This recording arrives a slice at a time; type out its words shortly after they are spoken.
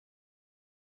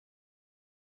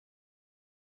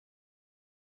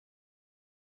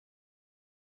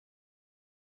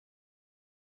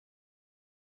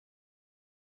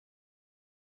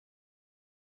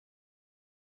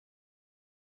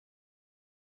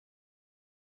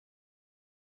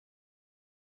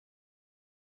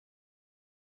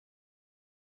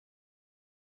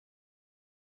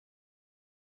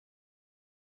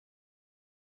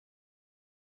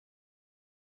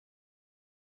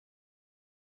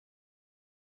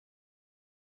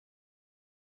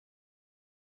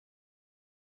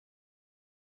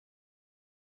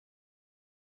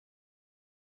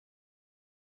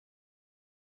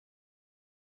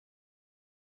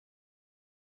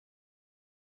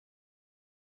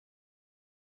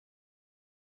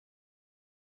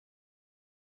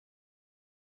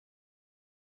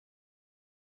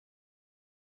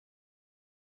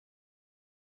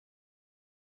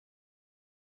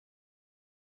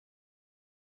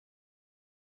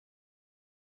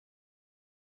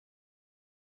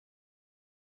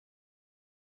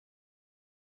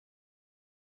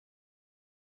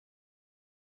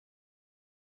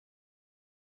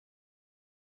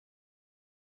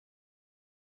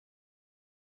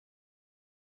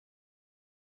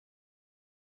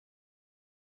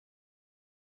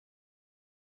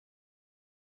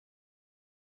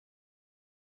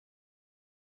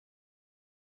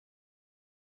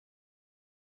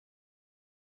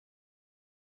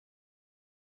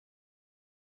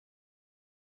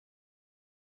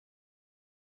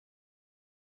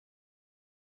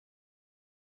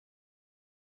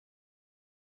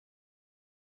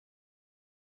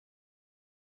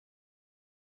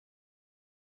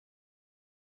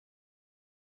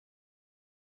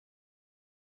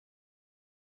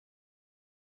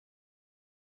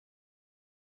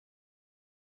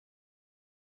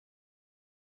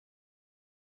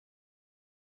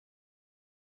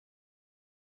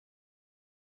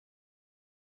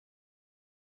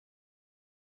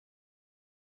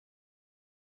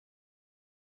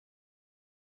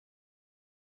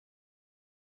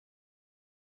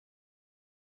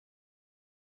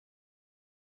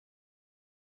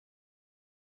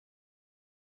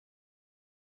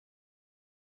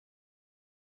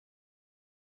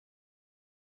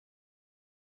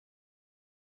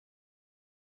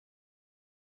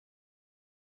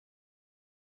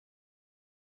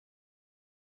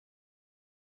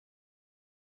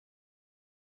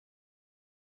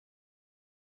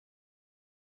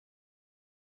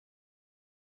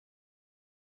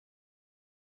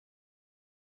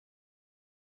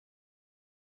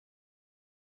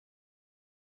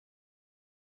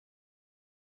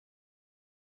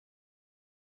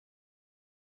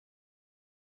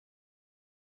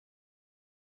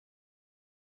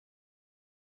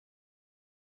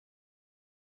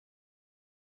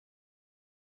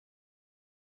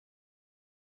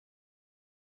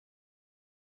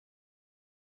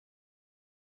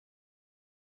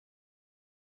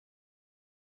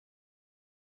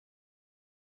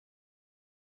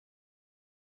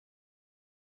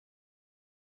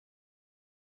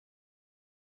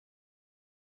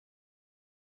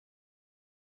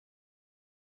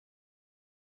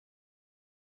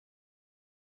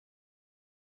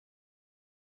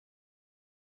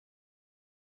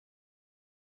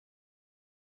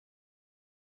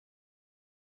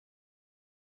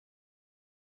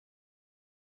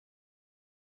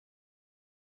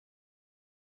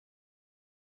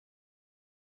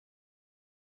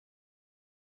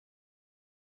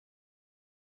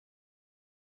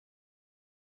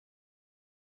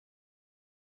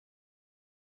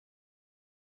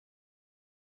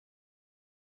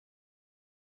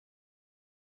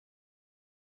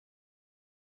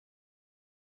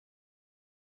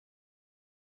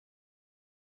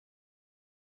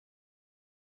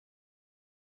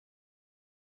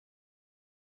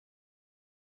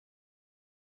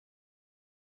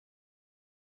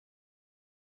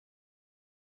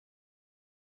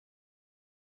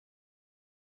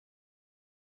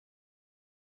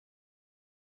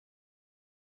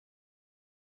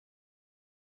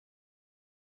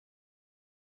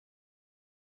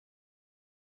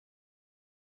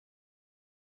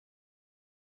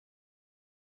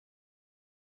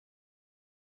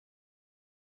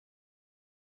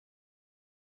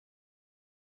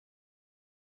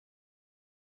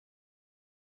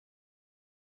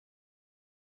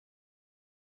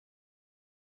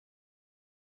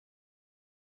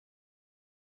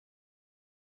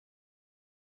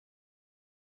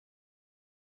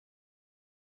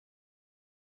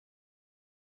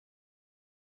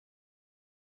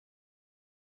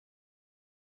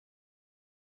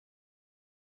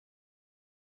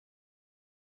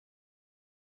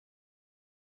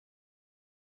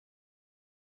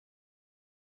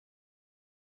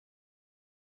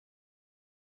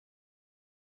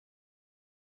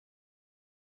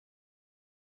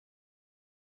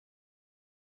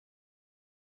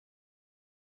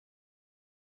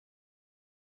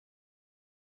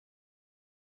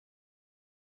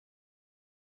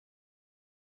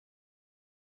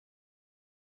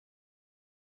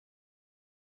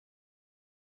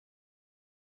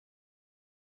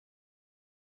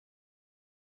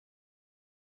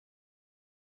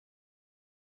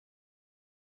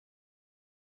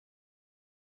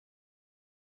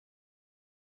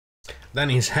Then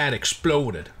his head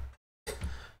exploded.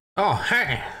 Oh,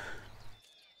 hey!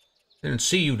 Didn't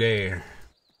see you there.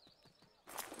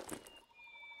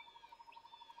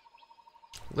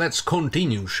 Let's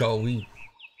continue, shall we?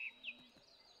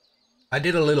 I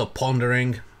did a little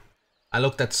pondering. I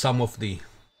looked at some of the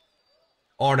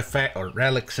artifact or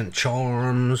relics and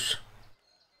charms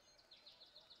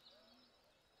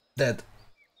that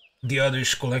the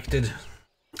others collected.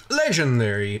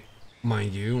 Legendary,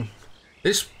 mind you.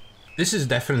 This is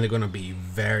definitely gonna be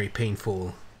very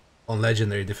painful on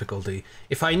legendary difficulty.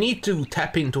 If I need to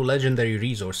tap into legendary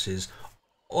resources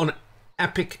on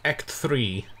Epic Act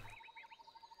 3,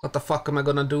 what the fuck am I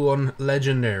gonna do on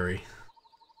legendary?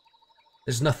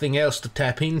 There's nothing else to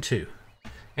tap into.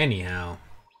 Anyhow.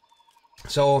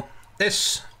 So,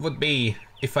 this would be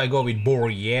if I go with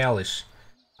Borealis.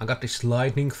 I got this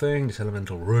lightning thing, this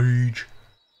elemental rage.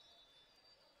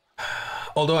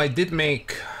 Although I did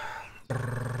make...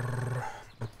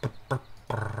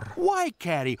 Why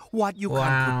carry what you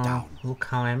can't put down? Look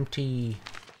how empty.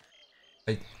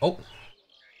 Oh,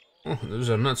 those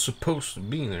are not supposed to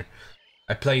be there.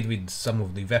 I played with some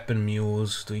of the weapon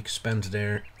mules to expand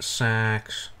their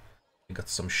sacks. I got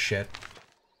some shit.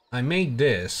 I made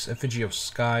this, Effigy of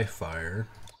Skyfire.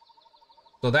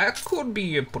 So that could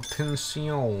be a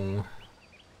potential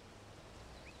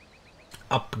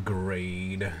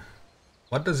upgrade.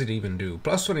 What does it even do?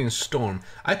 +1 in Storm.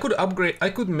 I could upgrade, I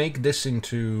could make this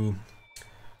into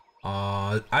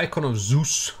Icon of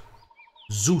Zeus.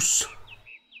 Zeus.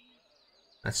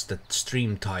 That's the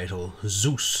stream title.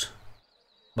 Zeus.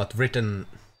 But written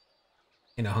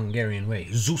in a Hungarian way.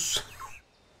 Zeus.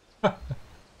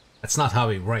 That's not how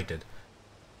we write it.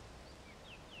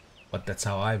 But that's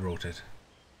how I wrote it.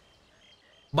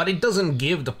 But it doesn't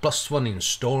give the +1 in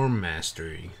Storm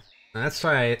Mastery. That's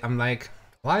why I'm like,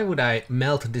 why would I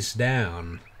melt this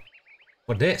down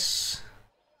for this?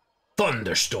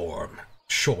 Thunderstorm.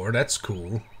 Sure, that's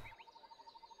cool.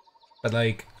 But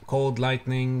like, cold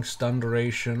lightning, stun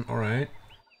duration, alright.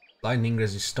 Lightning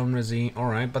resist, stun resist,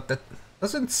 alright, but that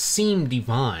doesn't seem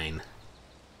divine.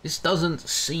 This doesn't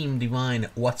seem divine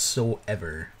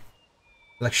whatsoever.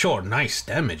 Like, sure, nice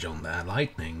damage on that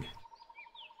lightning.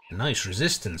 Nice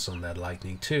resistance on that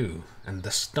lightning too. And the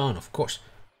stun, of course.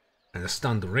 And the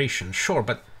stun duration, sure,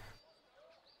 but...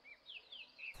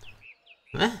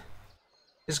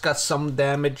 It's got some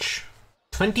damage.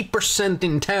 20%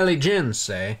 intelligence,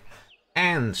 eh?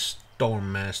 And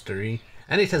Storm Mastery.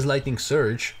 And it has Lightning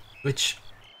Surge, which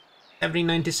every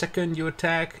 90 seconds you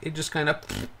attack, it just kind of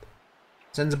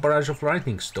sends a barrage of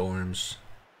lightning storms.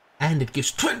 And it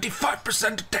gives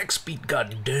 25% attack speed,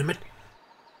 god damn it.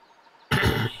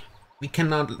 We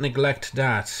cannot neglect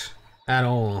that at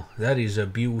all. That is a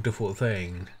beautiful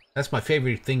thing. That's my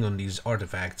favorite thing on these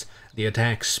artifacts, the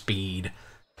attack speed.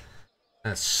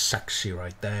 That's sexy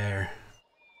right there.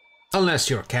 Unless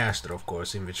you're a caster, of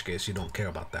course, in which case you don't care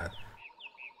about that.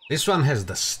 This one has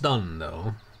the stun,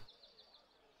 though.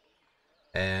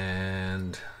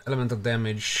 And elemental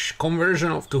damage,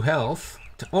 conversion of to health,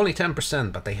 only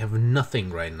 10%, but they have nothing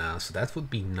right now, so that would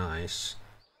be nice.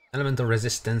 Elemental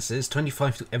resistances,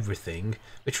 25 to everything,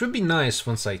 which would be nice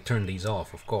once I turn these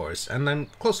off, of course, and I'm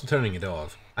close to turning it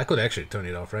off. I could actually turn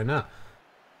it off right now.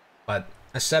 But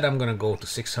I said I'm gonna go to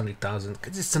 600,000,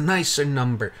 because it's a nicer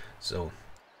number, so...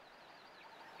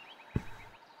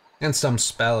 And some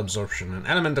spell absorption, and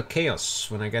elemental chaos.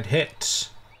 When I get hit,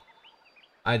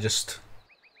 I just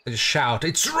shout,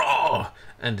 "It's raw!"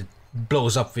 And it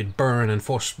blows up with burn and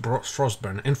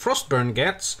frostburn. And frostburn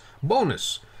gets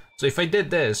bonus. So if I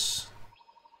did this,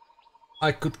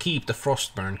 I could keep the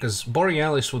frostburn, because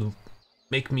Borealis would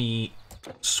make me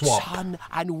swap Sun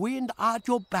and wind at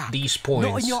your back, these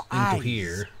points your into eyes.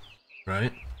 here,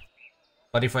 right?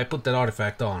 But if I put that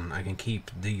artifact on, I can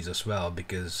keep these as well,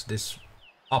 because this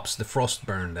ups the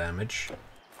frostburn damage.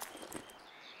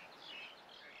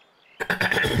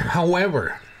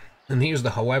 However, and here's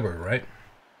the however, right?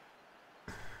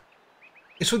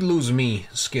 This would lose me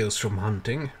skills from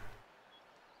hunting.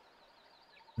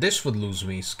 This would lose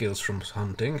me skills from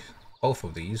hunting. Both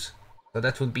of these. So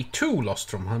that would be 2 lost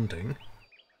from hunting.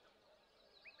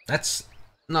 That's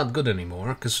not good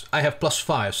anymore, because I have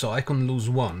 +5, so I can lose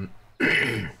 1.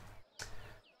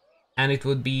 And it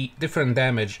would be different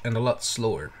damage and a lot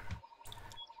slower.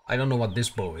 I don't know what this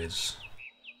bow is.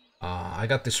 I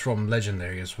got this from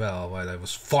Legendary as well while I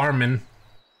was farming.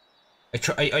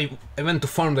 I went to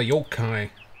farm the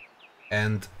yokai,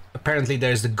 and apparently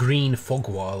there's the green fog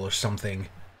wall or something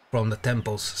from the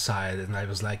temple's side, and I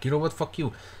was like, you know what, fuck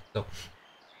you. So,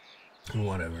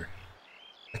 whatever.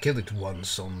 I killed it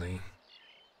once only.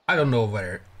 I don't know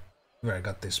where I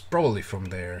got this, probably from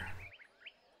there.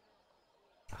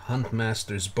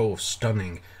 Huntmaster's bow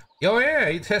stunning. Oh yeah,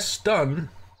 it has stun.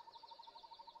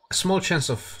 A small chance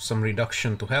of some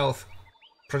reduction to health,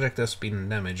 projectile speed and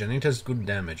damage, and it has good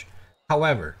damage.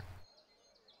 However,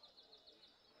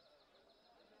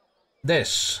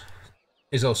 this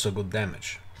is also good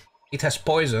damage. It has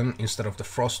poison instead of the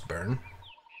frostburn.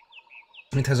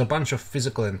 It has a bunch of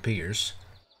physical and pierce.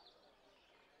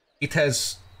 It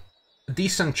has a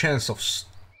decent chance of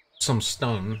some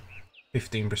stun.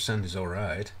 15% is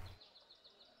alright.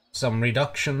 Some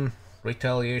reduction,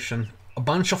 retaliation, a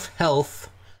bunch of health,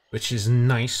 which is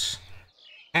nice,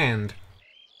 and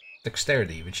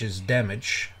dexterity, which is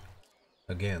damage.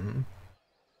 Again.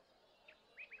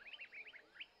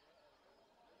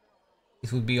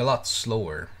 It would be a lot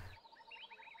slower,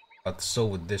 but so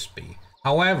would this be.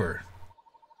 However,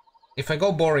 if I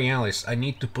go Borealis, I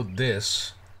need to put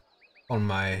this on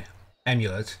my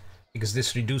amulet, because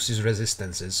this reduces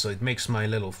resistances, so it makes my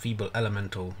little feeble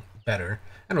elemental better,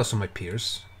 and also my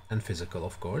pierce, and physical,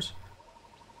 of course.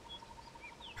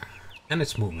 And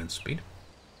its movement speed.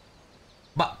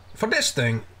 But for this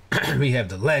thing, we have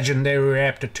the legendary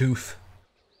Raptor Tooth,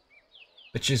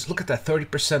 which is, look at that,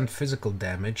 30% physical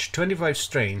damage, 25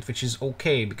 strength, which is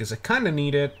okay, because I kinda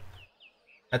need it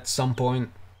at some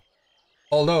point.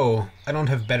 Although, I don't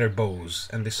have better bows,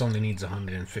 and this only needs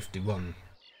 151.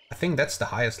 I think that's the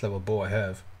highest level bow I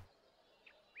have.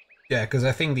 Yeah, because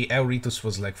I think the Auritus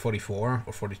was like 44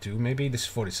 or 42, maybe. This is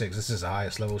 46. This is the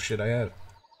highest level shit I have.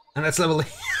 And that's level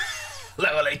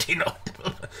level 18.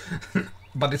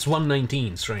 But it's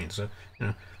 119 strain, so, you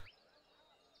know.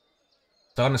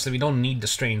 So honestly, we don't need the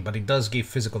strain, but it does give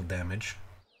physical damage.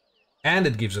 And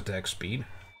it gives attack speed.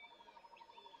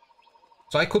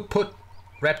 So I could put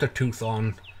Raptor Tooth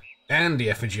on, and the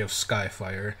effigy of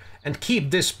Skyfire, and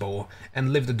keep this bow,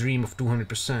 and live the dream of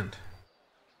 200%.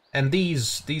 And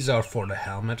these are for the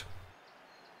helmet.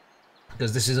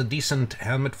 Because this is a decent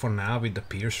helmet for now with the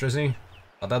Pierce Resi,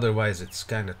 but otherwise it's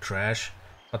kinda trash.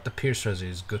 But the Pierce Resi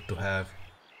is good to have.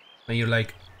 When you're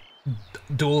like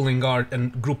dueling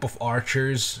and group of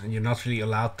archers, and you're not really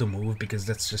allowed to move because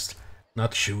that's just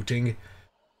not shooting.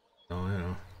 So, you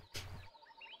know.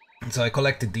 So I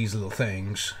collected these little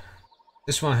things.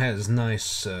 This one has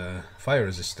nice fire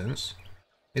resistance.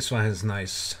 This one has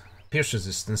nice pierce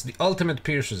resistance. The ultimate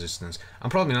pierce resistance.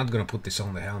 I'm probably not gonna put this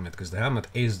on the helmet, because the helmet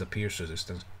is the pierce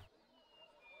resistance.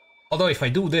 Although if I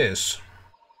do this,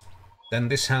 then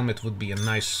this helmet would be a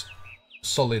nice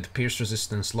solid pierce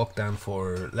resistance lockdown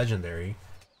for legendary.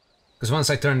 Because once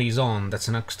I turn these on, that's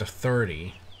an extra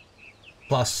 30.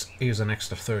 Plus, here's an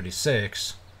extra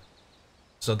 36.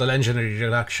 So the legendary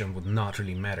reduction would not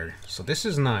really matter. So this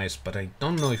is nice, but I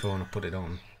don't know if I want to put it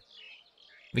on.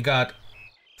 We got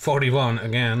 41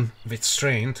 again with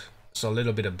strength, so a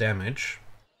little bit of damage.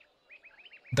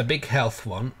 The big health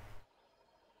one.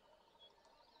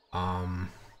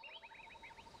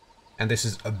 And this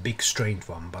is a big strength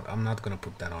one, but I'm not gonna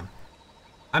put that on.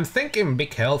 I'm thinking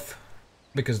big health,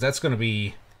 because that's gonna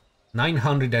be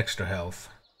 900 extra health.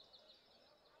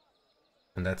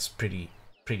 And that's pretty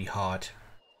hot.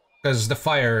 Because the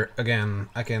fire, again,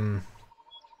 I can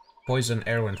poison,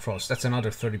 arrow, and frost. That's another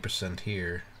 30%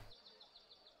 here.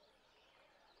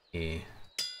 Yeah.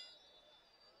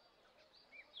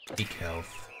 Big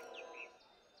health.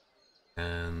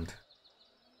 And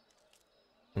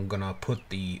I'm gonna put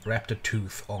the Raptor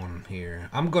Tooth on here.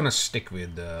 I'm gonna stick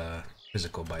with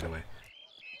physical, by the way.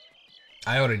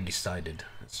 I already decided.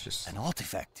 It's just an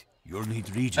artifact. You'll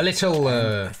need regions a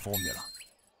little formula.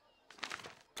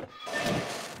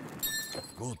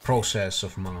 process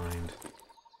of mind.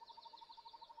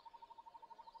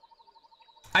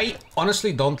 I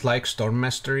honestly don't like Storm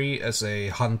Mastery as a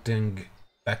hunting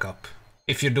backup.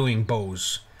 If you're doing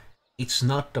bows, it's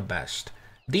not the best.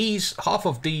 Half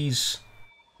of these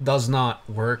does not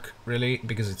work really,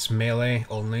 because it's melee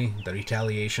only, the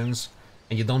retaliations,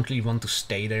 and you don't really want to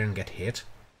stay there and get hit,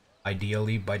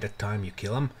 ideally, by the time you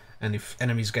kill them. And if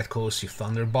enemies get close, you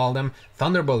Thunderball them.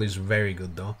 Thunderball is very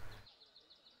good though.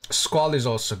 Squall is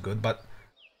also good, but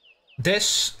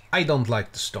this, I don't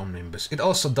like the Storm Nimbus. It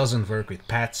also doesn't work with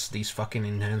Pats, these fucking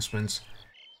enhancements.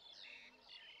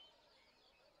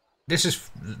 This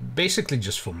is basically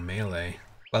just for melee.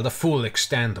 Well, the full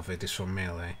extent of it is for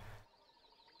melee.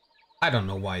 I don't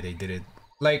know why they did it.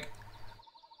 Like...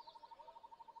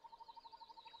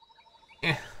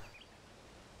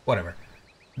 whatever.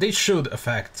 They should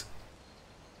affect...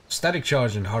 Static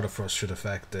Charge and Heart of Frost should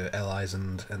affect the allies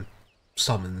and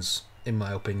summons, in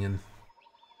my opinion.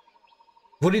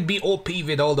 Would it be OP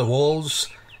with all the walls?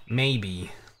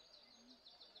 Maybe.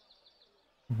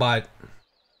 But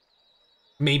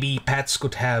maybe Pats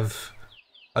could have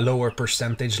a lower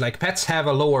percentage. Like, pets have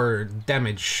a lower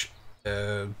damage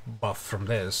buff from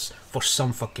this for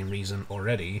some fucking reason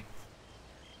already.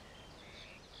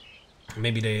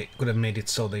 Maybe they could have made it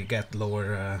so they get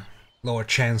lower lower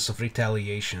chance of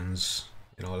retaliations.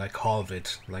 You know, like halve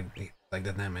it, like the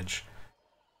damage.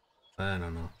 I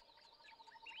don't know.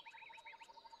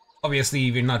 Obviously,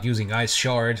 we're not using Ice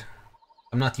Shard.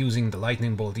 I'm not using the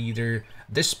Lightning Bolt either.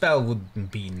 This spell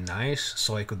would be nice,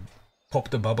 so I could pop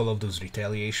the bubble of those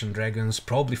Retaliation Dragons,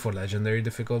 probably for Legendary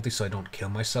difficulty, so I don't kill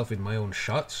myself with my own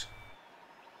shots.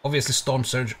 Obviously, Storm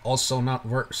Surge also not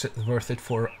worth it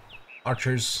for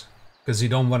archers, because you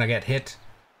don't want to get hit.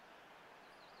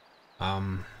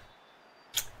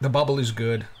 The bubble is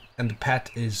good, and the pet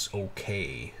is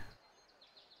okay.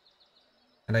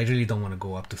 And I really don't want to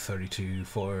go up to 32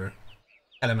 for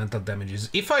elemental damages.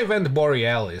 If I went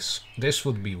Borealis, this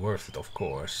would be worth it, of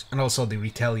course. And also the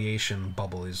retaliation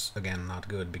bubble is, again, not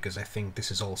good, because I think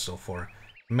this is also for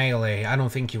melee. I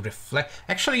don't think you reflect...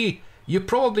 Actually, you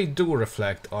probably do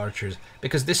reflect archers,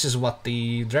 because this is what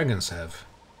the dragons have.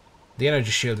 The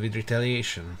energy shield with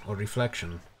retaliation, or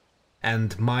reflection.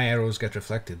 And my arrows get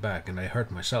reflected back, and I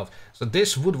hurt myself. So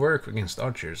this would work against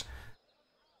archers.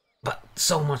 But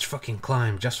so much fucking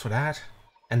climb just for that?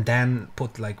 And then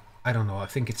put, like, I don't know, I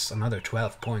think it's another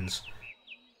 12 points.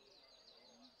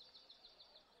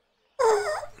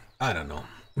 I don't know.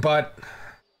 But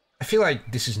I feel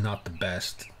like this is not the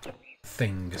best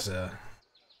thing as an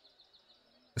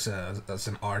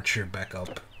archer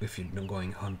backup if you're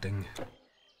going hunting.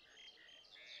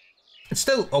 It's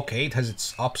still okay, it has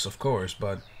its ups, of course,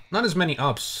 but not as many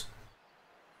ups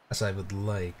as I would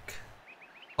like.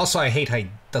 Also, I hate how it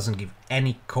doesn't give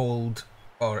any cold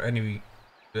or any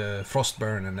frost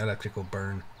burn and electrical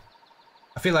burn.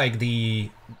 I feel like the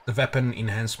weapon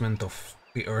enhancement of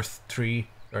the Earth Tree,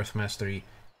 Earth Mastery,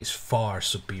 is far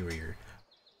superior.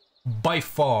 By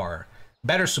far.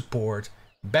 Better support,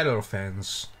 better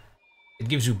offense. It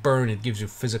gives you burn, it gives you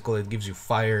physical, it gives you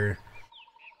fire.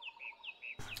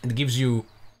 It gives you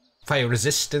fire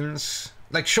resistance.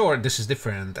 Like, sure, this is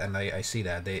different, and I see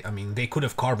that. I mean, they could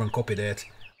have carbon copied it,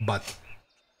 but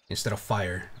instead of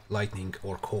fire, lightning,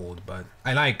 or cold. But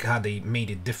I like how they made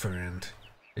it different.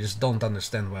 I just don't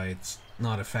understand why it's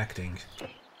not affecting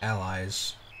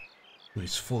allies to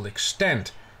its full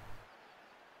extent.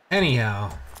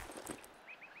 Anyhow,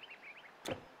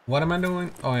 what am I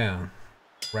doing? Oh yeah,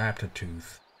 Raptor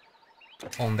Tooth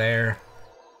on there.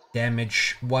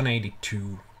 Damage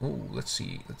 182. Oh, let's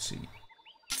see.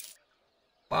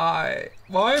 Why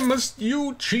must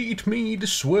you cheat me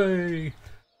this way?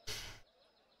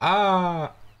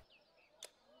 Of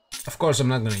course I'm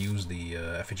not gonna use the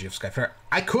Effigy of Skyfarer.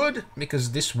 I could,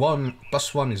 because this one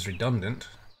 +1 is redundant.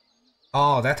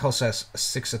 Oh, that also has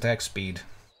 6 attack speed,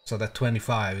 so that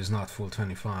 25 is not full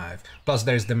 25. Plus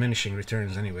there's diminishing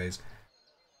returns anyways.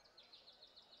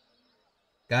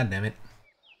 God damn it.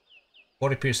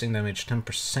 40 piercing damage,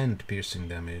 10% piercing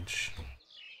damage.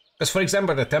 Because, for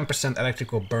example, the 10%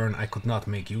 electrical burn I could not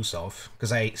make use of,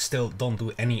 because I still don't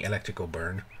do any electrical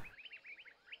burn.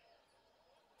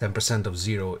 10% of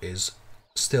 0 is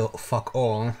still fuck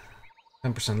all.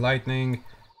 10% lightning,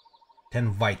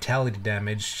 10 vitality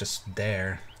damage, just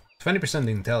there. 20%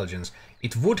 intelligence.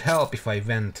 It would help if I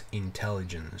went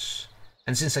intelligence.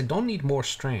 And since I don't need more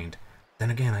strength, then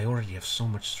again, I already have so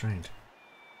much strength.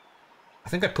 I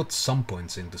think I put some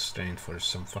points into strength for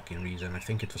some fucking reason. I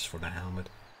think it was for the helmet.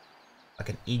 Like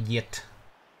an idiot.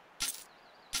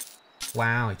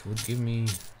 Wow, it would give me...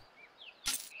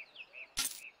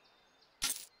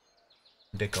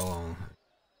 dick all.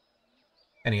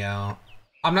 Anyhow,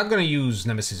 I'm not gonna use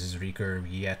Nemesis's recurve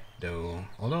yet, though.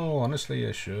 Although, honestly,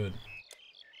 I should.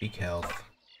 Peak health.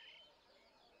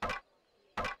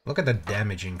 Look at the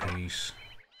damage increase.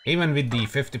 Even with the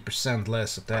 50%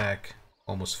 less attack.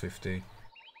 Almost 50.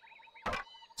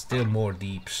 Still more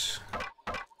deeps.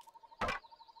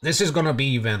 This is gonna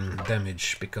be when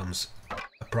damage becomes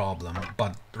a problem.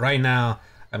 But right now,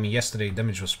 I mean, yesterday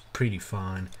damage was pretty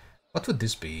fine. What would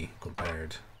this be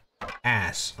compared?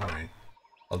 Ass, alright.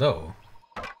 Although,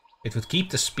 it would keep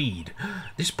the speed.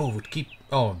 This bow would keep...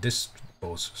 Oh, this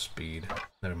bow's speed.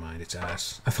 Never mind, it's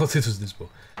ass. I thought it was this bow.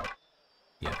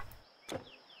 Yeah.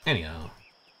 Anyhow.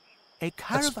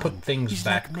 Let's put things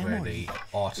back where they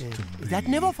ought to be. That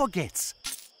never forgets.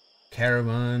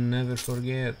 Caravan never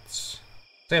forgets.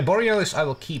 So yeah, Borealis I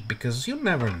will keep because you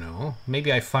never know.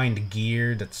 Maybe I find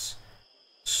gear that's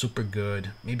super good.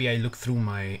 Maybe I look through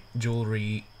my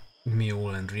jewelry mule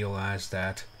and realize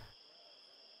that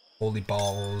holy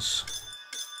balls,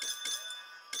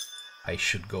 I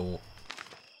should go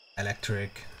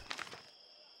electric.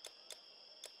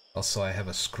 Also, I have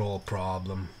a scroll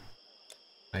problem.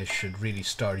 I should really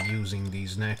start using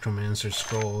these necromancer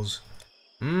scrolls.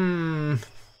 And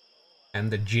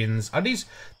the djinns. Are these...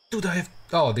 Dude, I have...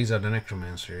 Oh, these are the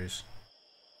necromancers.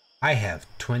 I have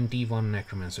 21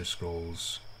 necromancer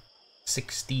scrolls.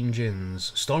 16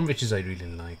 djinns. Storm witches I really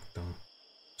like though.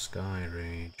 Sky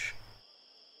Rage.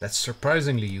 That's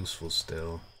surprisingly useful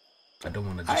still. I don't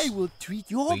want to just... I will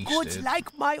treat your goods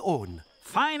like my own.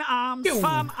 Fine arms,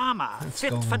 firm armor,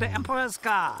 fit for the go. Emperor's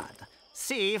Guard.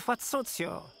 See what suits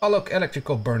you. Oh look,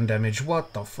 electrical burn damage.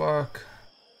 What the fuck?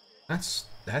 That's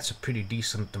a pretty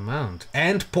decent amount.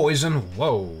 And poison.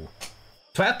 Whoa.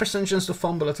 12% chance to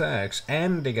fumble attacks,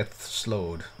 and they get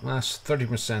slowed. Well, that's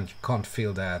 30%. You can't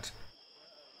feel that.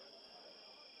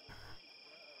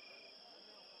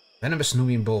 Venomous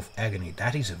Nubian Bow of Agony.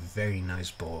 That is a very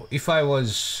nice bow. If I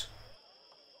was...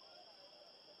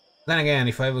 Then again,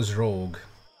 if I was rogue,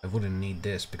 I wouldn't need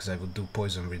this because I would do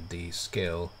poison with the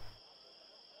skill.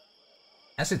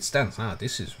 As it stands now,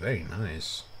 this is very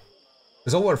nice.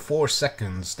 There's over 4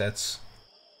 seconds, that's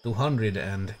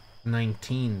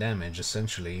 219 damage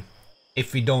essentially.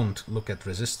 If we don't look at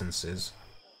resistances.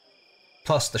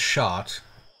 Plus the shot.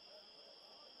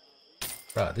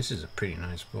 Bruh, this is a pretty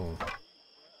nice bow.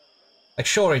 Like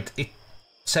sure, it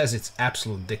says it's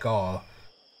absolute dick all,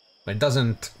 but it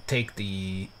doesn't take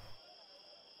the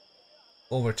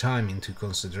overtime into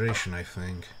consideration, I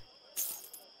think.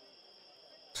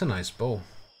 It's a nice bow.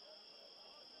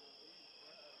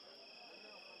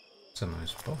 It's a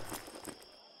nice bow.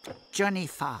 Journey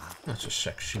far. That's a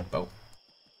sexy bow.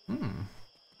 I'm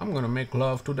gonna make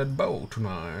love to that bow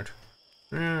tonight.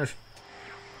 Yes.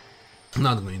 I'm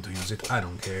not going to use it, I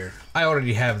don't care. I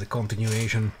already have the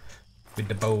continuation with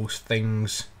the bow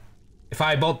things. If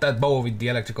I bought that bow with the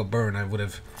electrical burn, I would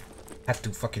have had to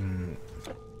fucking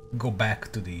go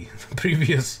back to the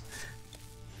previous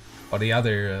or the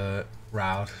other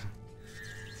route.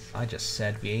 I just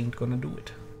said we ain't gonna do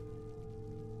it.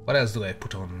 What else do I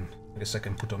put on? I guess I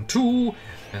can put on 2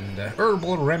 and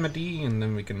herbal remedy, and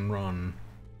then we can run.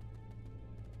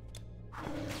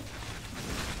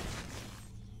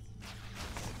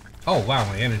 Oh wow,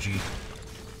 my energy.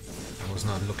 I was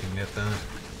not looking at that.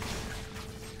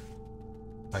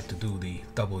 I had to do the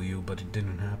W, but it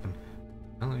didn't happen.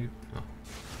 Oh, you... Oh.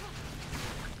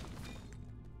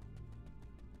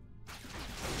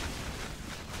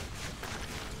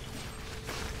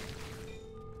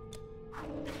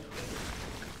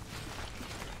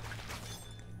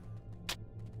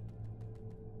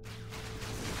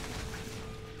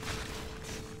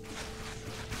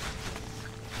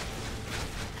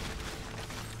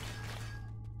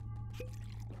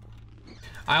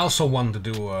 I also want to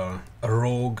do a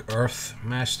rogue earth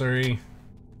mastery.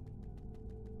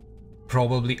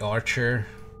 Probably archer.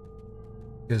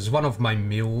 Because one of my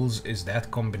mules is that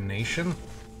combination.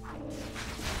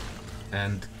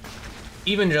 And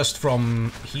even just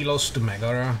from Helos to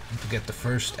Megara to get the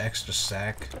first extra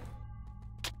sack,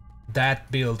 that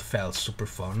build felt super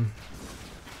fun.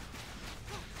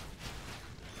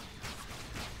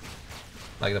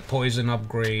 Like the poison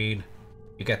upgrade.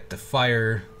 You get the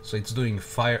fire, so it's doing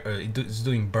fire. It's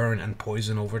doing burn and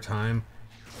poison over time.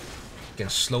 You can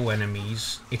slow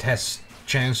enemies. It has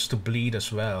chance to bleed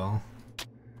as well.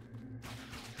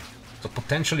 So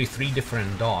potentially 3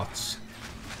 different dots.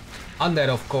 Undead,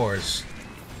 of course,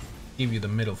 give you the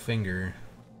middle finger.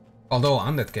 Although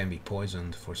undead can be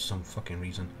poisoned for some fucking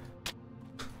reason.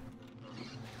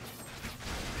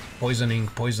 Poisoning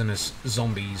poisonous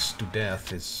zombies to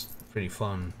death is pretty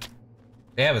fun.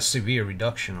 They have a severe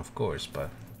reduction, of course, but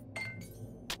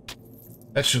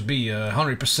that should be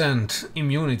 100%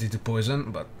 immunity to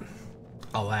poison, but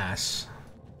alas,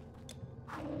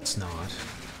 it's not.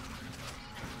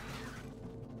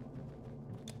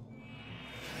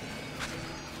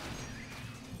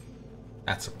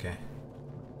 That's okay.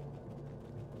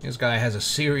 This guy has a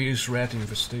serious rat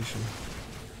infestation.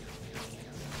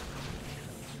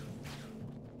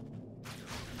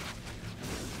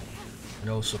 And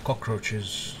also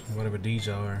cockroaches, whatever these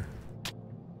are.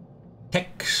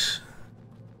 Ticks.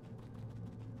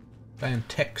 Giant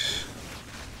ticks.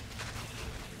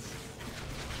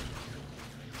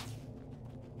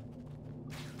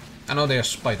 I know they are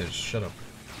spiders, shut up.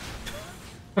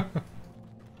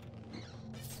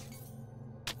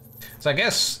 So I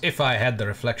guess if I had the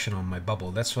reflection on my bubble,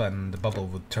 that's when the bubble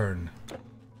would turn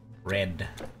red.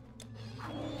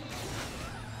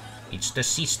 It's the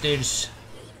sisters.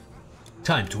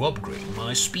 Time to upgrade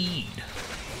my speed.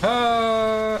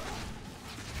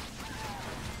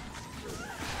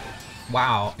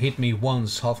 Wow, hit me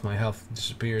once, half my health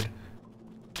disappeared.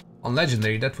 On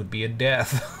legendary, that would be a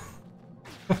death.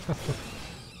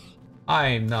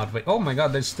 I'm not wait. Oh my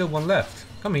god, there's still one left.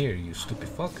 Come here, you stupid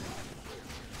fuck.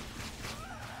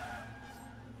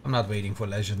 I'm not waiting for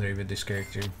legendary with this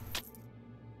character.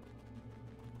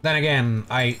 Then again,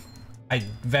 I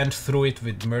went through it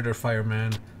with Murder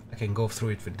Fireman. I can go through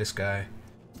it with this guy.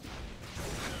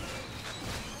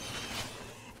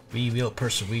 We will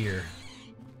persevere.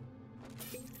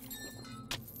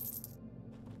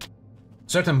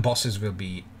 Certain bosses will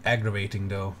be aggravating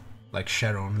though, like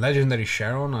Sharon. Legendary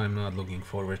Sharon, I'm not looking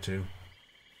forward to.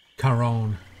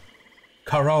 Caron.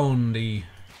 Caron, the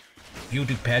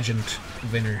beauty pageant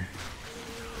winner.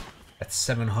 At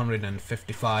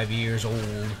 755 years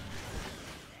old.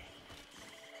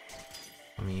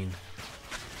 I mean,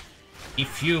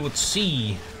 if you would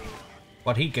see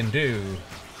what he can do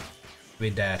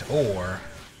with that ore,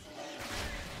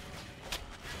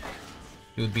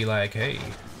 you would be like, hey.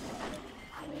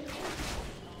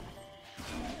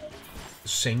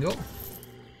 Single?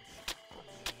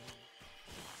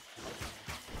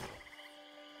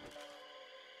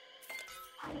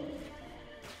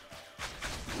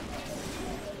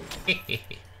 I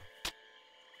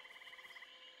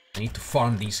need to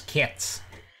farm these cats.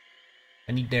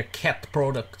 I need their cat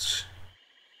products.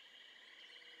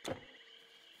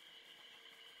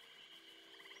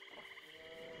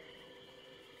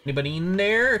 Anybody in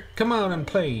there? Come on and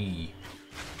play.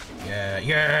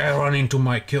 Yeah, run into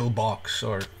my kill box,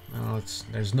 or well,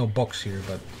 there's no box here,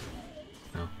 but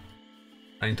no,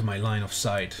 run into my line of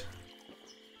sight.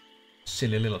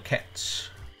 Silly little cats.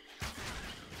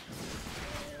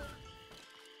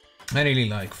 I really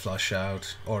like Flush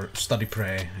Out, or Study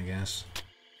Prey, I guess.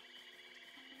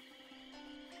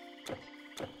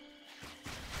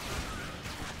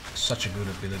 Such a good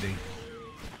ability.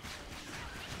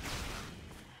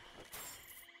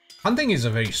 Hunting is a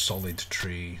very solid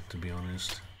tree, to be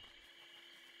honest.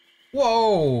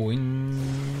 Whoa! In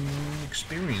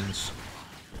experience.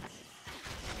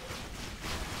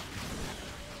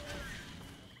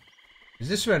 Is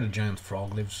this where the giant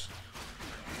frog lives?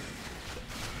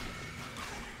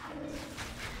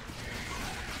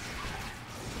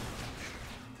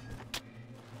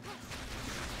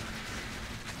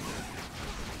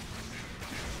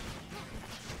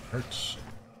 Hurts.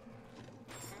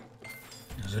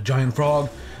 There's a giant frog!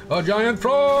 A giant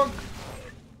frog!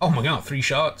 Oh my god, 3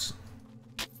 shots.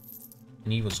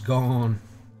 And he was gone.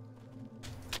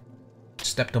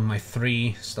 Stepped on my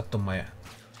 3, stepped on my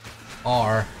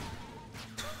R.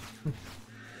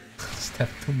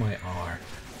 Stepped on my R.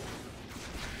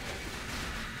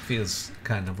 Feels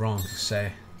kind of wrong to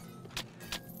say.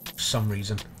 For some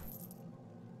reason.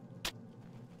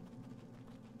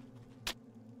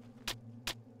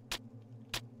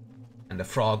 And the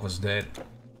frog was dead.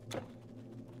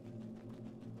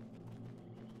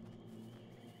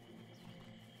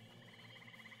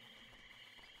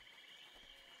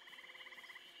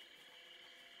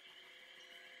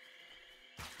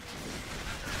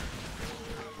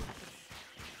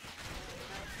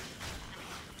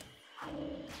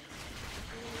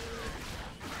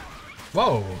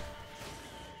 Whoa!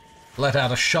 Let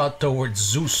out a shot towards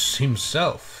Zeus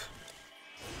himself.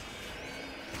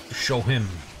 To show him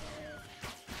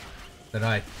that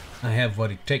I have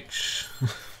what it takes.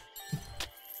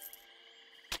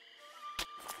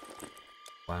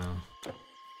 Wow.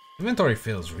 Inventory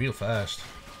fills real fast.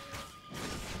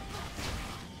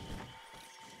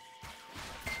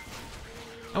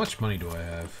 How much money do I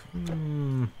have?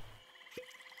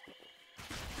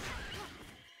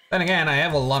 Then again, I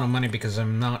have a lot of money because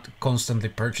I'm not constantly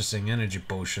purchasing energy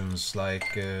potions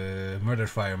like Murder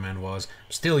Fireman was.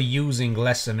 I'm still using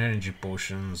less than energy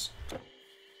potions.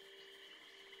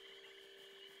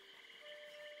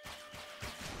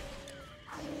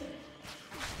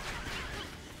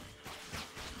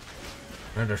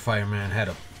 Murder Fireman had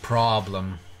a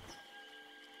problem.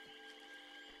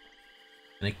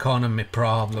 An economy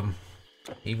problem.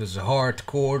 He was a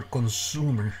hardcore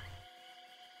consumer.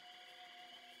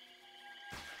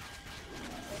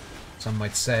 Some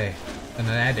might say, an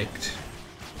addict.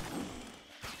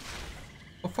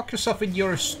 Go fuck yourself with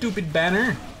your stupid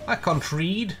banner. I can't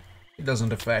read. It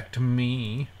doesn't affect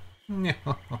me.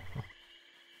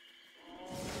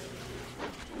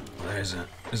 There's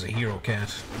a hero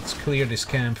cat. Let's clear this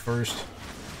camp first.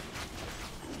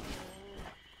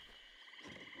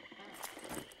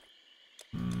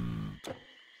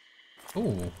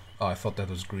 Oh, I thought that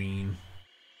was green.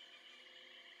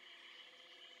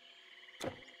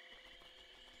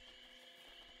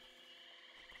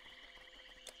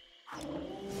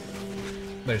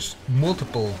 There's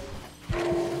multiple.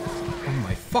 Oh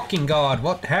my fucking god,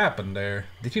 what happened there?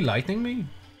 Did he lightning me?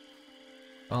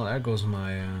 Oh, there goes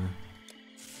my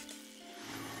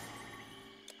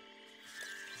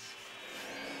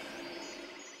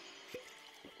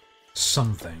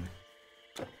something.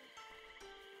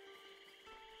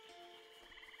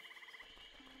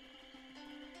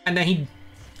 And then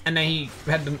he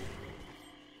had the...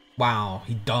 Wow,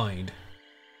 he died.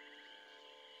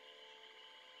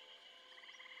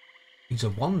 He's a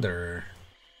wanderer.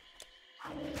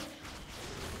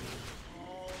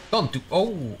 Don't do...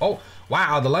 Oh,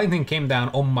 wow, the lightning came down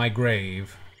on my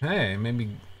grave. Hey, maybe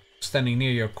standing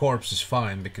near your corpse is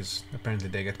fine, because apparently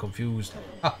they get confused.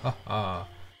 Ha ha ha.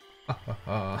 Ha ha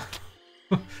ha.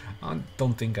 I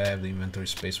don't think I have the inventory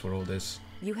space for all this.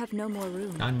 You have no more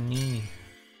room. Nani.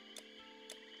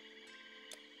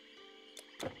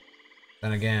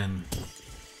 Then again...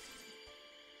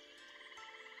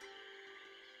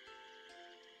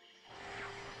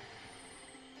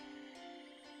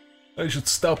 I should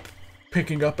stop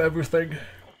picking up everything.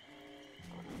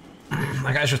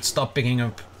 Like, I should stop picking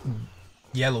up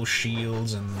yellow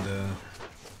shields and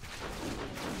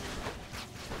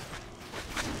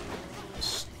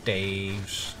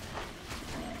staves.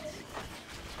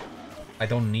 I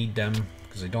don't need them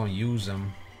because I don't use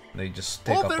them. They just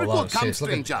take up a lot of space.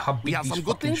 Look at how big these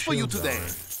fucking shields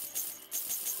are.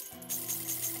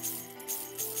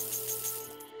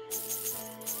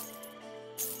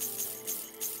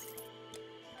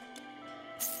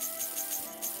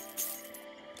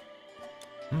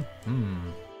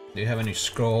 Do you have any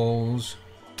scrolls?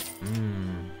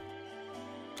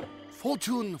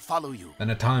 Fortune follow you. When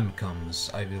the time comes,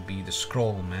 I will be the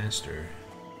scroll master.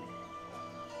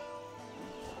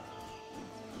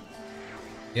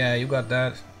 Yeah, you got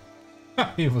that.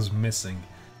 He was missing.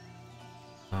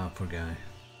 Ah, poor guy.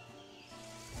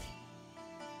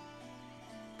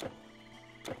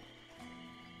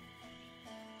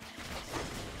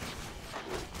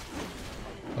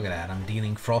 Look at that, I'm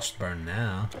dealing Frostburn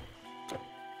now.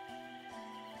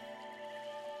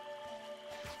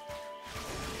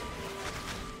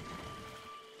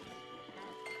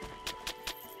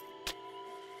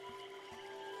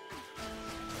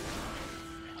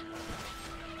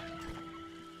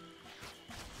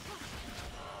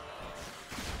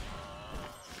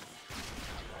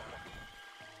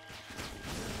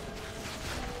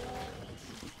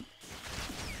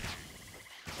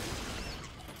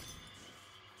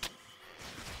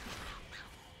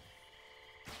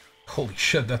 Holy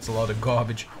shit, that's a lot of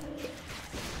garbage.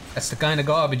 That's the kind of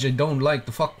garbage I don't like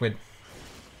to fuck with.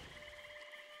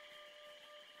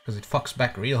 Because it fucks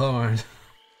back real hard.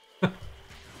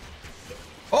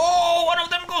 Oh, one of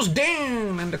them goes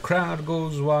down and the crowd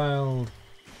goes wild.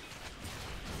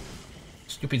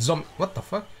 Stupid zombie. What the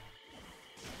fuck?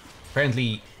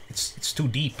 Apparently, it's too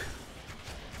deep.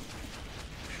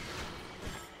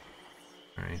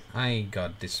 Alright, I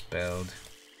got dispelled.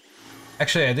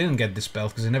 Actually, I didn't get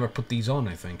dispelled because I never put these on,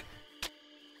 I think.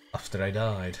 After I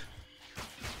died.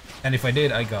 And if I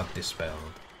did, I got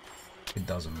dispelled. It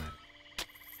doesn't matter.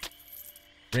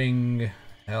 Ring,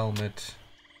 helmet,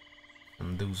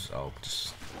 and those... Oh,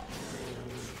 just...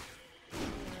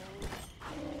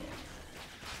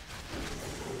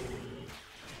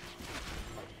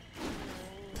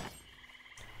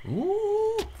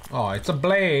 Ooh! Oh, it's a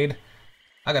blade!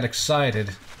 I got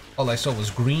excited. All I saw was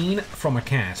green from a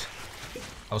cat.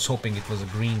 I was hoping it was a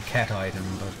green cat item,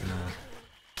 but nah.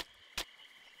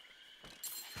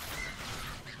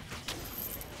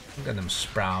 Look at them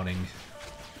sprouting.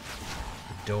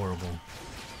 Adorable.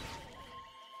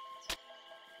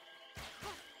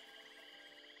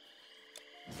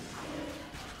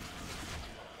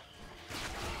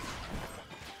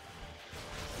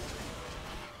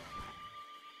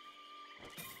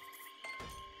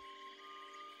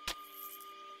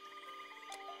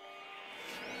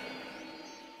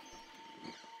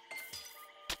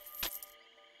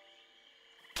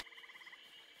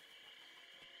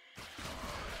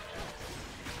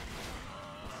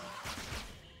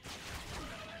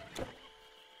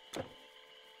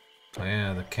 Oh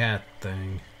yeah, the cat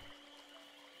thing.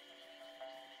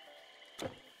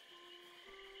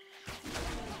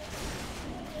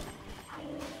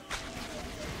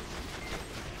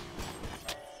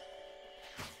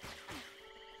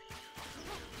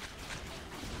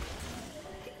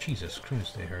 Jesus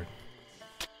Christ, they hurt.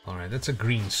 Alright, that's a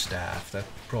green staff. That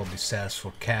probably sells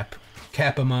for cap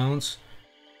amounts.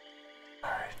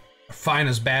 Alright. Our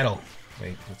finest battle.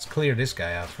 Wait, let's clear this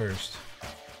guy out first.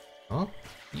 Huh?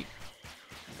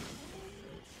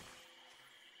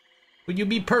 Would you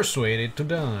be persuaded to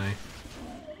die?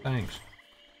 Thanks.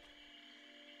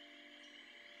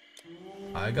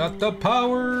 I got the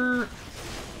power!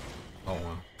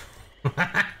 Oh, well.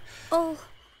 Oh,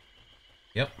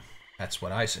 Yep, that's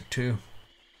what I said too.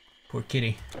 Poor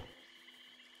kitty.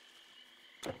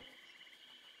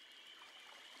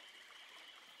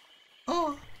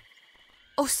 Oh.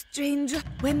 Oh, stranger,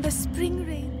 when the spring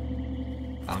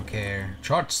rain. I don't care.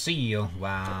 Chart seal.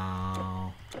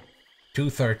 Wow.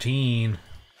 213.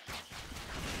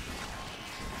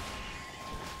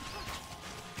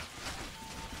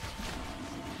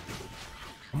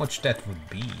 How much that would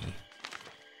be?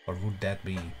 Or would that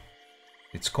be?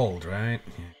 It's cold, right?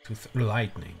 Yeah,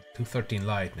 lightning. 213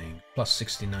 lightning. Plus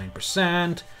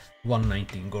 69%.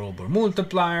 119 global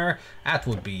multiplier. That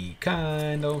would be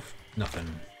kind of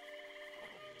nothing.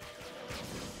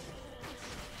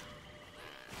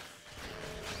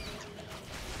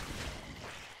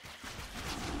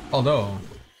 Although,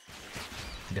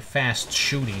 the fast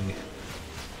shooting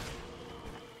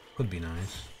could be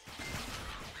nice.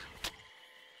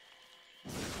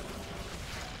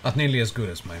 Not nearly as good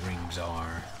as my rings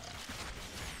are.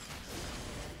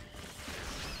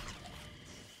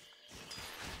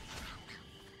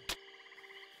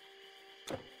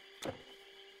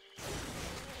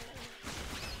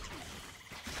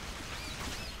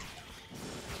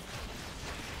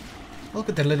 Look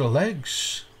at the little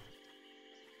legs.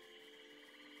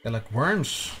 They're like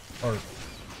worms or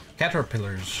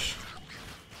caterpillars.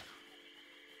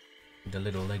 The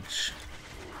little legs.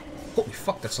 Holy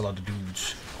fuck, that's a lot of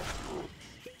dudes.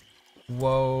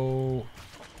 Whoa.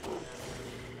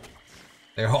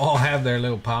 They all have their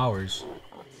little powers.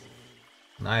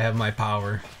 And I have my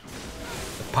power.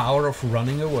 The power of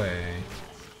running away.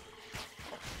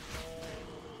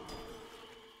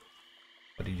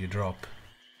 What did you drop?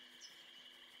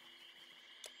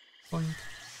 Point.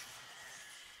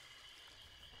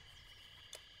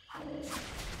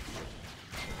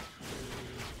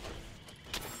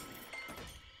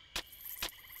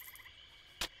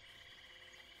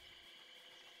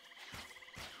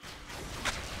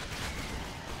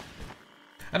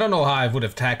 I don't know how I would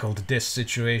have tackled this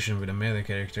situation with a melee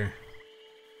character.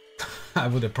 I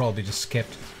would have probably just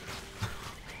skipped.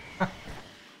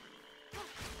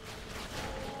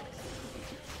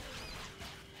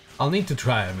 I'll need to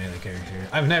try a melee character.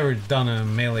 I've never done a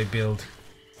melee build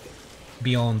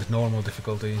beyond normal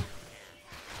difficulty.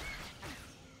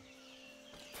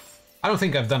 I don't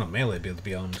think I've done a melee build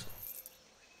beyond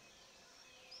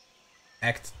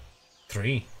Act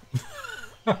 3.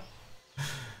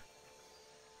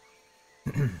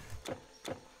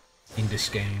 In this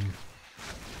game.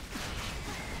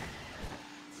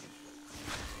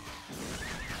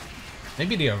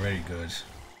 Maybe they are very good.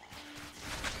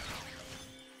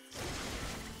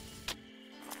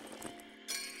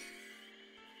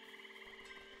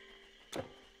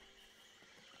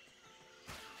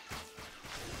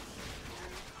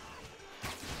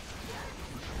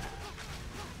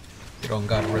 You don't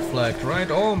gotta reflect,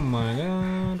 right? Oh my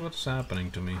god, what's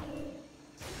happening to me?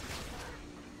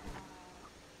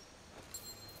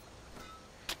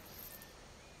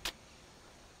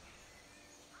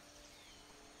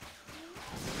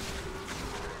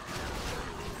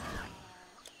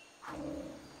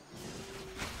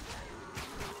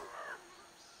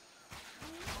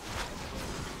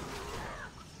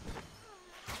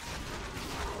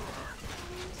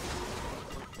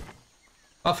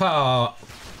 Of how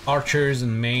archers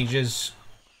and mages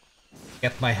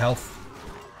get my health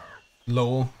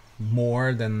low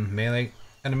more than melee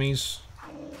enemies.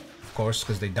 Of course,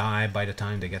 because they die by the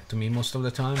time they get to me most of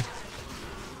the time.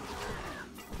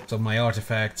 So my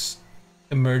artifacts,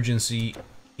 emergency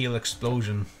heal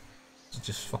explosion, is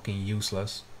just fucking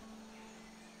useless.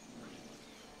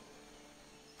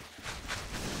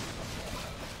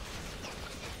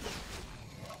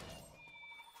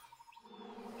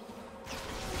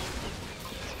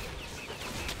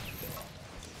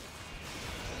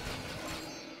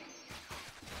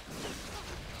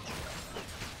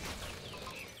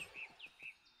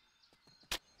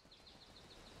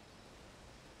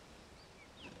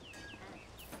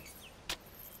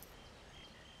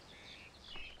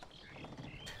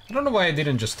 I don't know why I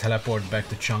didn't just teleport back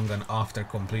to Chang'an after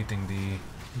completing the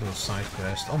little side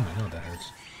quest. Oh my god, that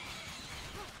hurts.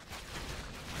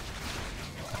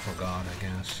 I forgot, I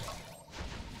guess.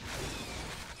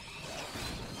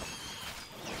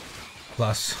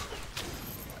 Plus,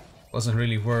 wasn't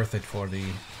really worth it for the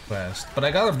quest. But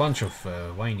I got a bunch of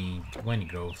whiny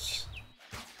growths.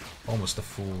 Almost a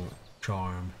full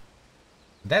charm.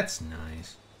 That's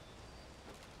nice.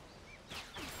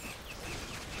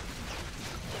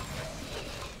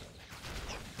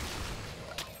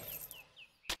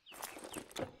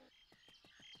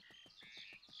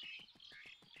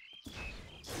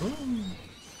 Ooh.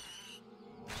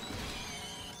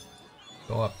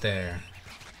 Go up there.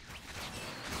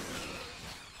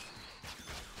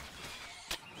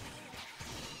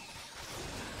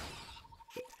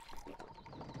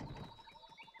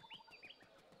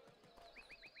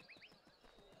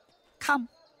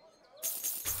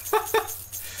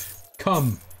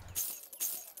 Come.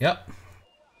 Yep.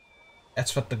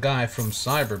 That's what the guy from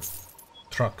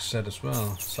Cybertruck said as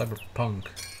well. Cyberpunk.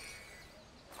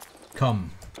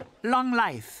 Come. Long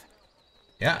life.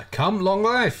 Yeah, come, long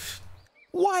life.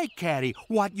 Why carry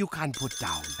what you can put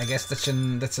down? I guess that's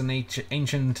an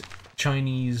ancient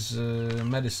Chinese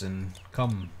medicine.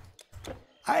 Come.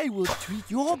 I will treat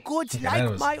your goods Yeah,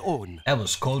 like my own. That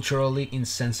was culturally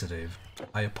insensitive.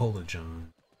 I apologize.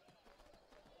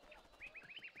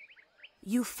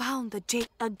 You found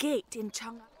a gate in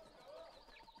Chang'an.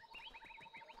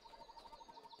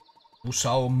 We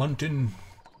saw a mountain,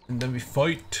 and then we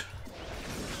fight.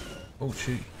 Oh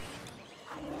shit.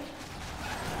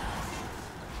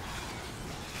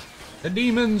 The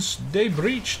demons, they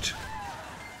breached.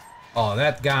 Oh,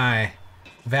 that guy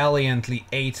valiantly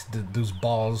ate those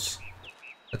balls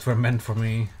that were meant for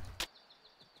me.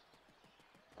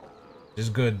 It's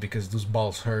good because those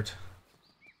balls hurt.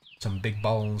 Some big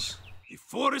balls. The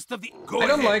forest of the. I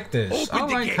don't like this. I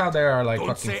don't like how there are like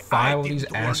fucking 5 of these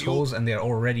assholes and they're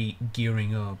already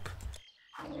gearing up.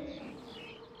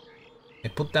 Hey,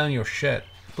 put down your shit.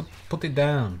 Put it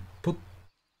down. Put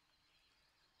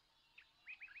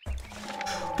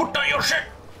down your shit.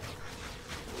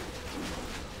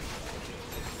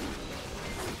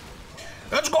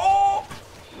 Let's go.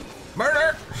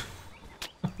 Murder.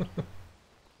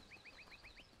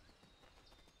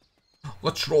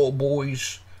 Let's roll,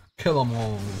 boys. Kill them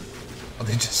all. Oh,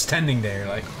 they're just standing there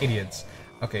like idiots.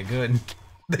 Okay, good.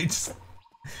 They just...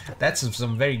 That's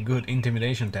some very good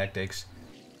intimidation tactics.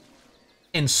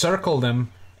 Encircle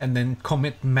them and then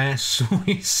commit mass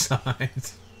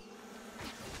suicide.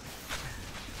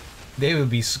 They will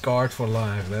be scarred for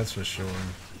life, that's for sure.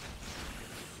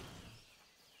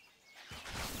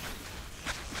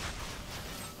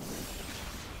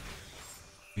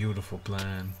 Beautiful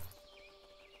plan.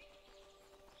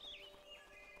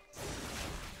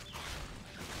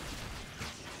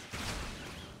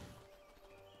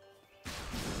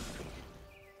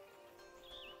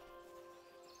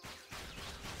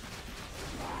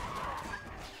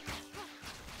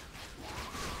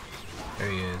 There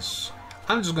he is.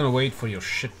 I'm just gonna wait for your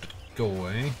shit to go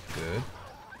away. Good.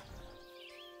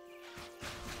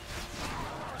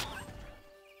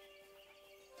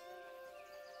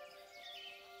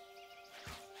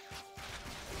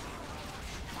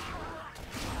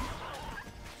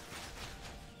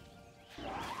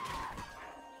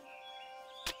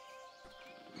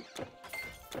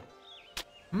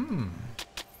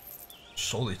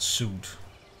 Solid suit.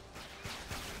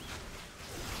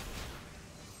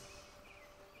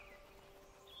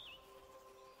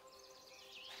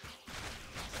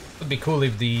 It'd be cool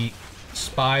if the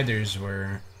spiders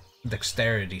were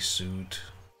dexterity suit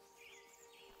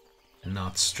and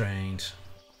not strength.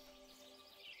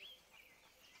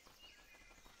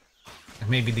 And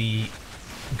maybe the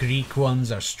Greek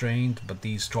ones are strength, but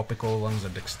these tropical ones are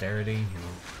dexterity, you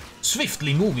know.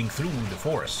 Swiftly moving through the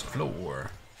forest floor.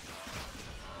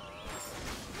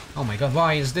 Oh my god,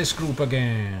 why is this group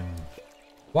again?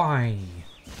 Why?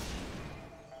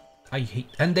 I hate...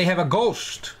 And they have a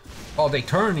ghost! Oh, they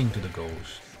turn into the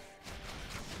ghost.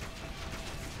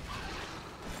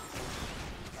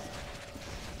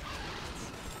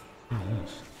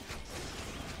 Yes.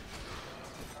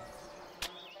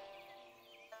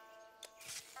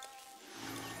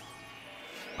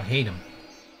 I hate him.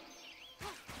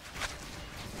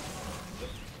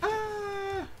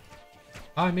 Ah,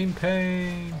 I'm in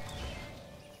pain.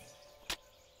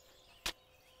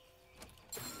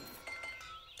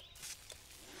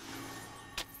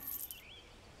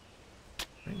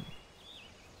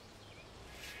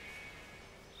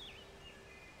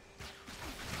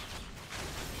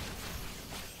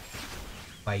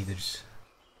 Spiders.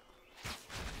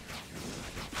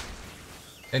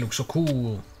 They look so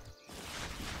cool.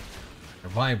 They're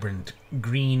vibrant,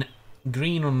 green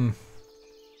on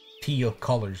teal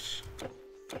colors.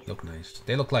 Look nice.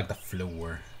 They look like the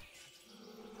floor.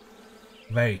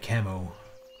 Very camo.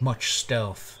 Much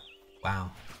stealth.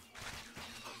 Wow.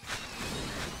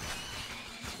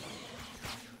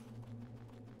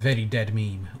 Very dead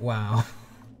meme. Wow.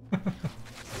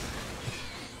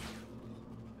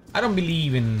 I don't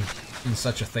believe in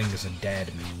such a thing as a dead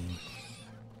meme.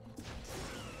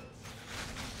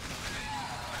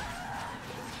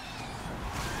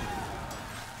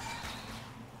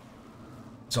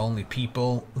 It's only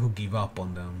people who give up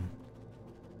on them.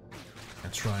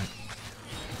 That's right.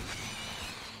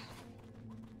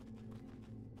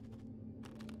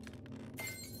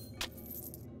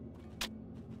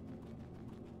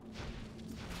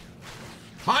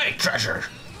 My treasure!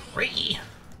 Free!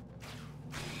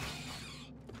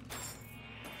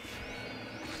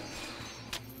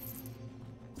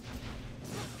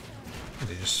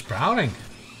 sprouting.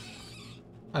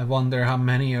 I wonder how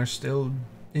many are still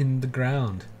in the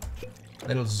ground.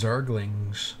 Little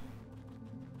zerglings.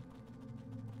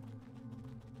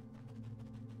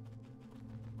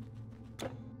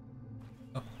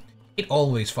 Oh, it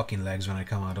always fucking lags when I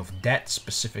come out of that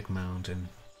specific mountain.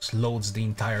 Just loads the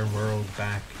entire world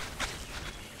back.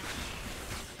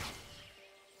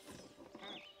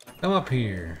 Come up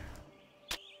here.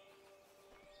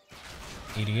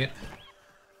 Idiot.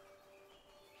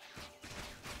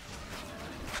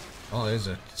 Oh, there's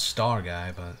a star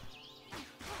guy, but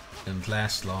didn't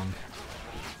last long.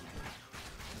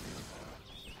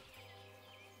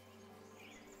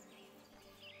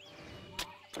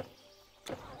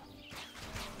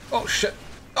 Oh shit!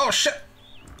 Oh shit!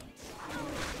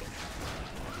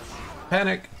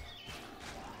 Panic!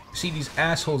 See these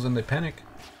assholes and they panic.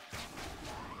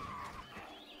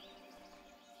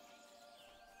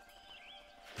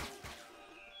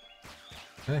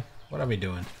 Hey, what are we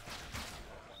doing?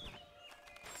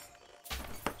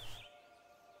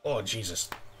 Oh, Jesus.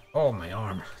 Oh, my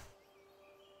arm.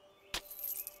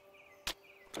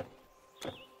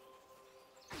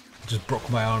 Just broke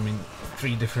my arm in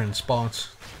 3 different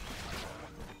spots.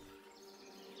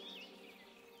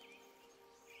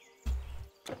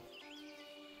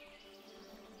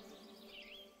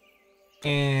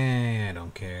 I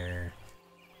don't care.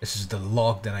 This is the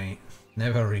log that I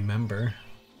never remember.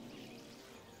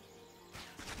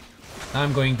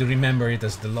 I'm going to remember it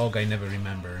as the log I never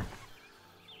remember.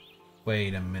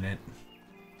 Wait a minute.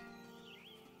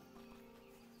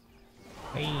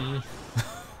 Hey.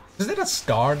 Is that a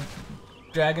star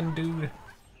dragon dude?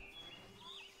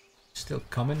 Still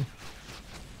coming?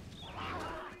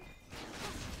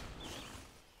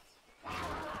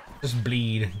 Just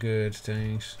bleed. Good,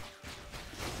 thanks.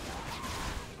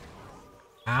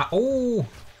 Ah, oh!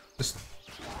 Just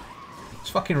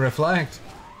fucking reflect.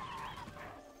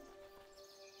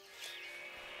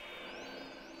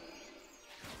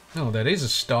 No, that is a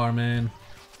star, man.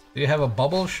 Do you have a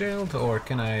bubble shield, or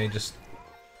can I just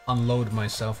unload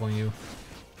myself on you?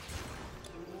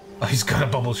 Oh, he's got a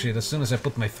bubble shield as soon as I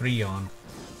put my 3 on.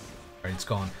 Alright, it's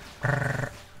gone.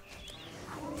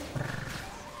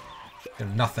 You're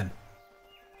nothing.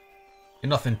 You're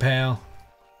nothing, pal.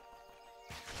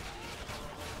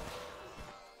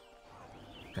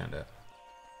 Kinda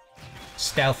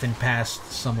stealthing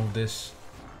past some of this.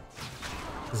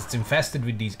 Because it's infested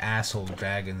with these asshole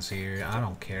dragons here. I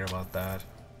don't care about that.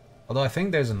 Although I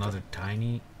think there's another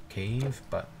tiny cave,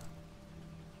 but...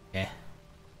 yeah.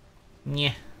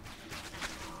 Yeah.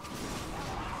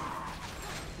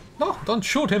 No, don't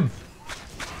shoot him!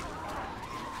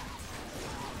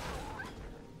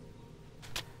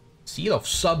 Seal of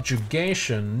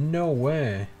subjugation? No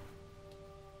way.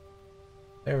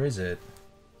 Where is it?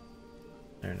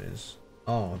 There it is.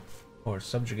 Oh, or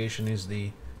subjugation is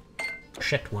the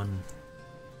shit one.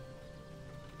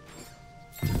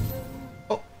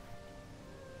 Oh.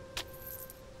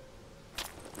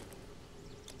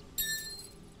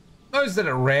 How is that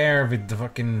a rare with the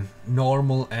fucking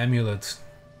normal amulet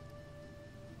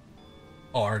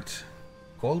art?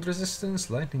 Cold resistance,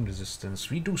 lightning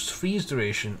resistance, reduced freeze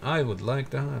duration. I would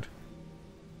like that.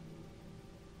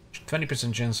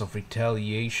 20% chance of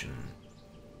retaliation.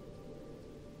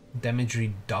 Damage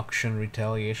reduction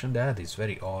retaliation. That is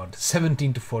very odd.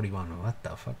 17 to 41. What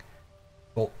the fuck?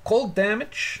 Well, cold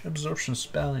damage absorption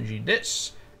spell energy.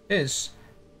 This is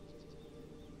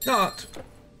not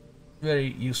very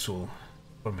useful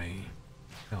for me.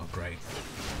 Oh great.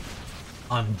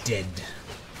 I'm dead.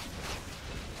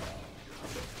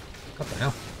 What the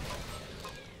hell?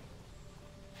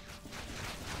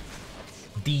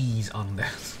 These on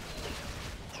that.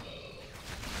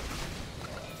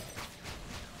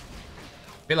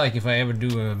 I feel like if I ever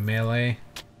do a melee,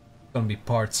 it's gonna be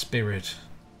part spirit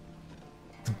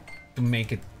to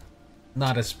make it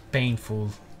not as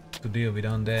painful to deal with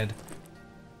undead.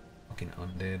 Fucking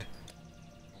undead.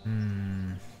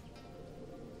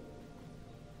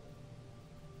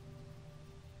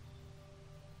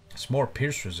 It's more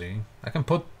Pierce Resi. I can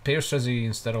put Pierce Resi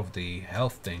instead of the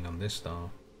health thing on this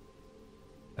though.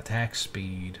 Attack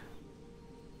speed.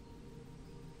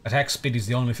 Attack speed is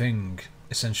the only thing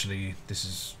essentially this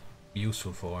is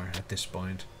useful for at this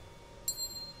point.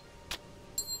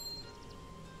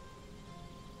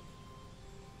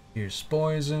 Here's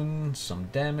poison, some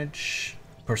damage,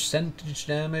 percentage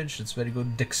damage, that's very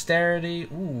good. Dexterity,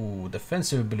 ooh,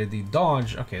 defensive ability,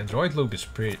 dodge. Okay, Droid Loop is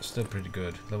still pretty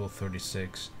good, level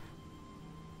 36.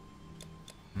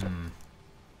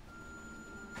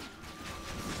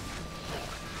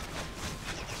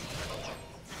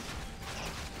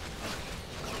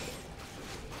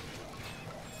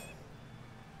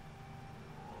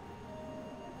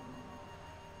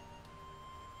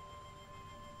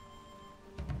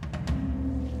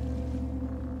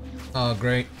 Oh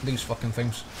great, these fucking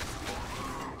things.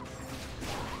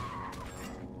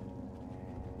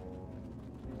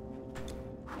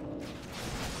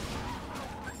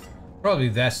 Probably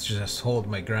that's just hold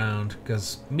my ground,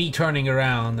 because me turning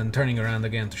around and turning around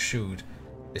again to shoot,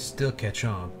 they still catch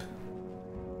up.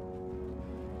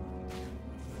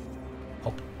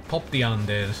 Pop the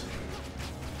undead.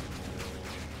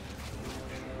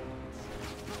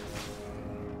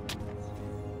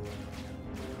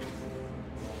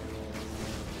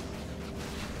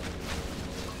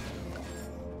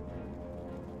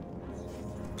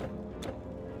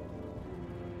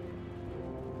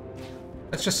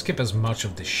 Let's just skip as much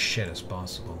of this shit as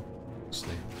possible,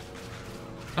 honestly.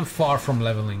 I'm far from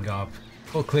leveling up.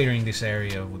 Well, clearing this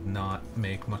area would not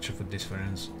make much of a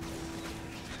difference.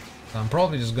 So I'm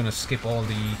probably just gonna skip all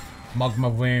the magma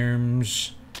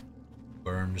worms,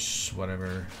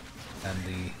 whatever, and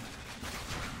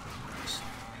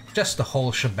just the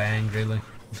whole shebang, really.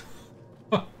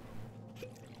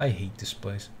 I hate this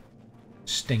place.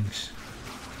 Stinks.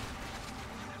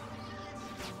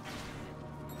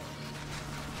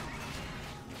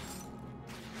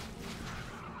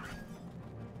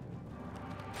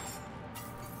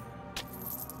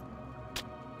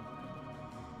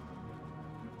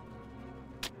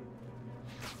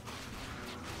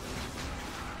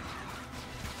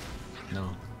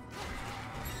 No.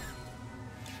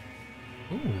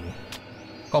 Ooh.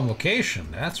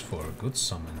 Convocation, that's for good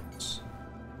summons.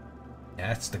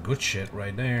 That's the good shit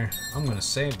right there. I'm gonna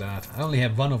save that. I only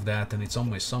have one of that and it's on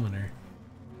my summoner.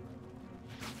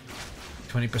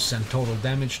 20% total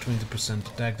damage, 20%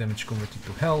 attack damage converted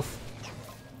to health.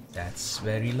 That's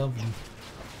very lovely.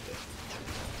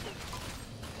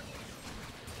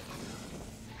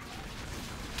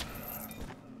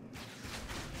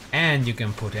 And you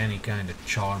can put any kind of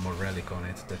charm or relic on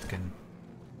it that can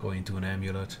go into an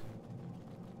amulet.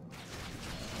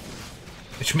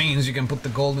 Which means you can put the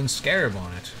golden scarab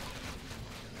on it.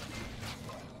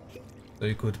 So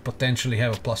you could potentially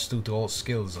have a +2 to all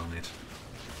skills on it.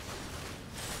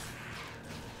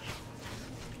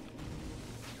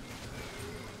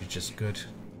 Which is good.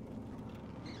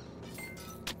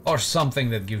 Or something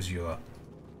that gives you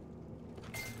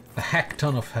a heck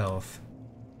ton of health.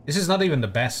 This is not even the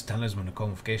best Talisman of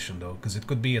Convocation though, because it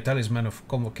could be a Talisman of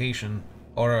Convocation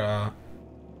or a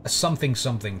something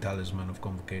Talisman of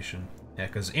Convocation. Yeah,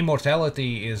 because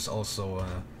Immortality is also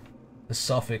a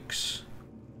suffix.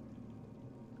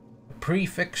 A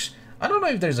prefix. I don't know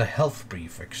if there's a health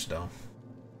prefix though.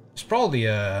 It's probably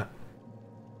a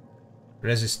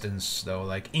resistance though,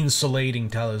 like Insulating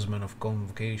Talisman of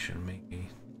Convocation maybe.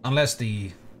 Unless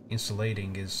the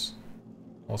insulating is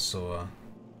also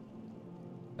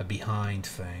a behind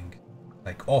thing,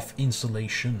 like off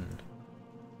insulation.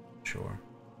 Sure.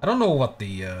 I don't know what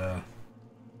the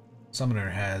summoner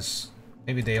has.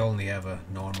 Maybe they only have a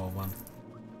normal one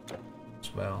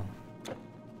as well.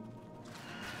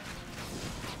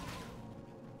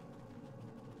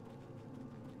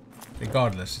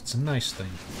 Regardless, it's a nice thing.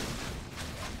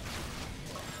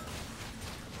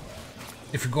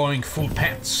 If you're going full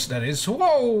pets, that is.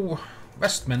 Whoa!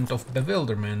 Vestment of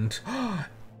Bewilderment.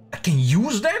 I can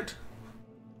use that?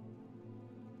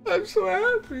 I'm so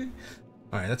happy.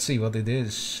 Alright, let's see what it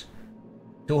is.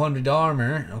 200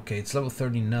 armor. Okay, it's level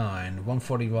 39.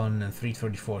 141 and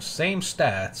 334. Same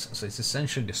stats. So it's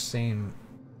essentially the same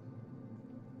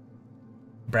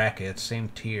bracket, same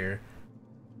tier.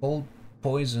 Cold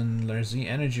poison resi,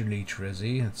 energy leech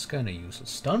resi. That's kind of useless.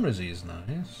 Stun resi is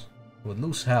nice. Would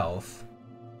lose health.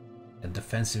 And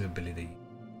defensive ability.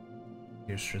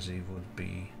 Pierce resi would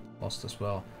be lost as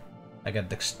well. I got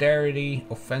dexterity,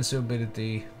 offensive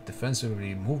ability, defensive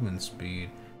ability, movement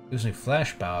speed, using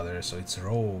flash powder, so it's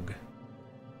rogue.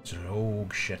 It's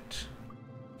rogue shit.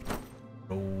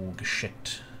 Rogue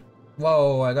shit.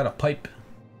 Whoa, I got a pipe.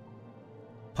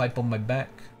 Pipe on my back.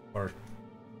 Or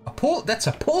a pole? That's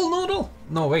a pole noodle?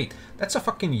 No, wait. That's a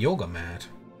fucking yoga mat.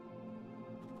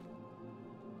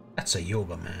 That's a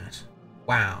yoga mat.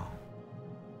 Wow.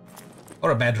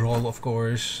 Or a bedroll, of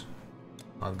course.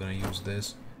 Not gonna use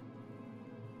this.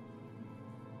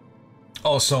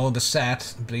 Also, the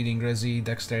SAT, Bleeding Resi,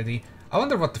 Dexterity. I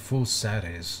wonder what the full SAT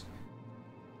is.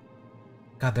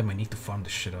 God damn, I need to farm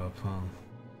this shit up, huh?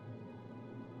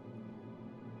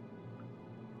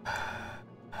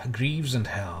 Greaves and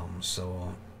Helms,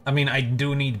 so... I mean, I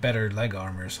do need better leg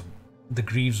armor, so the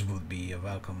Greaves would be a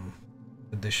welcome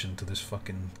addition to this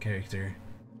fucking character.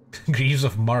 Greaves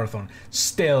of Marathon.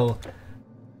 Still...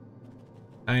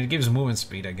 I mean, it gives movement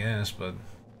speed, I guess, but...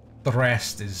 the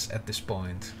rest is, at this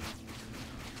point...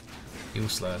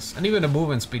 useless. And even the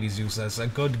movement speed is useless. A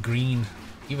good green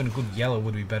Even a good yellow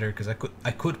would be better because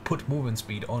I could put movement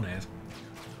speed on it.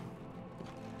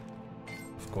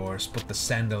 Of course, put the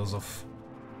sandals of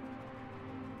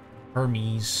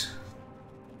Hermes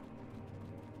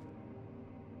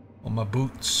on my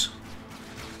boots.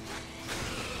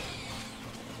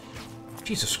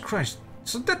 Jesus Christ.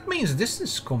 So that means this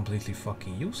is completely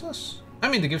fucking useless. I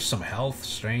mean, they give some health,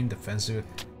 strain, defensive.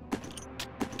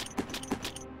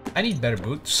 I need better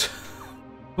boots.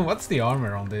 What's the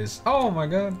armor on this? Oh my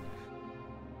god.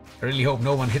 I really hope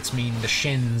no one hits me in the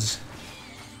shins.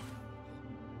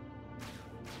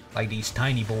 Like these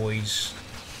tiny boys.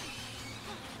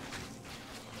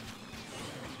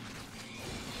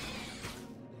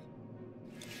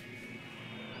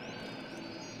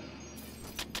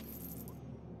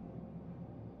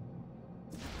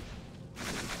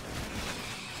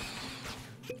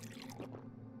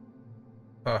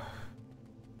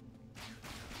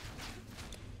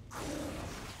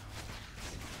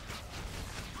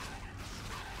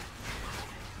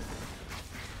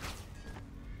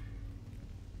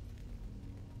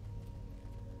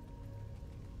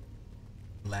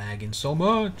 Lagging so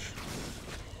much.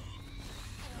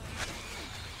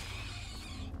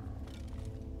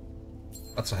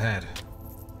 What's ahead?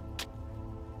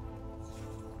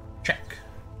 Check.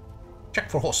 Check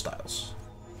for hostiles.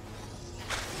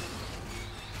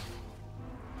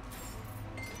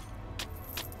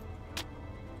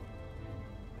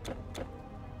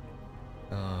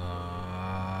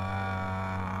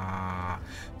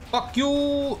 Fuck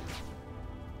you!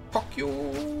 Fuck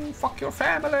you! Fuck your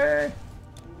family!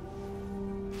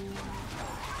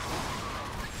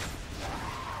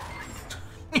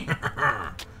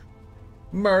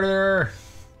 Murder!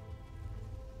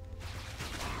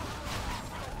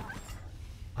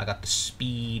 I got the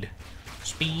speed.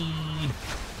 Speed!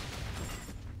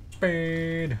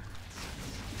 Speed!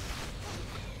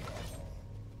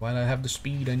 While I have the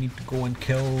speed, I need to go and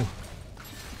kill.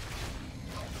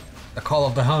 The call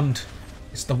of the hunt.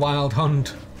 It's the wild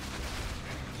hunt.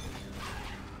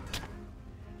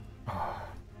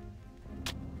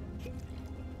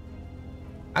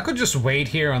 I could just wait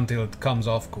here until it comes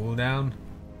off cooldown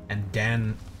and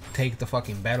then take the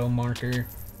fucking battle marker,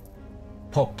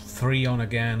 pop 3 on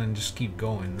again and just keep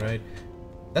going, right?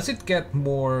 Does it get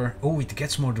more... Oh, it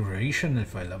gets more duration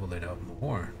if I level it up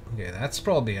more. Okay, that's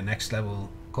probably a next level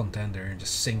contender.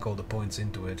 Just sink all the points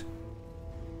into it.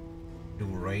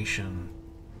 Duration.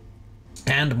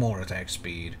 And more attack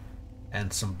speed.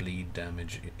 And some bleed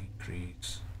damage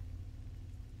increase.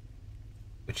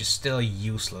 Which is still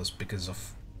useless because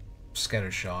of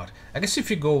scatter shot. I guess if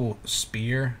you go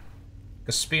spear,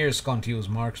 because spears can't use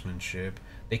marksmanship,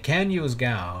 they can use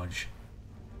gouge,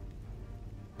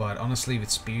 but honestly with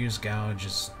spears, gouge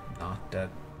is not that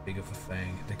big of a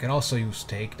thing. They can also use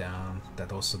takedown,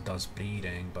 that also does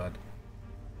bleeding, but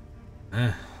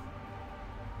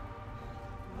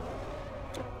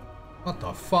what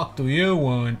the fuck do you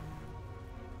want?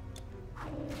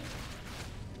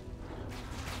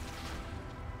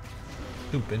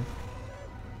 Stupid.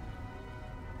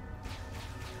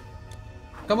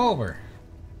 Come over.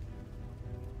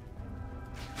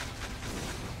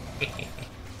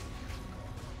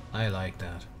 I like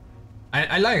that.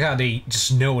 I like how they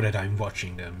just know that I'm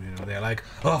watching them, you know, they're like,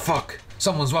 oh fuck,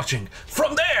 someone's watching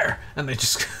from there, and they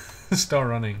just start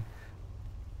running.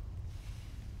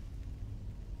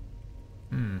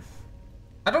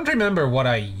 I don't remember what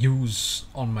I use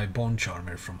on my bone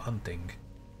charmer from hunting,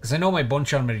 because I know my bone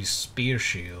charmer is spear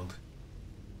shield.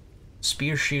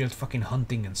 Spear shield, fucking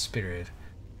hunting and spirit.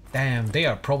 Damn, they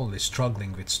are probably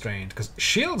struggling with strain, because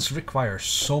shields require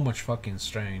so much fucking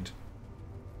strain.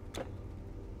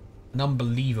 An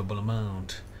unbelievable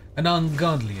amount. An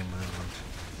ungodly amount.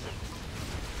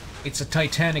 It's a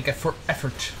titanic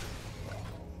effort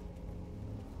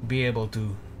to be able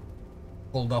to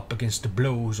hold up against the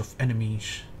blows of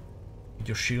enemies with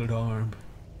your shield arm.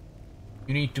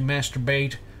 You need to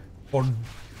masturbate for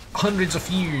hundreds of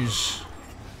years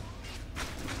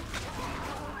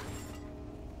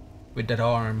with that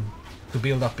arm to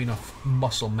build up enough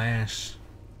muscle mass.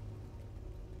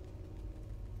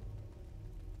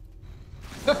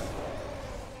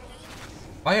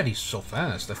 Why are these so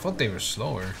fast? I thought they were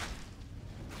slower.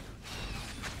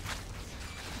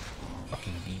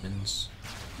 Fucking demons.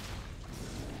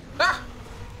 Ah!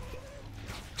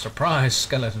 Surprise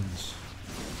skeletons.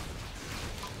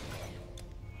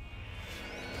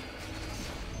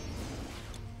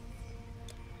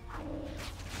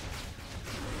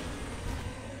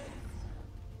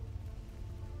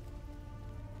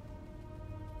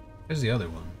 Where's the other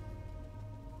one?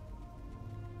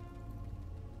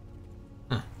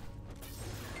 Huh.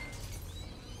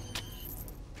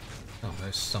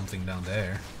 there's something down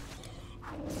there.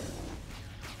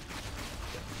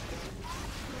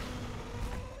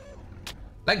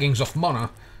 Leggings of mana.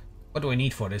 What do I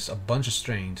need for this? A bunch of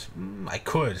strength. I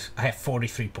could. I have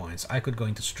 43 points. I could go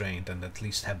into strength and at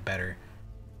least have better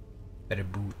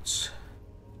boots.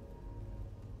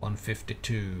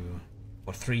 152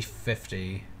 or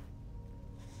 350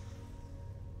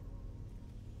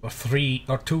 or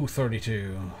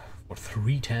 232 or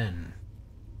 310.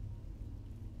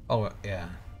 Oh yeah.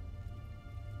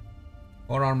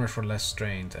 More armor for less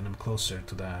strength, and I'm closer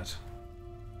to that.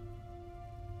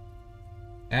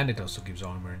 And it also gives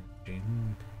armor.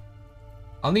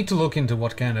 I'll need to look into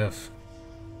what kind of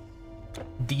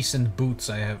decent boots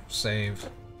I have saved.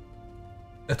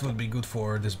 That would be good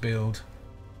for this build.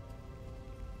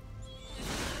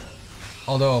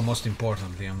 Although, most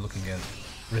importantly, I'm looking at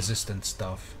resistant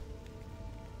stuff.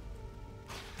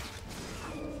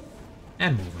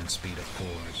 And movement speed, of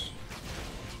course.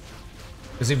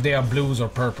 Because if they are blues or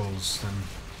purples, then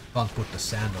can't put the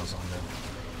sandals on them.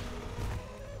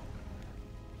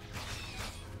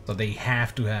 So they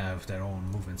have to have their own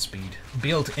movement speed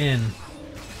built in.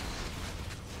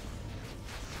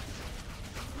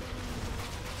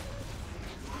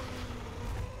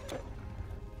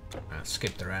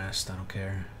 Skip the rest, I don't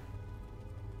care.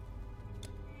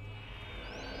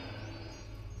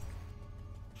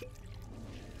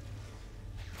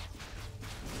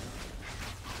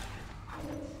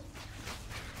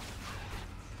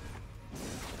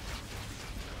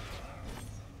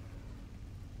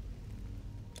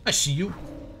 I see you.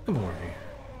 Come over here.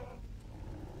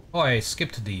 Oh, I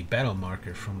skipped the battle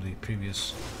marker from the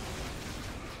previous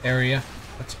area.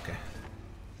 That's okay.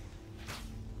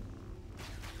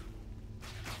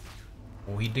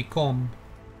 Oh, here they come.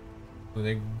 Oh,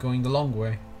 they're going the long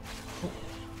way. Oh.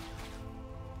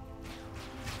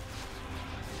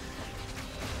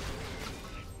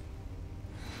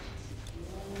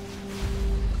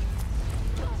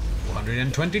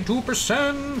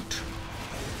 $122%.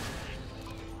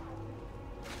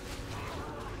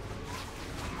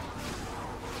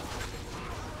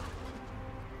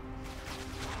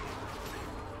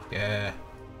 Yeah.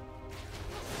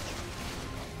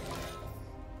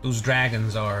 Those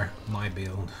dragons are my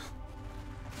build.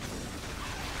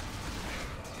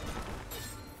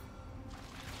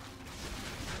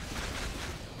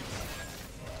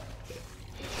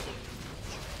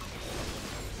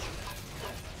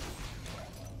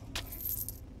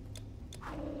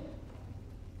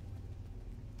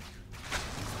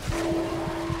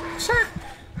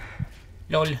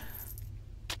 LOL.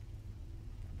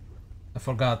 I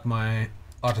forgot my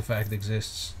artifact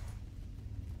exists.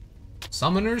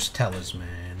 Summoner's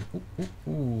Talisman.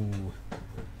 Ooh.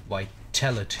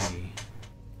 Vitality.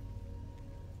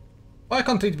 Why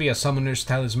can't it be a Summoner's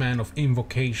Talisman of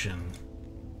Invocation?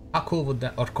 How cool would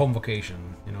that... or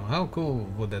Convocation, you know, how cool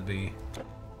would that be?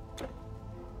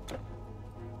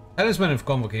 Talisman of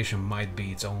Convocation might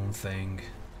be its own thing,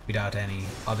 without any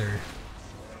other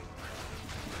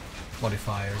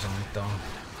modifiers on it though.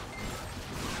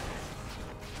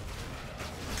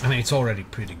 I mean, it's already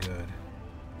pretty good.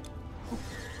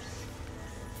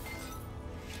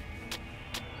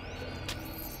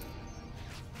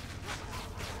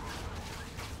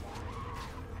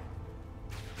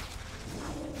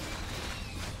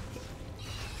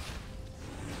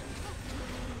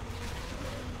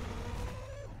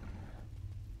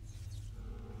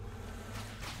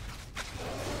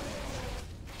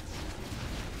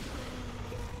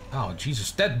 Oh,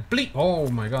 Jesus, that bleep! Oh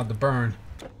my god, the burn.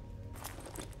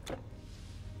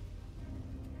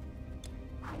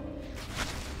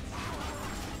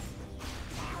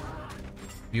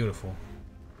 Beautiful.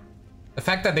 The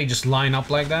fact that they just line up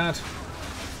like that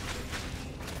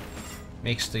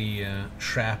makes the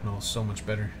shrapnel so much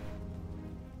better.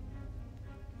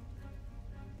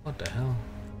 What the hell?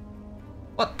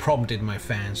 What prompted my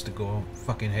fans to go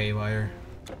fucking haywire?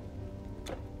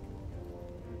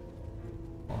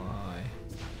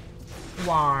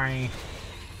 Why?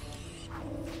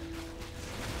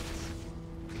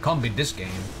 It can't be this game.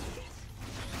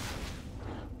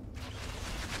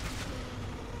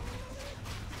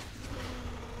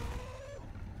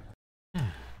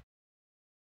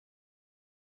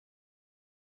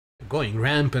 Going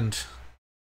rampant.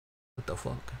 What the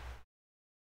fuck?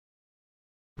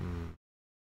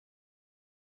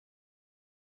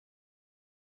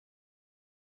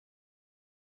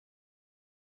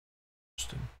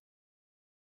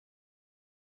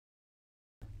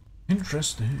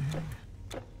 Interesting.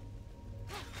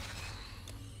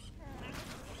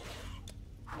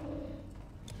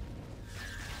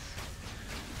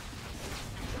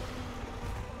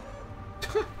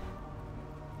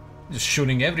 just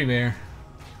shooting everywhere.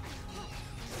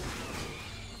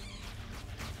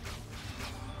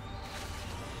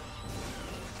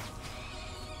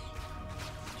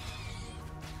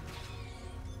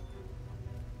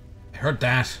 I heard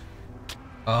that.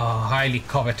 Oh, highly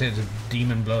coveted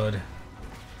demon blood.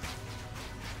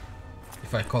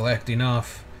 If I collect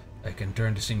enough, I can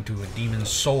turn this into a demon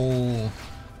soul.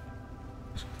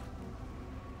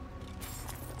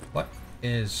 What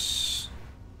is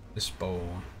this bow?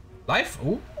 Life?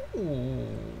 Ooh.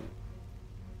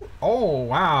 Oh,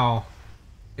 wow.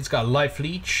 It's got life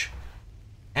leech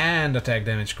and attack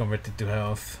damage converted to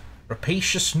health.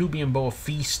 Rapacious Nubian bow of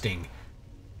feasting.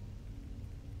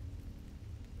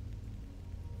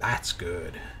 That's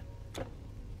good.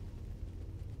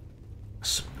 That's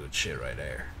some good shit right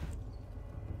there.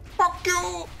 Fuck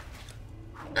you!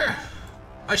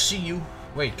 I see you.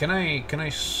 Wait, can I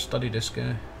study this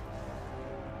guy?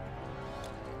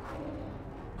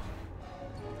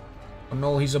 Oh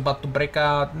no, he's about to break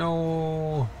out.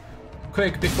 No!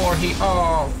 Quick before he...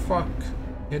 Oh, fuck.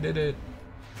 He did it.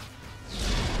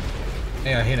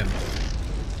 Hey, I hit him.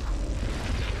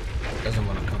 Doesn't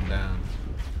want to come down.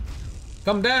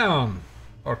 Come down!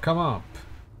 Or come up.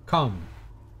 Come.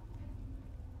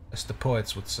 As the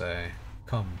poets would say.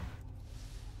 Come.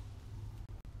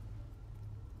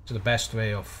 It's the best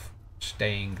way of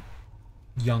staying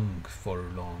young for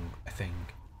long, I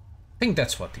think. I think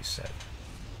that's what he said.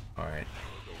 Alright.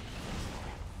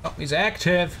 Oh, he's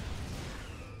active.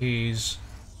 He's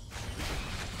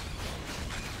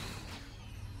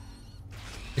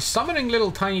summoning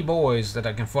little tiny boys that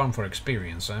I can farm for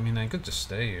experience. I mean, I could just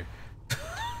stay here.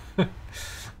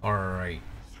 Alright.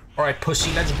 Alright,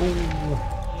 pussy, let's go.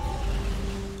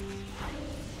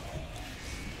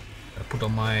 Gotta put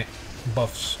on my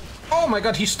buffs. Oh my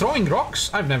god, he's throwing rocks?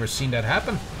 I've never seen that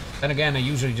happen. Then again, I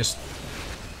usually just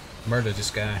murder this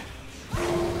guy.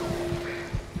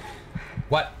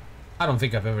 What? I don't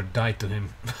think I've ever died to him.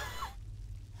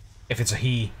 If it's a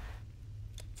he.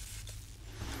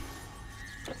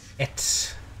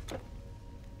 It's...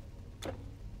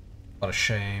 What a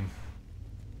shame.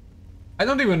 I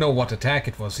don't even know what attack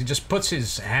it was. He just puts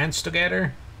his hands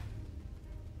together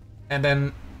and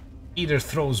then either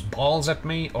throws balls at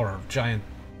me or giant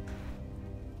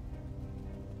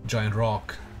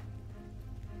rock.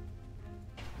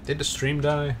 Did the stream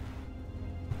die?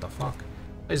 What the fuck?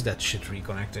 Why is that shit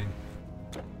reconnecting?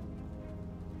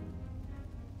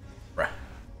 Bruh.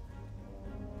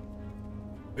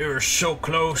 We were so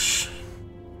close.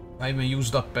 I even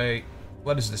used up a...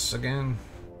 What is this again?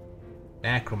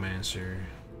 Necromancer.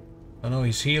 Oh no,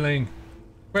 he's healing.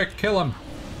 Quick, kill him.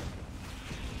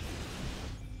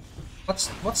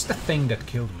 What's the thing that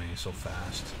killed me so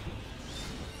fast?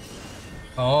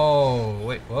 Oh,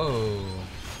 wait, whoa.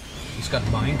 He's got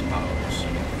mind powers.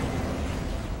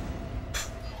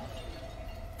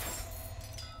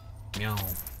 Meow.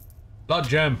 Blood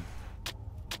gem.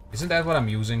 Isn't that what I'm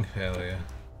using? Hell yeah.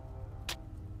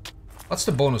 What's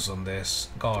the bonus on this?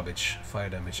 Garbage. Fire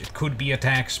damage. It could be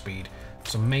attack speed.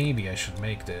 So maybe I should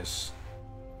make this.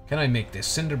 Can I make this?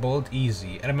 Cinderbolt,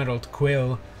 easy. Emerald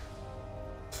Quill.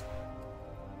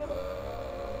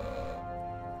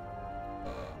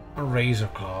 A Razor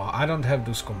Claw. I don't have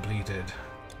those completed.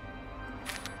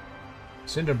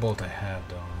 Cinderbolt I have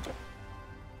though.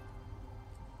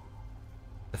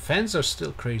 The fans are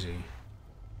still crazy.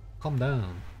 Calm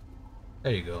down.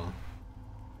 There you go.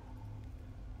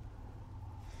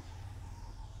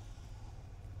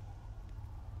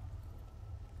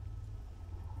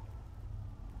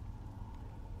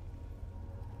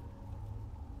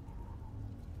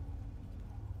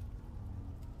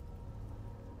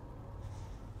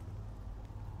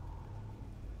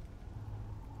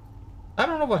 I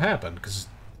don't know what happened, because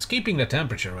it's keeping the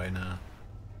temperature right now.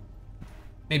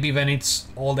 Maybe when it's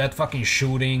all that fucking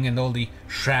shooting and all the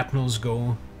shrapnels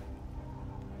go.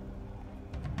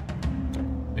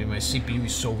 Maybe my CPU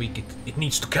is so weak it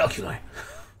needs to calculate.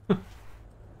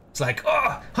 It's like,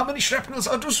 oh, how many shrapnels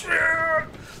are those?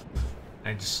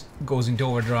 It just goes into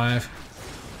overdrive.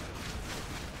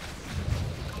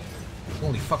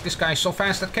 Holy fuck, this guy's so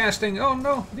fast at casting. Oh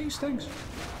no, these things.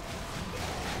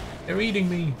 They're eating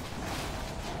me.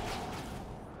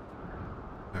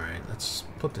 Alright, let's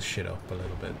put this shit up a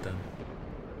little bit then.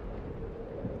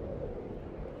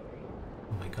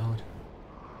 Oh my god.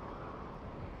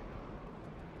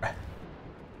 Bruh.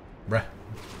 Bruh.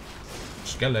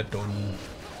 Skeleton.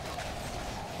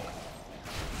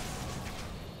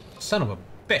 Son of a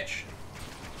bitch.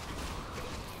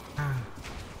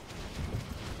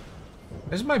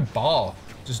 Where's my ball?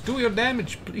 Just do your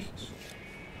damage, please.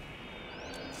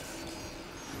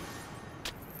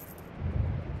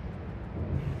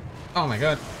 Oh my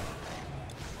god.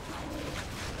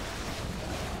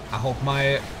 I hope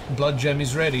my blood gem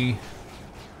is ready.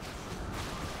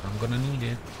 I'm gonna need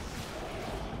it.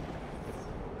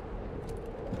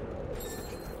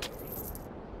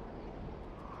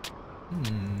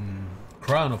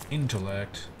 Crown of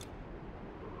Intellect.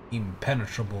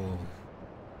 Impenetrable.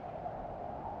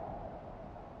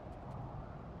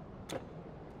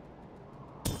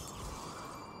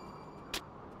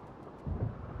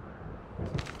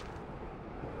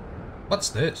 What's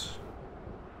this?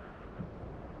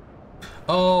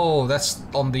 Oh, that's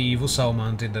on the Vusao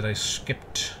Mountain that I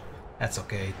skipped. That's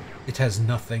okay. It has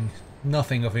nothing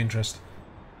of interest.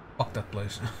 Fuck that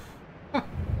place.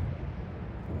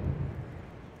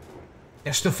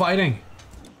 They're still fighting.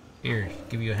 Here,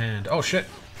 give you a hand. Oh shit.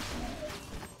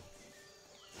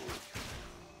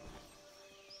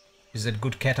 Is that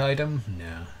good cat item?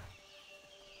 No.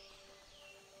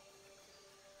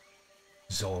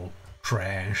 It's all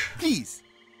trash. Please.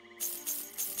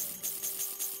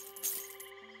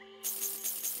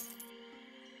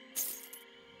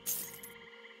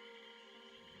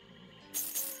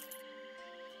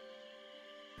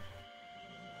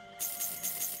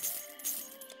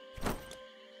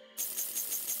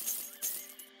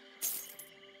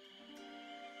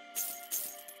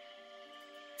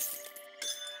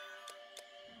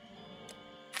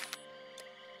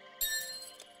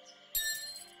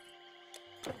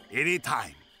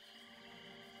 Anytime.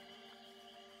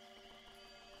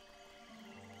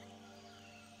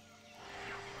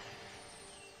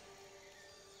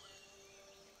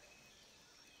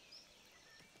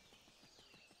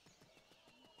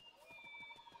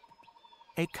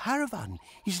 A caravan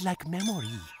is like memory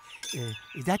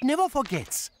that never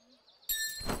forgets.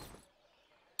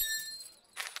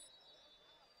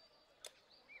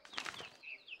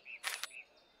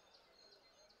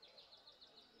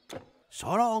 So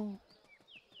long.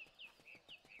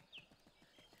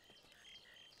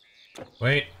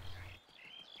 Wait.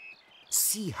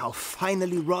 See how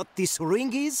finely wrought this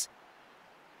ring is?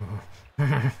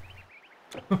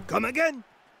 Come again.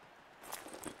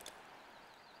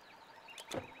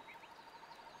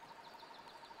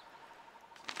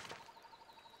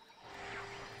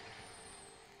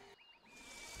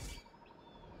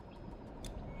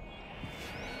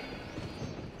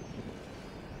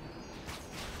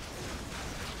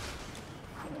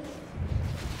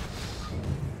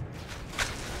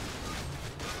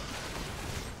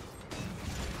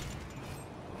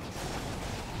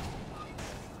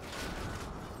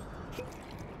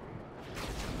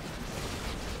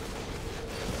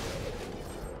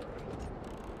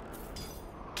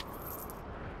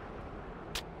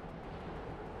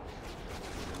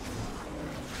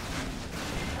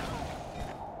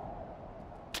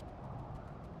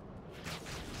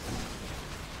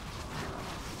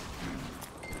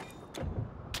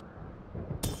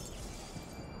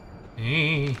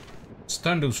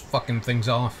 Turn those fucking things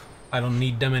off. I don't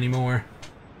need them anymore.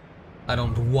 I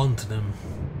don't want them.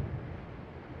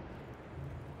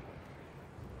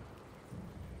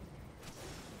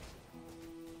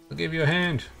 I'll give you a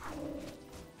hand.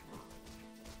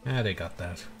 Yeah, they got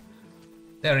that.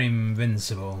 They're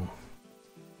invincible.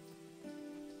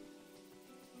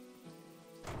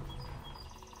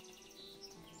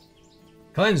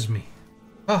 Cleanse me.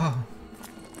 Oh.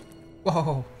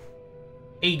 Whoa.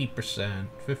 80%,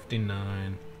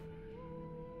 59.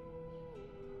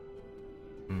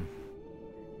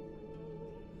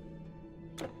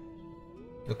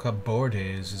 Look how bored he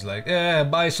is. He's like,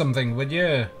 buy something, would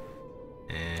you?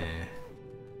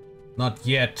 Not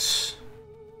yet.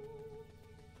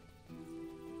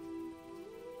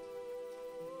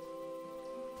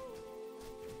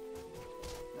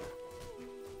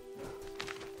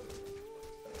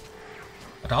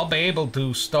 But I'll be able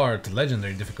to start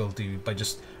legendary difficulty by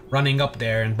just running up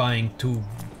there and buying two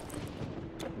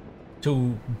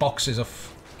boxes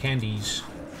of candies,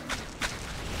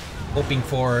 hoping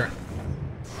for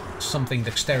something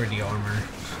dexterity armor.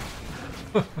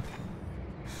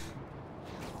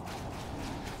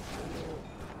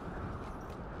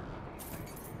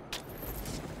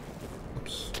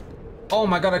 Oops. Oh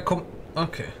my god,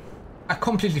 okay. I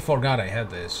completely forgot I had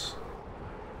this.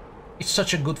 It's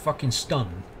such a good fucking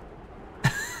stun.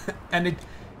 And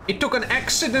it took an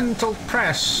accidental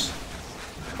press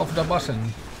of the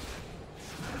button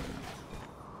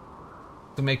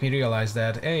to make me realize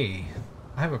that, hey,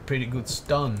 I have a pretty good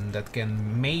stun that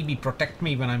can maybe protect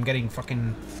me when I'm getting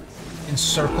fucking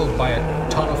encircled by a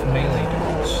ton of melee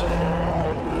dudes.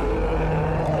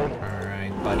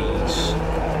 Alright, buddies.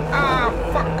 Ah,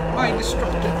 fuck! I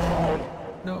disrupted.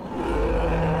 No.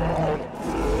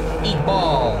 Eat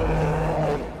ball!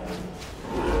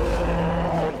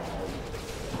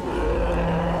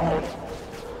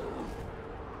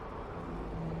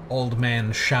 old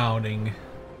man shouting.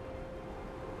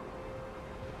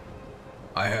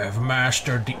 I have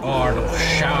mastered the art of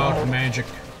shout magic.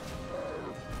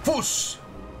 Fuss!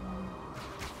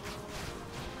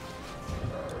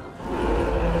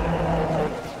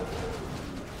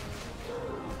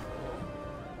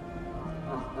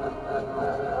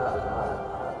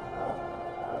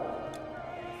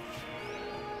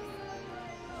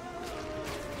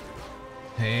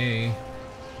 Hey.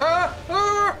 Oh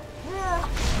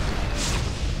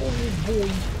boy.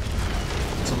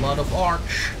 It's a lot of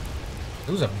arch.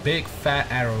 Those are big fat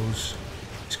arrows.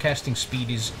 His casting speed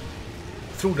is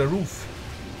through the roof.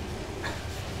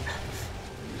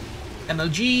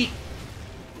 MLG.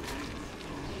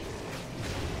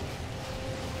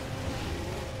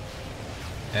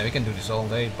 Yeah, we can do this all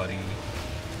day, buddy.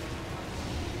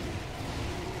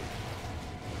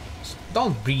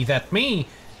 Don't breathe at me!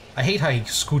 I hate how he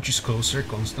scooches closer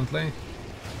constantly.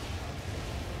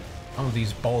 Some of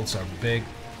these bolts are big.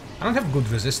 I don't have good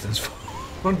resistance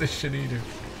for this shit either.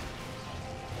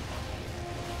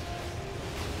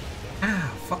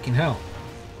 Ah, fucking hell.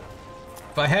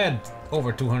 If I had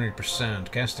over 200%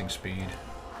 casting speed.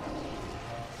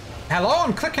 Hello,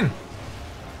 I'm clicking!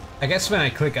 I guess when I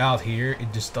click out here,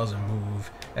 it just doesn't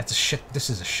move. That's a shit, this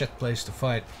is a shit place to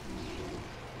fight.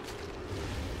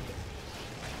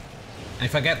 And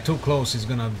if I get too close, he's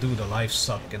gonna do the life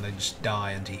suck and I just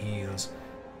die and he heals.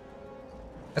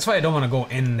 That's why I don't want to go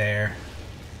in there.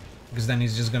 Because then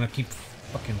he's just gonna keep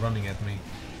fucking running at me.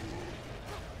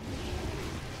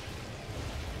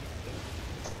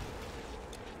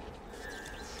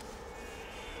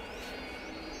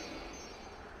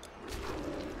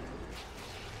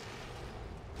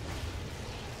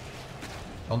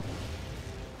 Oh.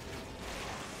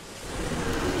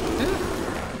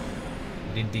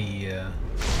 Did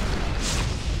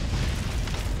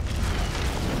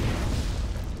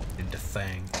the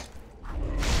thing.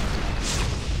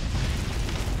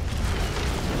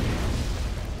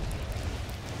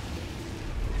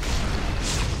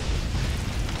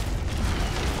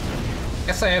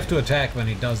 Guess I have to attack when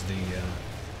he does the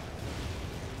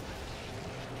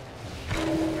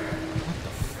what the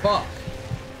fuck?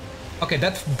 Okay,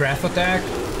 that breath attack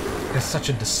has such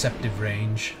a deceptive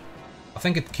range. I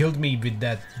think it killed me with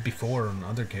that before on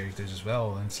other characters as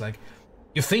well, and it's like,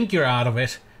 you think you're out of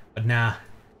it, but nah,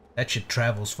 that shit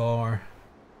travels far.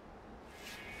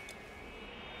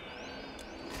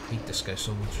 I hate this guy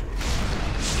so much.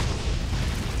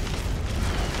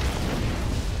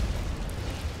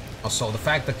 Also, the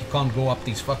fact that you can't go up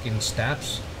these fucking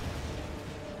steps.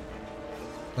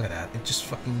 Look at that, it just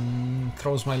fucking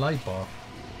throws my light bar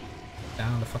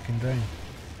down the fucking drain.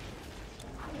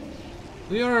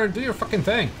 Do your fucking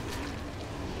thing.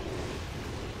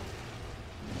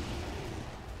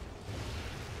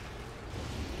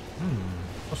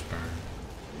 Frostburn.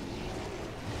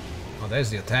 Oh, there's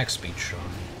the attack speed shrine.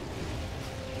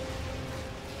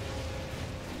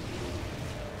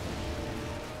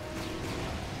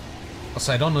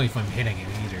 Also, I don't know if I'm hitting it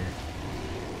either.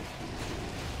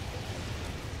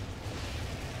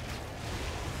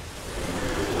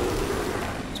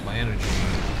 It's my energy.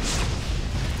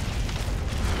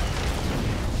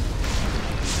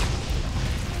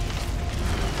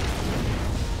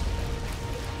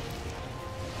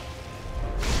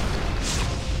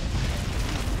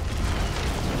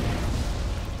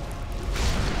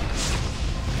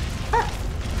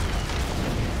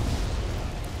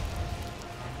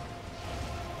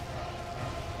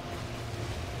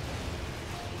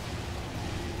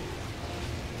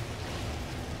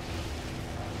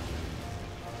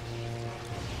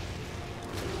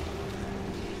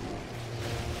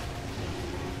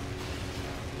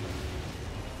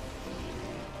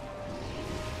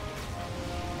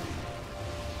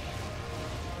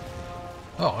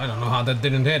 Oh, I don't know how that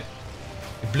didn't hit.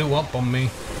 It blew up on me.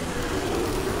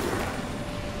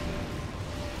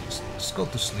 Just go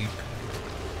to sleep.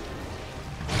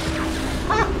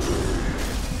 Ah!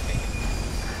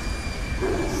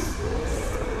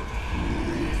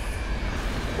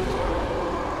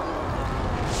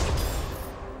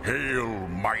 Hail,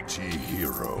 mighty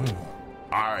hero.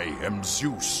 I am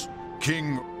Zeus,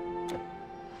 king.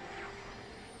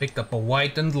 Picked up a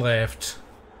white and left.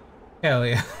 Hell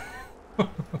yeah.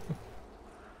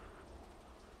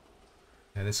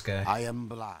 Yeah, this guy. I am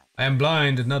blind. I am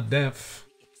blind, not deaf.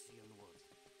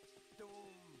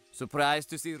 Surprised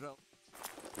to see Rome.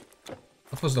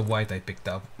 What was the white I picked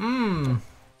up?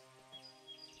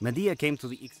 Medea came to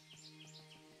the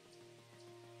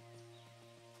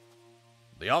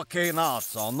The arcane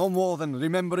arts are no more than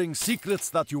remembering secrets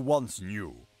that you once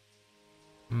knew.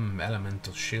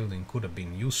 Elemental shielding could have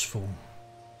been useful.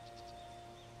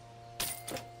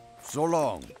 so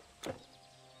long.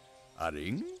 A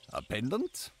ring? A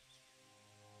pendant?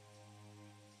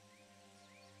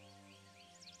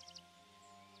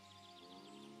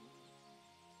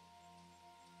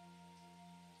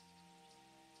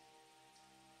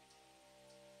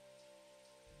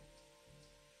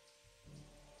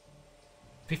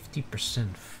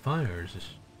 %50 fires.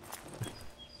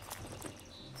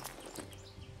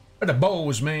 Where the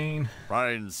bows, man?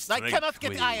 Prince, I cannot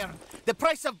get iron. The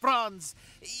price of bronze.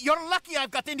 You're lucky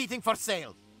I've got anything for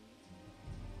sale.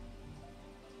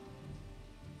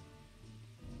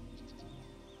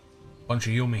 Bunch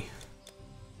of Yumi.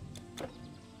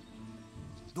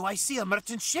 Do I see a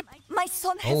merchant ship? My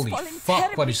son has Holy fallen fuck,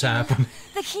 terribly what is ill. happening?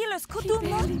 The healers could do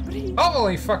nothing.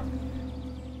 Holy fuck!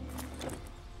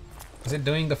 Is it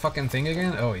doing the fucking thing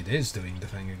again? Oh, it is doing the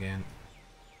thing again.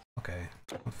 Okay.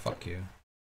 Oh, fuck you.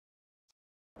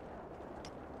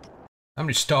 I'm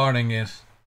restarting it.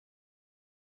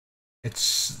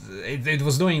 It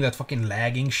was doing that fucking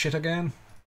lagging shit again.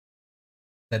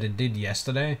 That it did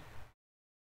yesterday.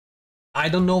 I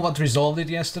don't know what resolved it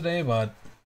yesterday, but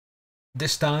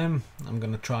this time I'm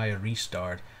gonna try a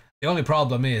restart. The only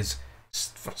problem is,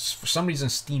 for some reason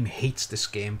Steam hates this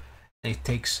game and it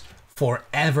takes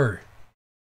forever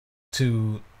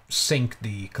to sync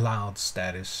the cloud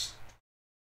status.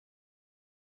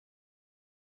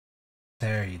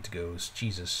 There it goes,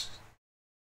 Jesus.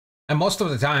 And most of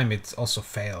the time it also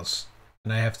fails.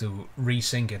 And I have to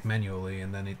resync it manually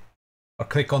and then or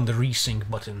click on the resync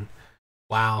button.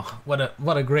 Wow, what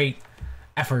a great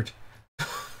effort.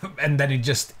 And then it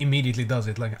just immediately does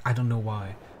it. Like, I don't know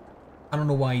why. I don't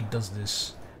know why it does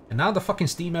this. And now the fucking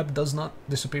Steam app does not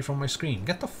disappear from my screen.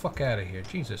 Get the fuck out of here,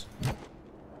 Jesus.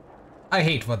 I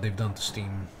hate what they've done to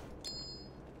Steam.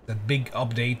 That big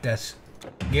update that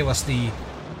gave us the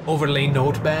overlay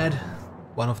notepad.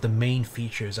 One of the main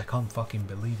features. I can't fucking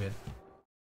believe it.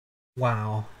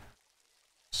 Wow.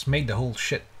 Just made the whole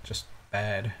shit just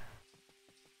bad.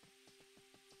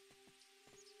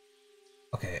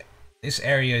 Okay, this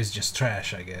area is just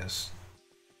trash, I guess.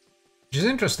 Which is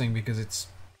interesting because it's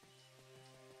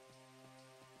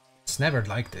never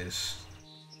like this.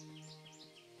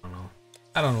 I don't know.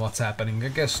 I don't know what's happening. I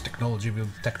guess technology will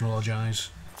technologize.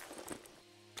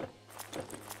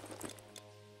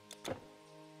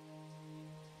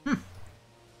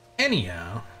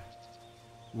 Anyhow.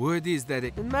 Word is that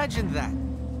it... Imagine that.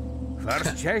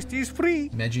 First chest is free.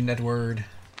 Imagine that word.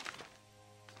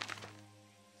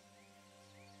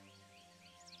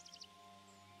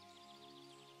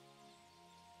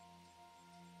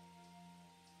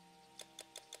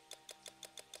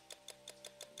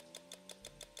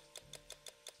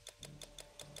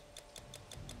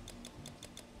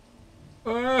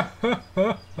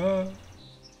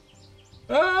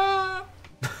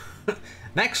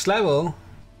 Next level.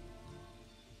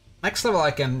 Next level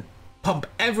I can pump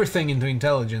everything into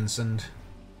intelligence and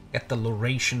get the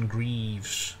Lauratian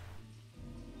Greaves.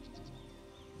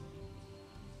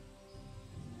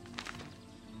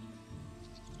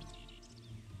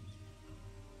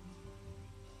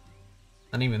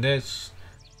 And even this.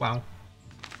 Wow.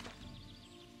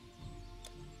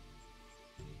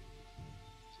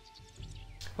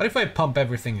 What if I pump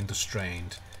everything into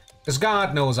Strained? Because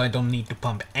God knows I don't need to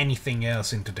pump anything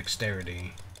else into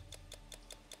Dexterity.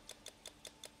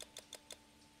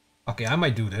 Okay, I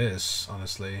might do this,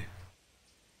 honestly.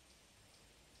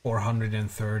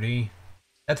 430.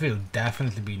 That will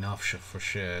definitely be enough for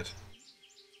shit.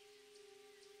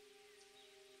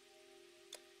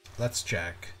 Let's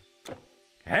check.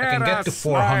 I can get to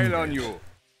 400. On you.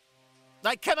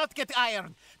 I cannot get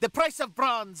iron. The price of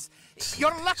bronze.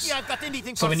 You're lucky I've got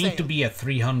anything So for we sale. need to be at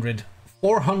 300.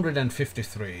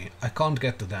 453. I can't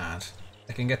get to that.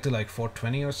 I can get to like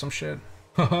 420 or some shit.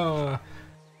 Haha.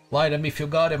 Light him if you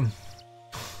got him.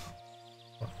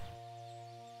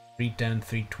 310,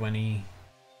 320.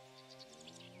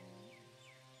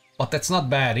 But that's not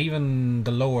bad. Even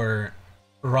the lower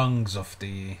rungs of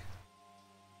the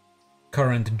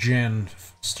current gen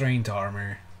Strained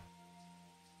armor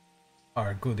are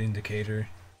a good indicator.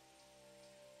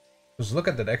 Just look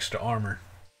at that extra armor.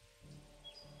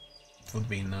 Would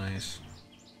be nice.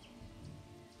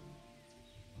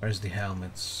 Where's the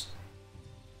helmets?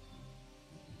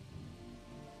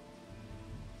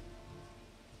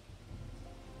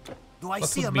 Do I What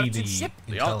see a would be merchant ship?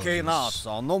 The arcane arts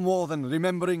are no more than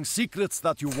remembering secrets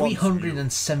that you once knew.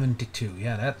 372.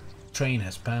 Yeah, that train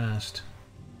has passed.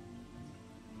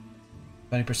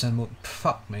 20% move.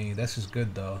 Fuck me, this is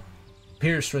good though.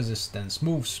 Pierce resistance,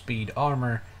 move speed,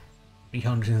 armor.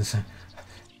 307.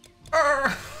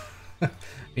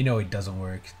 We know it doesn't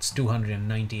work. It's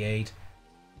 298.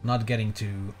 Not getting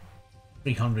to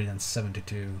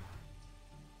 372.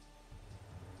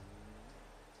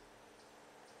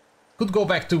 Could go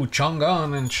back to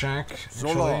Chang'an and check.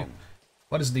 So long.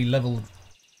 What is the level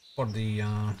for the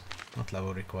not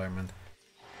level requirement,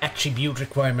 attribute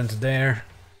requirement there?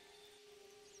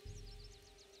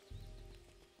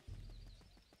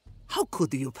 How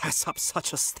could you pass up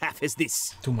such a staff as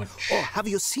this? Too much. Oh, have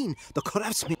you seen the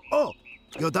craftsman? Oh,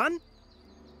 you're done?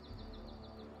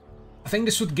 I think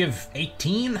this would give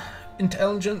 18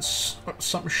 intelligence or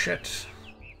some shit.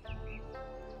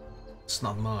 It's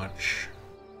not much.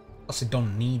 Plus I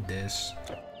don't need this.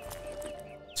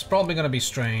 It's probably gonna be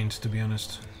strained, to be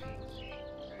honest.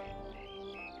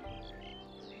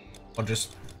 Or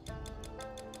just...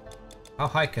 How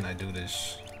high can I do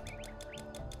this?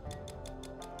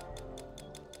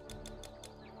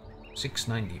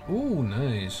 690. Ooh,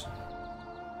 nice.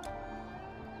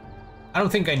 I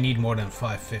don't think I need more than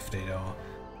 550 though.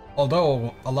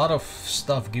 Although a lot of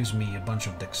stuff gives me a bunch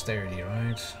of dexterity,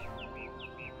 right?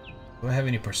 Do I have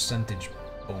any percentage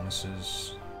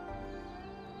bonuses?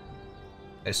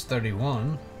 It's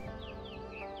 31.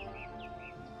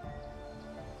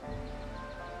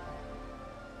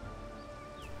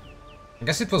 I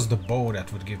guess it was the bow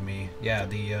that would give me, yeah,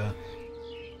 the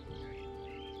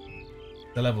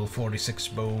level 46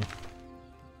 bow.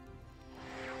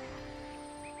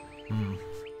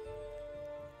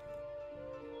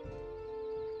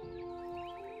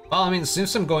 Well, I mean,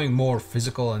 since I'm going more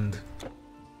physical and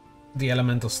the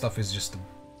elemental stuff is just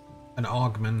an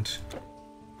augment,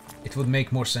 it would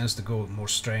make more sense to go more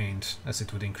strained, as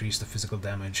it would increase the physical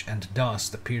damage and thus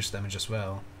the pierce damage as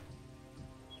well.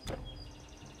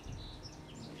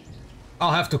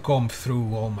 I'll have to comb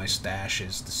through all my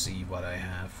stashes to see what I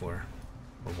have for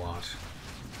what.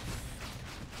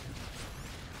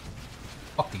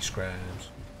 Fuck these crabs.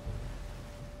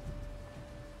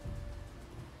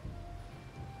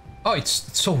 Oh,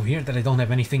 it's so weird that I don't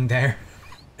have anything there.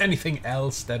 Anything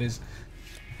else that is...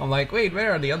 I'm like, wait,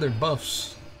 where are the other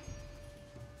buffs?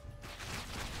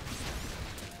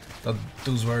 But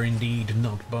those were indeed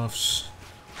not buffs.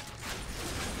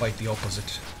 Quite the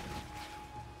opposite.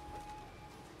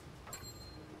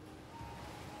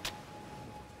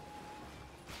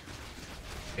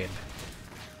 Red.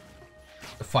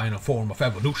 The final form of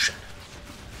evolution.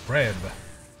 Red.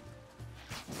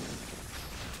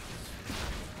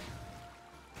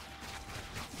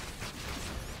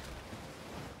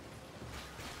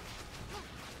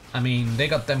 I mean, they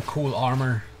got them cool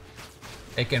armor.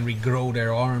 They can regrow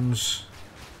their arms.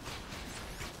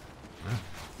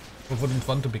 It wouldn't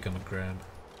fun to become a crab.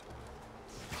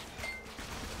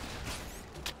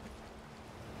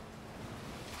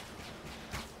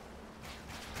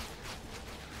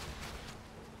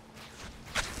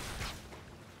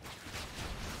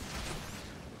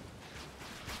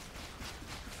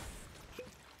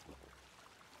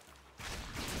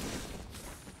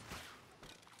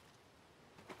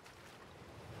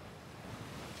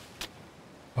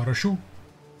 Parachute.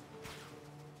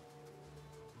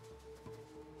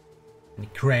 Any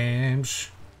crabs?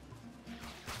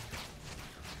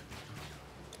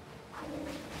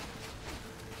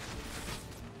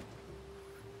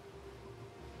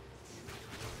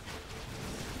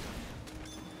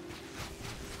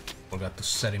 Forgot to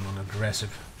set him on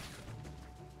aggressive.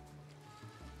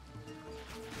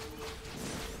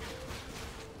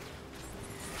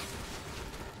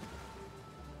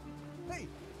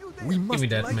 We must Give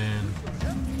me that, man.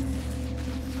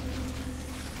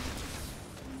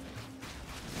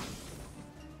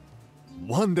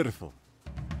 Wonderful.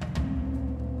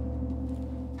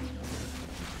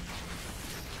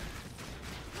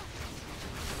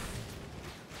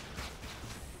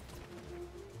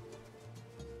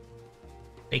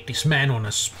 Take this man on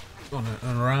a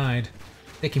ride.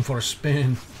 Take him for a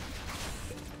spin.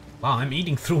 Wow, I'm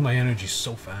eating through my energy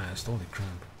so fast. Holy crap.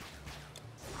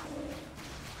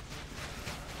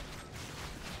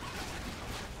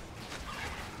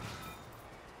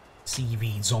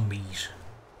 Seaweed zombies.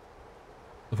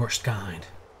 The worst kind.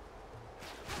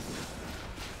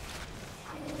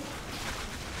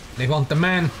 They want the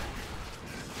man.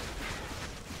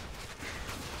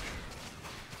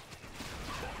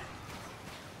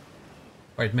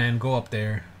 Alright, man, go up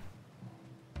there.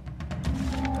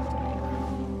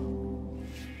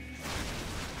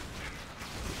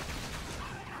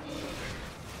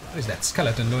 What is that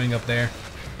skeleton doing up there?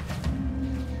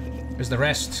 Where's the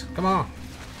rest? Come on.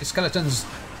 These skeletons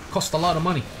cost a lot of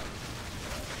money.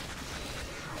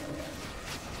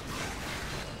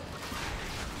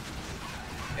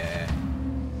 Yeah.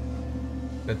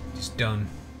 But he's done.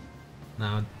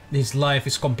 Now his life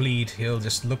is complete. He'll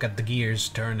just look at the gears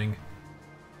turning.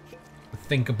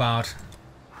 think about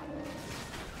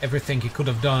everything he could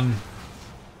have done,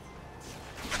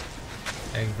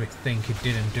 everything he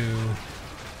didn't do,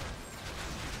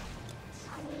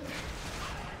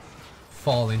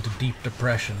 fall into deep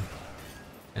depression,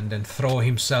 and then throw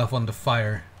himself on the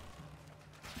fire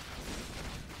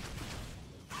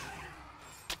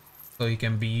so he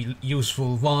can be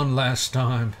useful one last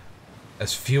time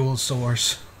as fuel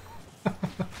source.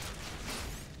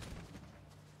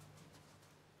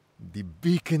 The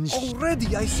beacon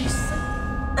already I see.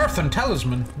 Earthen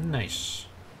Talisman, nice.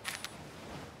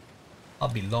 I'll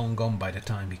be long gone by the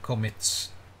time he commits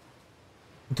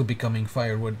to becoming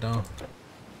firewood though.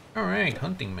 Alright,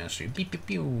 hunting mastery, pew pew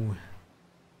pew.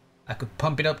 I could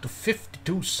pump it up to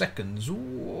 52 seconds,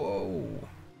 whoa.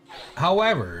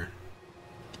 However,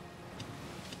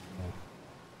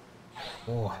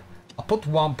 oh, I'll put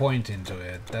 1 point into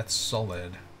it, that's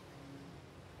solid.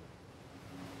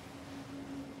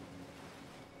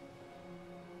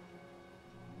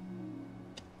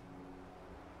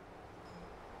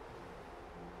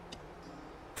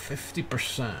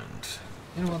 %50%.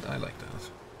 You know what? I like that.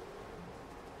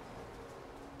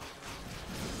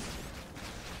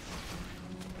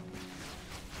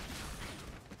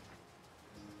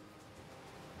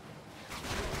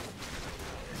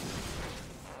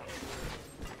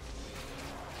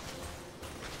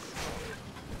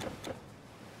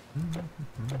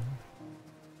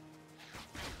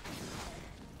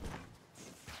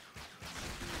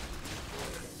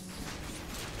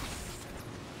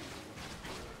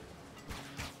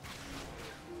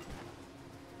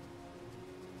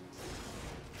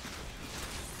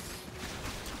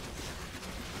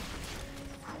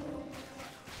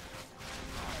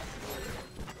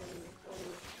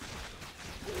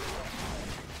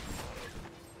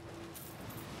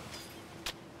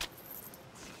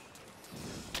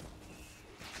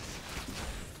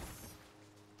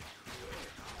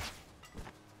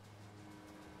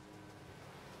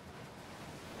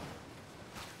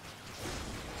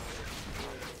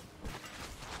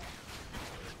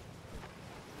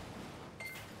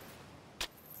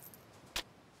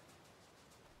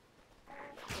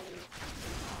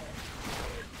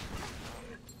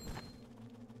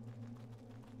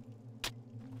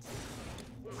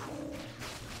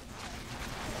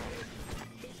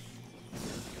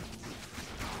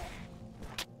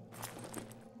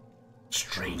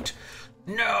 Straight.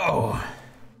 No!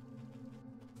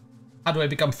 How do I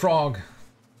become frog?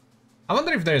 I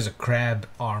wonder if there's a crab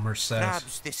armor set.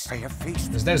 Crabs this I have faced.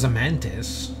 Because there's a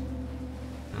mantis.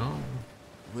 No.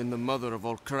 When the mother of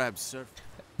all crabs served.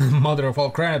 Mother of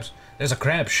all crabs. There's a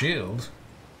crab shield.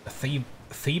 A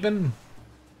Theban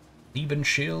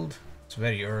shield. It's a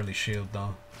very early shield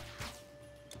though.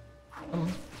 Oh.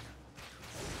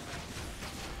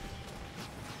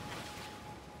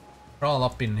 We're all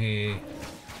up in here.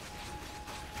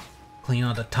 Clean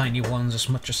out the tiny ones as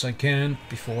much as I can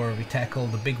before we tackle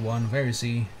the big one. Where is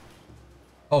he?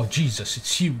 Oh Jesus,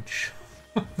 it's huge.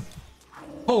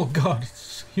 Oh God,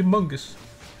 it's humongous.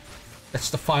 That's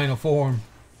the final form.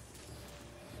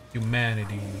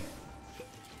 Humanity.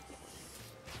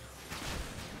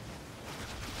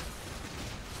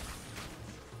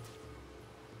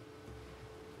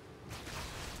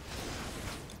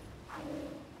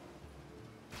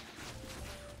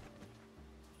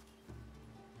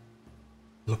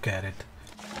 Look at it.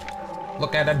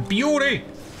 Look at that beauty!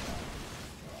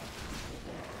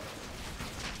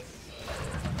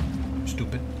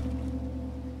 Stupid.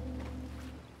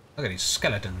 Look at these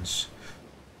skeletons.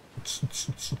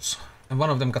 And one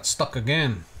of them got stuck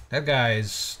again. That guy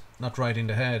is not right in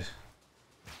the head.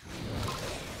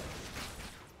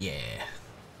 Yeah.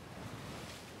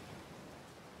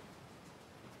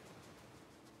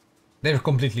 They're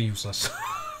completely useless.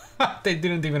 They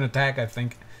didn't even attack, I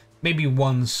think. Maybe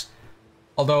once.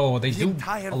 Although they do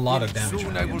a lot of damage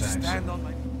when they attack.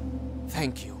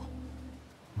 Thank you.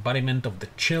 Embodiment of the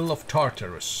Chill of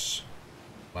Tartarus.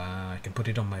 Wow, I can put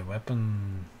it on my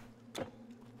weapon.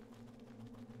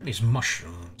 These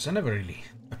mushrooms. I never really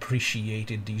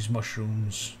appreciated these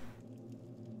mushrooms.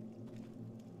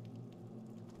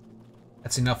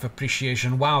 That's enough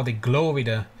appreciation. Wow, they glow with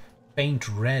a faint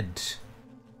red.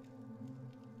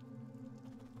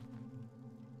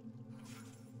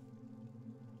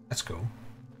 Let's go.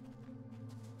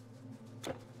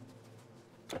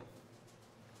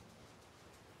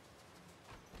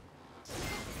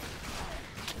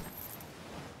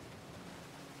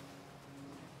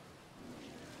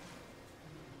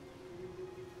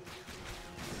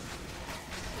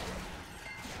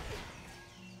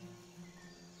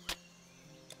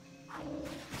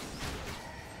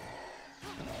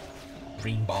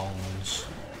 Green balls.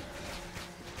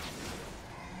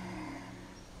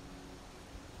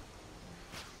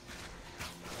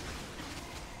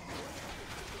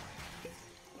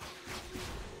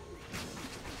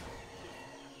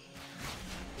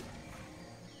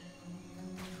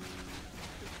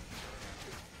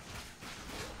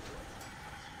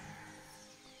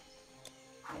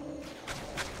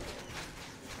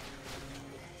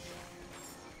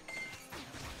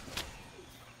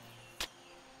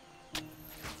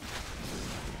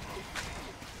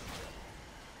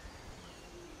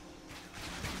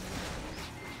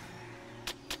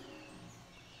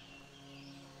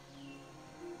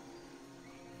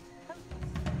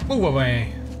 Move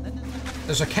away.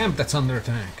 There's a camp that's under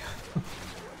attack.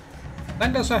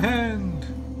 Lend us a hand.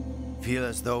 Feel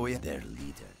as though we are their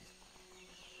leader.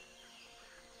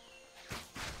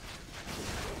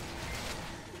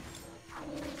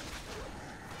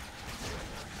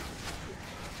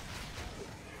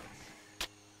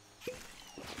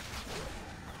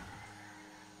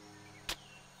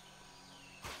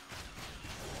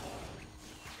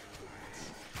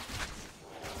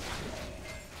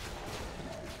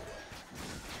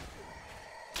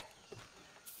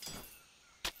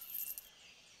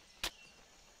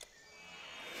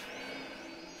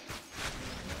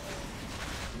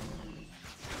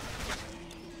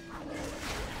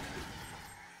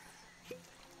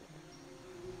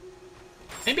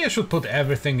 Maybe I should put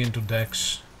everything into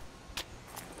dex.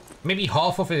 Maybe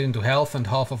half of it into health and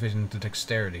half of it into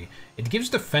dexterity. It gives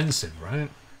defensive, right?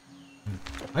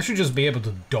 I should just be able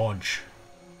to dodge.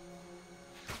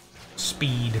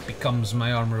 Speed becomes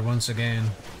my armor once again.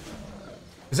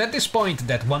 Because at this point,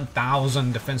 that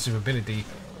 1000 defensive ability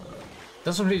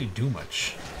doesn't really do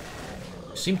much.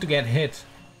 You seem to get hit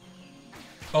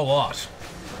a lot.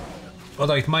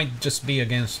 Although it might just be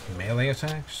against melee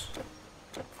attacks.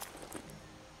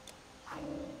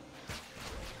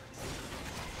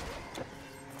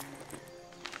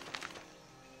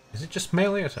 Is it just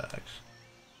melee attacks?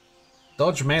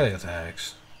 Dodge melee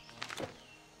attacks.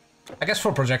 I guess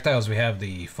for projectiles we have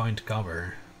the find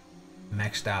cover.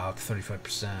 Maxed out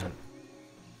 35%.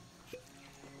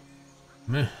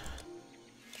 Meh.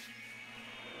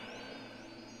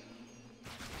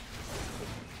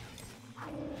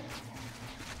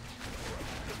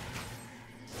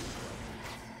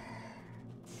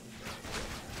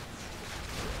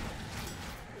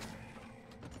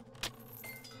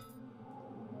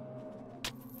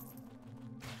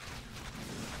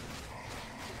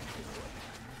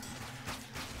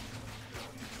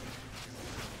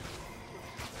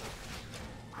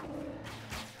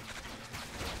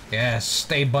 Yes,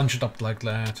 stay bunched up like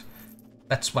that.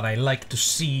 That's what I like to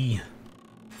see.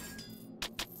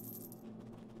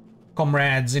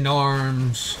 Comrades in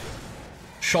arms.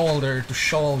 Shoulder to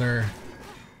shoulder.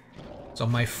 So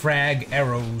my frag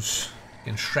arrows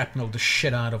can shrapnel the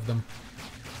shit out of them.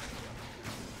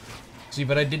 See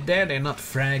what I did there? They're not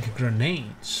frag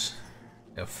grenades.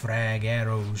 They're frag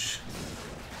arrows.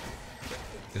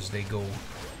 Because they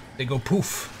go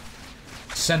poof.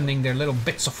 Sending their little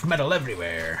bits of metal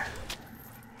everywhere.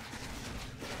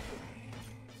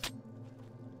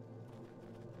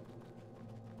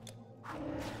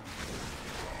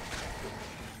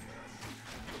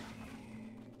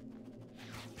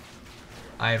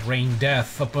 I rain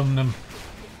death upon them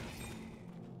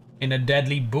in a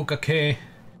deadly bouquet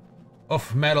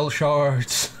of metal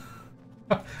shards.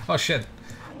 Oh shit,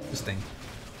 this thing.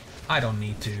 I don't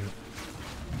need to.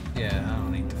 Yeah, I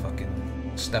don't need to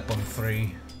fucking step on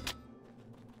 3.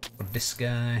 For this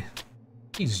guy.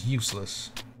 He's useless.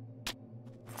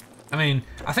 I mean,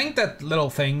 I think that little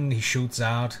thing he shoots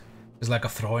out is like a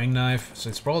throwing knife, so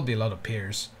it's probably a lot of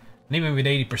pierce. And even with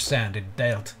 80%, it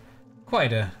dealt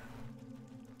quite a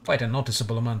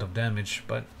noticeable amount of damage,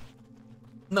 but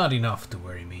not enough to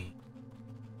worry me.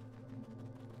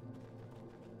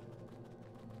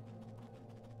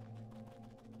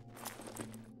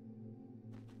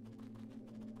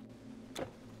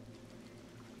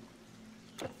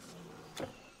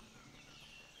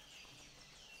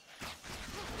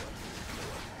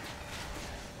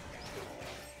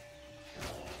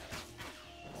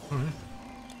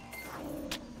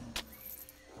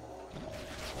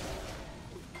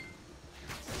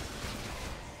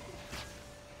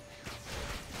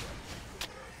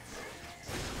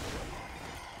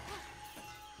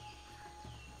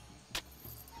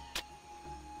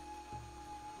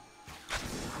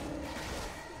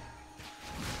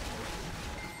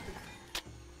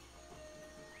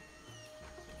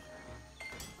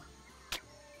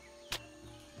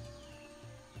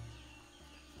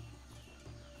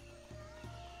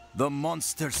 The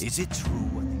monsters. Is it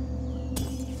true?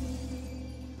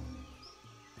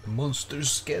 The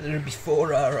monsters gather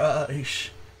before our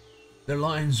eyes. Their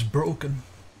lines broken.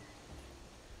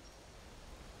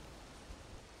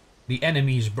 The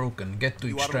enemy is broken. Get to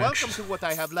extraction. You are welcome to what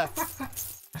I have left.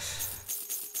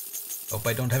 Hope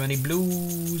I don't have any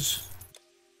blues.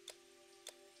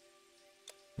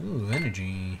 Ooh,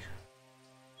 energy.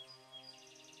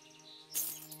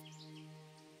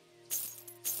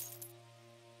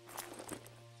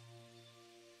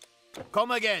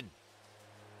 Come again.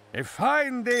 A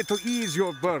fine day to ease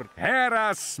your burden.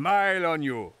 Hera smile on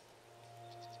you.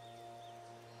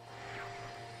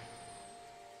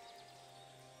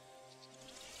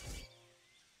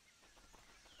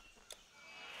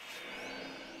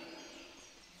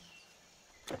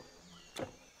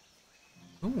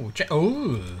 Ooh,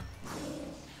 oh.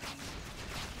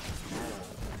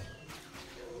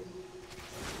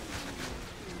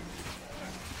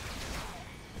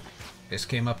 This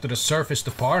came up to the surface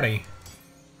to party.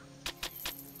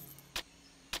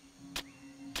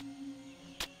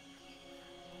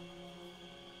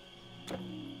 What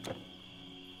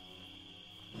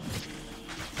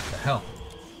the hell?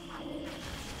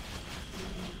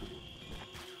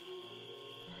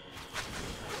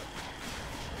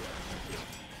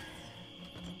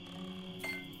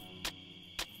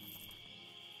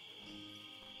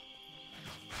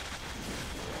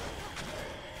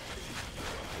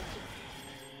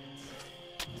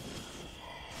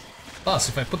 Plus,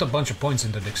 if I put a bunch of points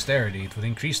into dexterity, it would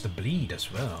increase the bleed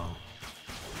as well.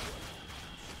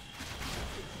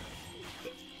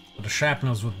 But the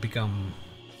shrapnels would become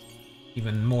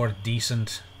even more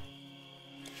decent.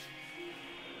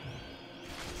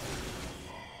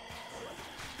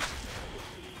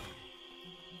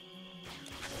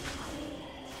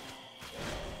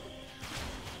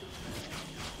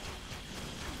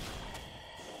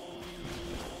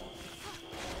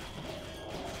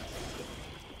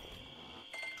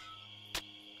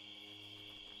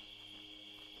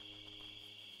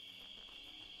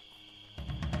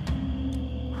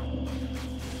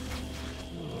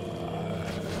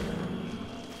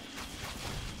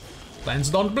 Plants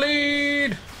don't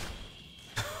bleed!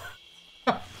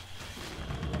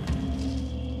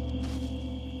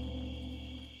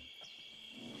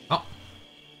 Oh.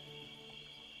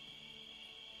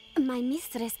 My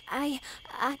mistress, I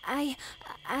a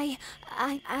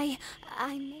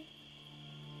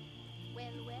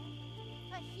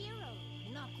hero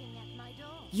knocking at my door.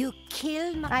 You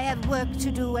kill my... I have work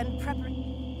to do and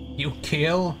preparation. You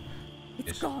kill?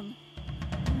 It's gone.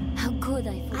 How could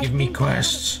I forget? Give me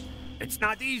quests. It's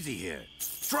not easy here.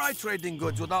 Try trading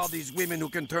goods with all these women who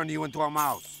can turn you into a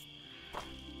mouse.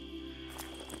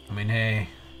 I mean, hey,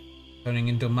 turning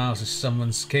into a mouse is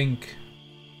someone's kink.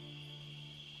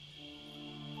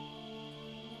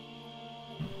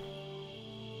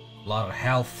 A lot of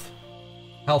health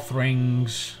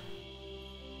rings.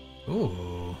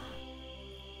 Ooh.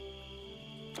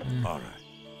 All right.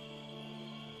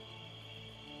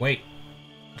 Wait,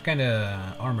 what kind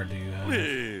of armor do you have?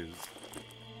 Please.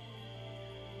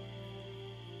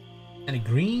 Any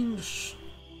greens?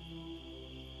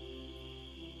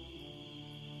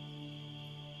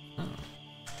 Oh.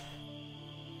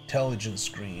 Intelligence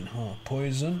green, huh?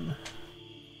 Poison.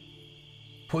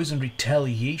 Poison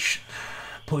retaliation.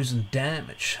 Poison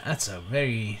damage. That's a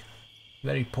very,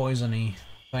 very poisony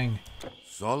thing.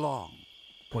 So long.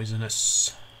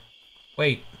 Poisonous.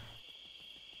 Wait.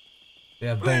 We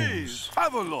have Please, bows.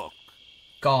 have a look.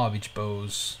 Garbage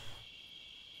bows.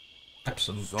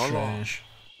 Absolute So trash.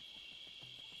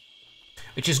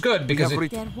 Which is good because it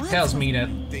tells me that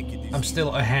I'm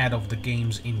still ahead of the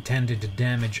game's intended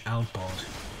damage output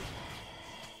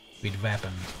with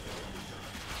weapon.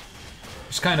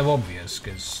 It's kind of obvious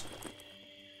because,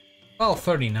 well,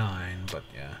 39, but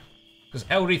yeah, because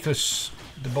Aurithus,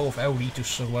 the bow of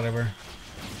Aurithus or whatever,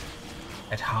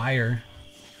 at higher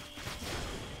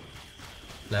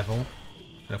level,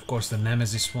 and of course the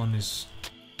Nemesis one is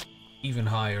even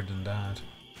higher than that.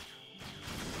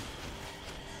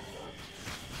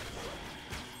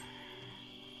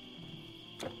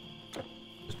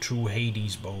 True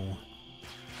Hades bow.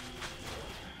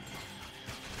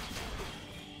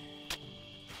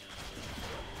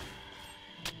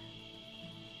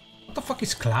 What the fuck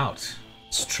is Cloud?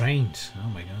 It's trained. Oh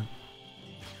my god.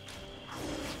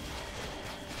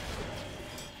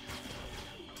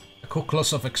 A cook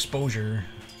loss of exposure.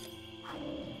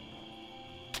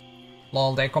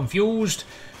 Lol, they're confused.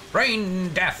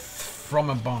 Rain death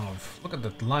from above. Look at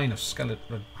that line of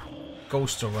skeleton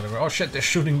ghosts or whatever. Oh shit, they're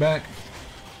shooting back.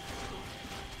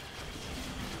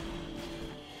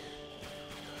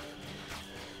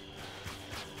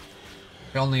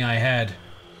 If only I had,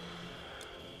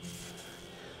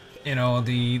 you know,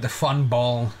 the fun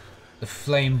ball, the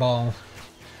flame ball.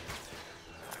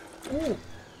 Ooh,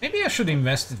 maybe I should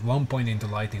invest at one point into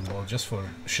lightning ball just for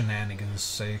shenanigans'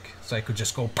 sake, so I could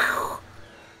just go. Pow!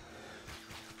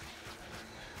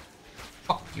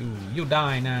 Fuck you! You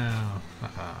die now.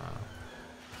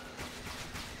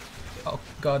 Oh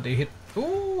god, they hit.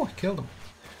 Ooh, I killed them.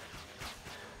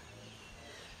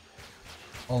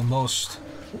 Almost.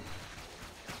 Ooh.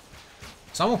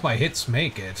 Some of my hits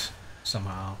make it,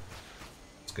 somehow.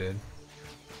 It's good.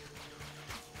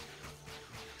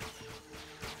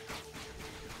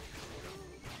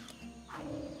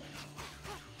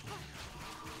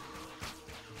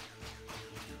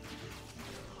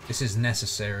 This is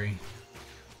necessary.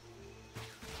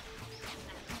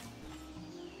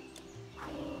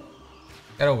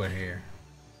 Get over here.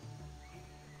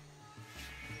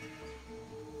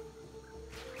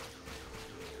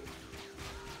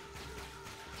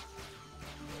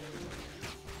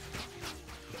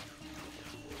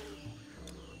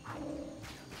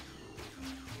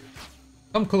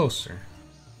 Come closer.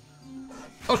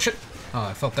 Oh shit! Oh,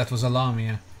 I thought that was a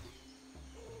Lamia.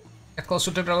 Get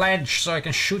closer to the ledge so I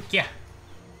can shoot ya.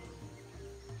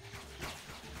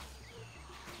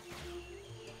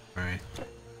 Alright.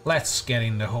 Let's get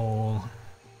in the hole.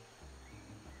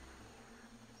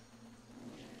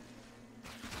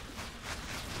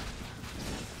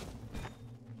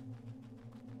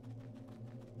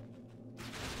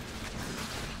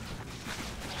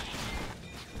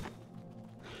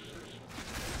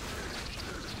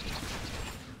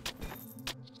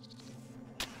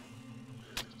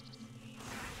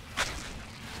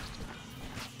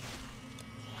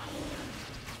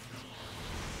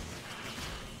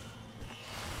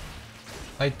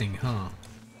 Lightning, huh?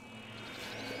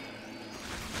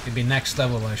 Maybe next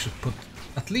level I should put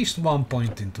at least 1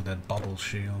 point into that bubble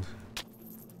shield.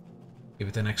 Give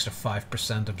it an extra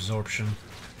 5% absorption.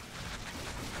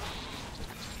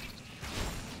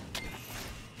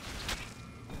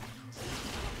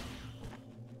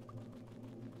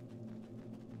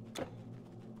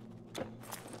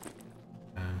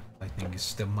 Lightning is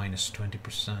still minus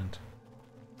 20%.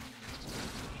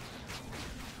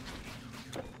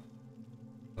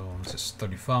 This is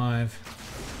 35.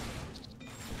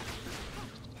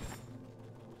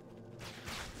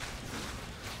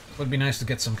 Would be nice to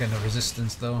get some kind of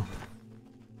resistance though.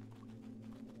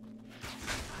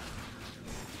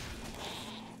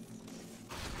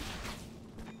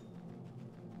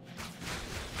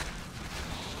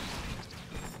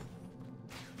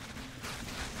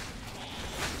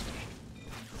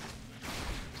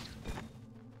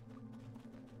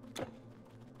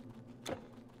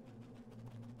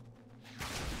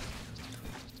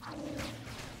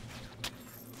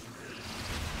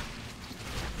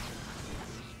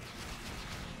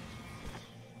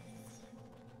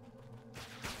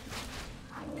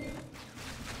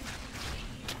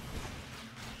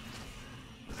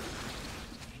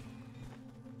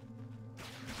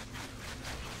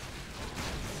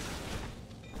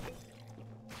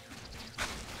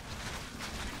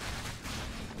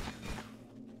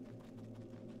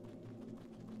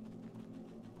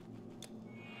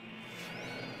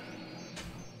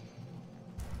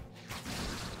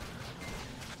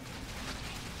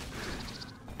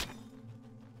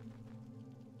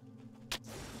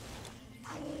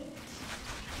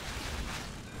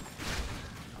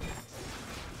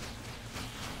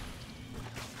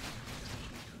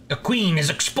 The queen is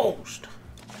exposed.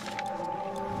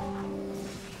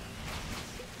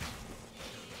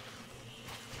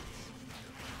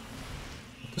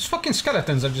 Those fucking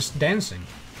skeletons are just dancing.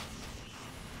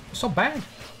 They're so bad.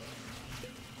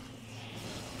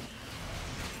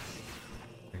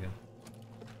 There we go.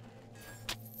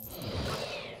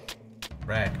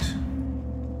 Wrecked.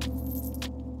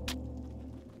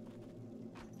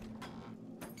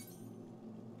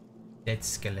 Dead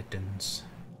skeletons.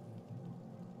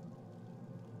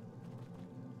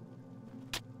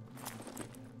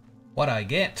 What I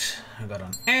get? I got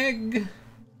an egg.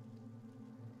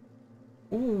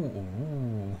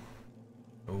 Ooh.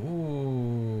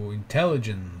 Ooh.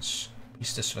 Intelligence.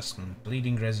 Priestess Resin.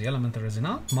 Bleeding Resi. Elemental Resi.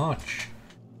 Not much.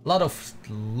 A lot of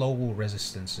low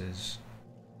resistances.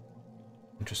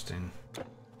 Interesting.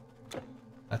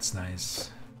 That's nice.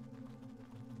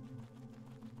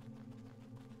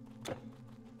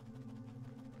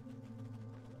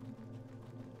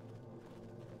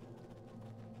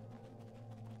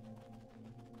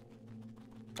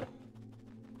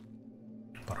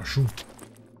 Parachute.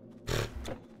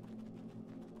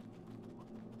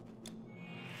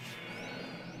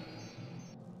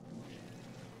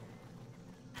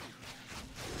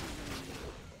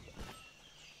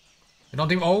 You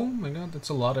don't even— oh my god, that's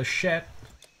a lot of shit.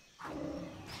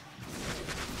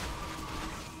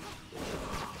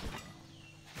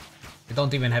 They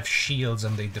don't even have shields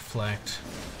and they deflect.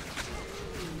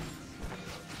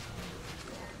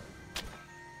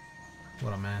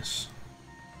 What a mess.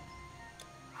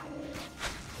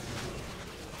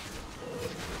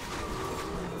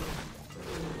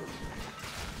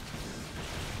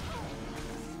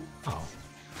 Oh.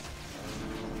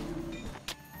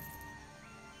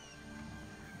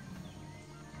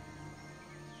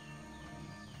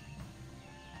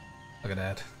 Look at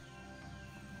that.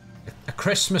 A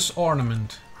Christmas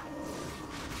ornament.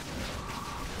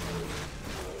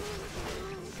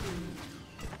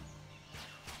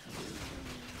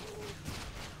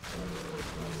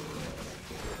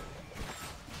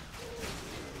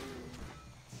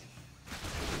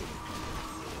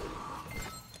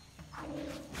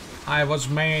 I was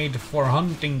made for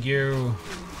hunting you.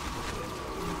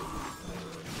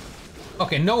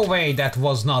 Okay, no way that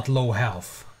was not low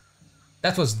health.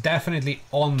 That was definitely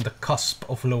on the cusp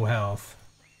of low health.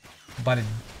 But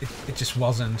it just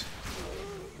wasn't.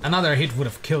 Another hit would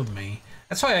have killed me.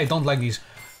 That's why I don't like these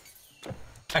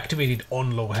activated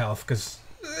on low health, because,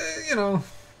 you know,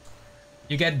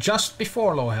 you get just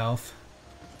before low health,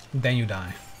 then you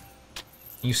die.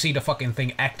 You see the fucking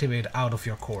thing activate out of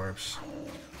your corpse.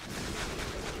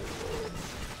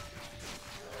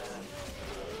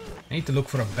 I need to look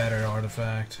for a better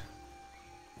artifact.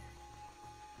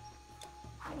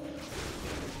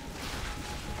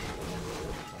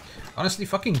 Honestly,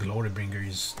 fucking Glorybringer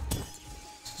is...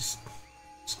 Just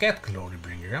get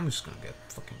Glorybringer. I'm just gonna get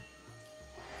fucking...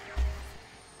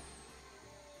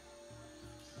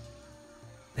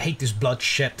 I hate this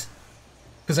bloodshed.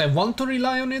 Because I want to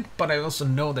rely on it, but I also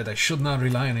know that I should not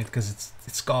rely on it because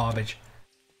it's garbage.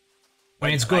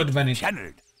 When it's good when it,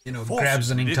 you know,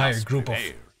 grabs an entire group of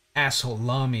asshole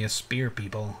Lamia spear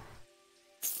people.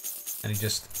 And it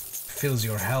just fills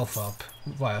your health up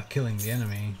while killing the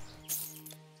enemy.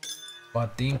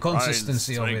 But the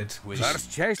inconsistency of it just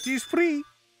chest is free.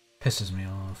 Pisses me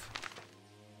off.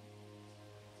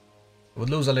 Would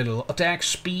lose a little attack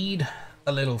speed,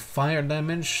 a little fire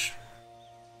damage,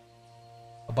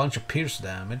 a bunch of pierce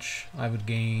damage. I would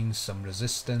gain some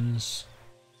resistance,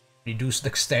 reduce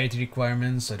dexterity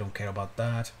requirements, I don't care about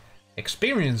that.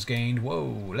 Experience gained,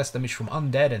 whoa, less damage from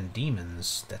undead and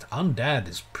demons. That undead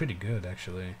is pretty good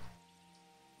actually.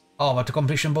 Oh, but the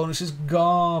completion bonus is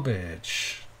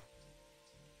garbage.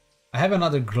 I have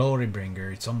another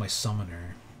Glorybringer, it's on my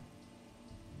summoner.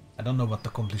 I don't know what the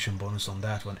completion bonus on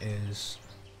that one is.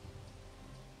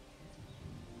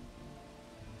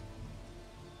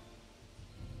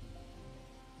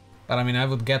 But I mean, I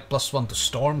would get +1 to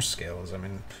storm skills. I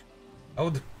mean, I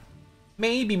would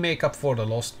maybe make up for the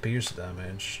lost pierce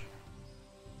damage.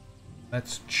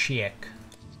 Let's check.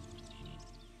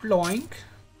 Bloink.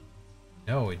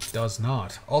 No, it does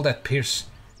not. All that pierce...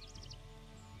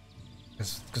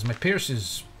 Because my pierce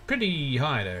is pretty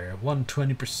high there.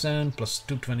 120% plus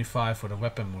 225 for the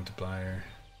weapon multiplier.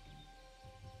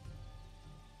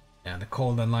 Yeah, the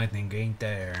cold and lightning ain't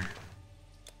there.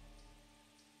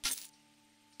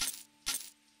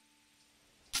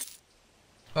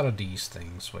 What are these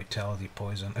things? Vitality,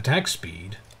 poison, attack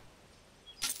speed.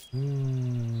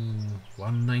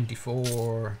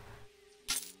 194.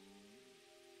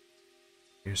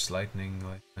 Here's lightning.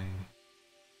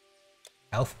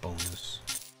 Health bonus.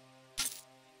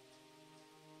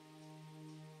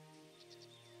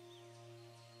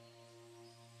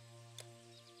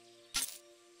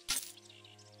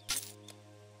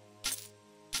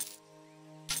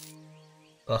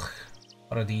 Ugh,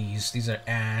 what are these? These are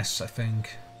ass, I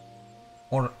think.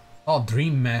 Or, oh,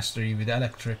 Dream Mastery with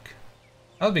electric.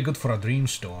 That would be good for a Dream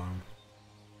Storm.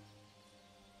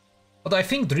 But I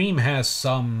think Dream has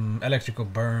some electrical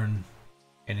burn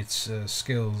in its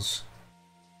skills.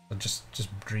 So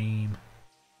just Dream.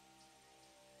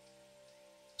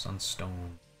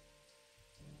 Sunstone.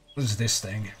 What is this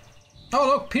thing? Oh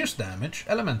look, pierce damage,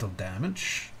 elemental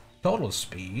damage, total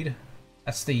speed.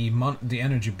 That's the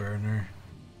energy burner.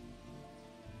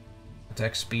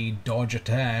 Attack speed, dodge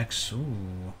attacks.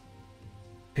 Ooh.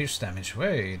 Pierce damage.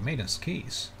 Wait, Maiden's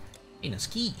Keys. Maiden's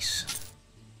Keys.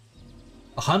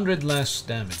 100 less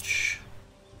damage.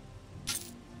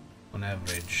 On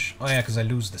average. Oh yeah, because I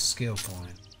lose the skill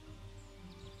point.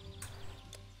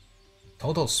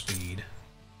 Total speed.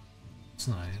 That's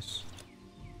nice.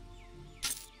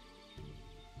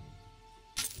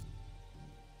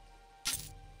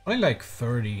 Only like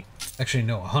 30. Actually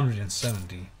no,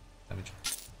 170 damage.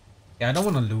 Yeah, I don't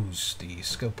want to lose the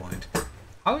skill point.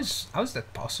 How is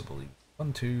that possible?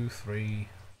 1, 2, 3,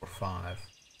 4, 5.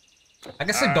 I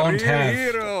guess I don't have.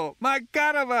 Hero, my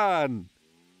caravan.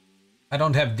 I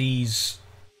don't have these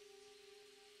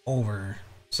over.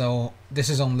 So this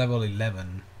is on level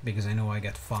 11 because I know I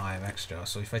get 5 extra.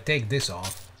 So if I take this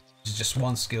off, it's just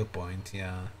 1 skill point.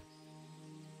 Yeah.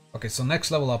 Okay, so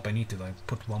next level up, I need to like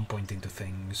put 1 point into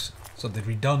things, so the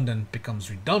redundant becomes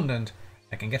redundant.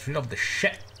 I can get rid of the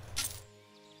shit.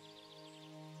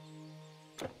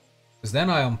 Because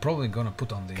then I am probably gonna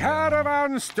put on the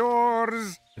caravan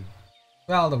stores.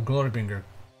 Well, the Glorybringer,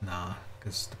 nah,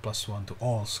 because the +1 to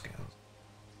all skills.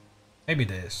 Maybe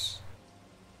this.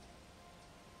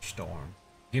 Storm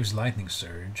gives lightning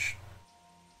surge,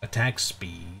 attack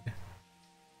speed.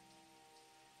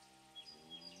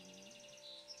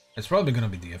 It's probably gonna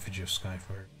be the effigy of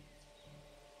Skyfire.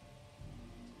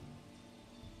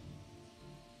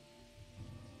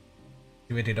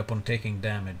 Activated upon taking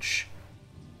damage.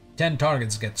 10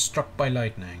 targets get struck by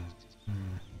lightning.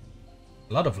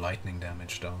 A lot of lightning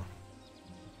damage though.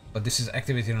 But this is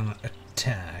activated on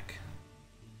attack.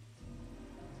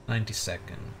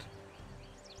 92nd.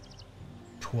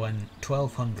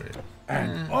 1200.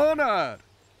 An honor!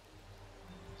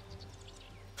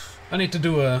 I need to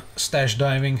do a stash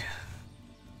diving.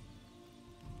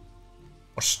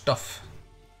 Or stuff.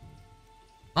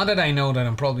 Now that I know that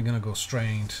I'm probably gonna go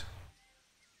straight.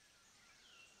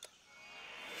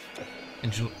 I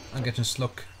can just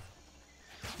look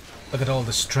at all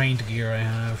the strained gear I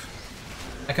have.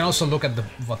 I can also look at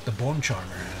what the Bone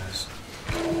Charmer has.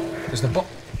 There's the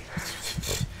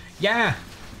yeah!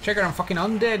 Checker, I'm fucking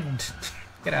undead!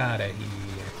 Get out of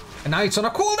here. And now it's on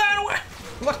a cooldown!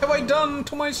 What have I done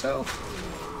to myself?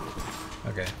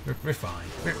 Okay, we're fine.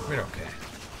 We're okay.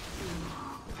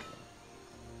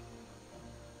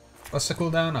 What's the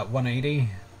cooldown? At 180?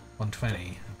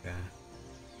 120, okay.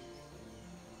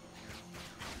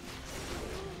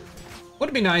 Would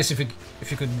it be nice if you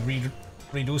could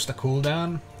reduce the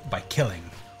cooldown by killing?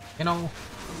 You know,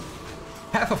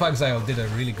 Path of Exile did a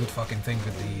really good fucking thing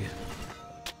with the...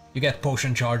 You get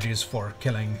potion charges for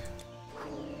killing.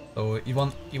 So you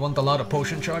want a lot of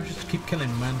potion charges? Keep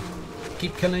killing, man.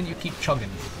 Keep killing, you keep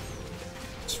chugging.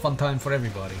 It's fun time for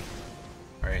everybody.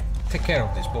 Alright, take care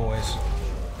of this, boys.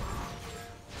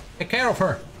 Take care of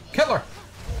her! Kill her!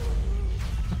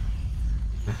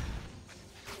 That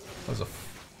was a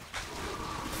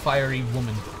fiery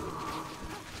woman.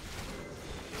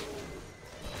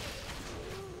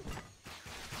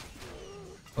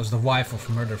 Was the wife of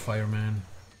Murder Fireman.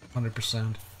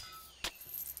 100%.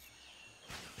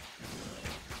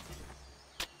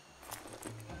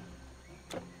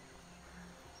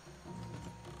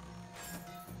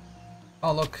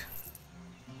 Oh look.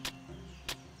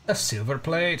 A silver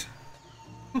plate.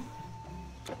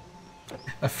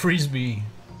 A frisbee.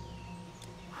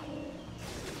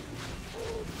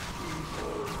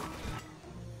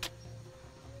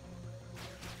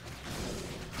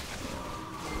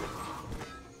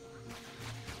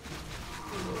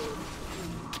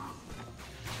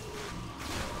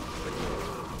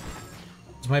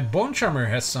 My Bone Charmer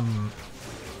has some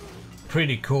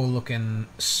pretty cool looking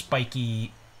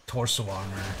spiky torso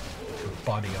armor,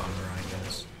 body armor, I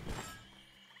guess.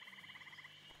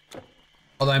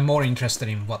 Although I'm more interested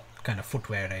in what kind of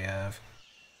footwear they have.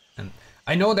 And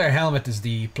I know their helmet is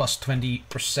the plus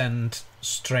 20%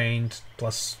 strained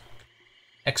plus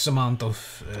X amount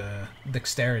of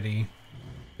dexterity.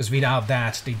 Because without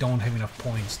that, they don't have enough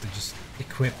points to just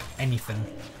equip anything.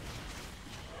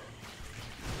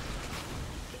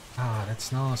 Ah,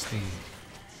 that's nasty.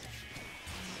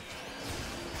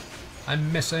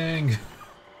 I'm missing.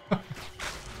 Fucking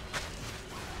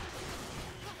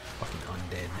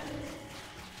undead.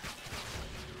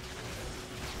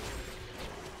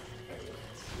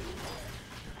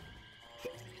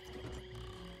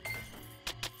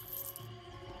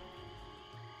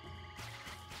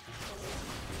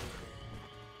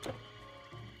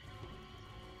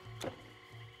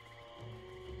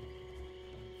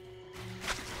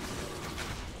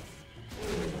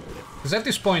 Because at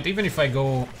this point, even if I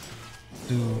go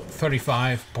to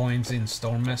 35 points in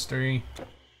Storm Mastery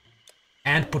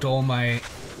and put all my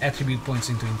attribute points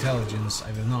into intelligence,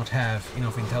 I will not have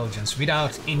enough intelligence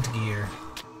without int gear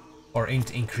or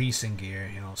int increasing gear,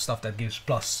 you know, stuff that gives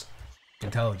plus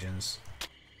intelligence.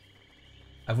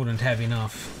 I wouldn't have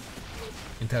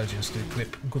enough intelligence to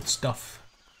equip good stuff.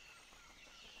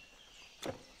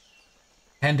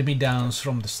 Hand-me-downs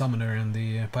from the Summoner and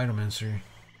the Pyromancer.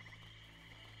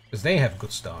 Because they have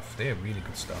good stuff. They have really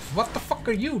good stuff. What the fuck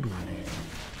are you doing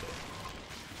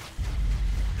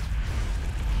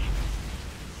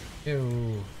here?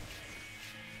 Ew.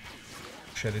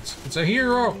 Shit, it's a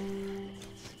hero!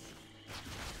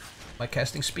 My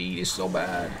casting speed is so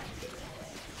bad.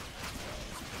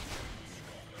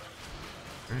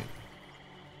 Alright.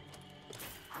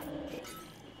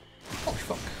 Holy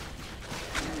fuck.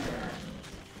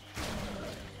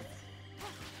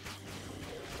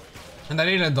 And I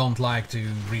really don't like to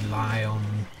rely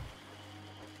on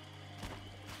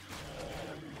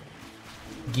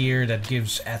gear that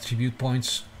gives attribute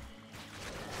points,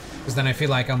 because then I feel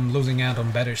like I'm losing out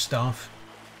on better stuff.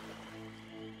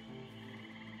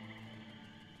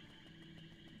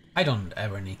 I don't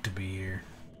ever need to be here.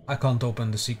 I can't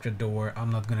open the secret door. I'm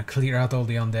not gonna clear out all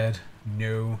the undead.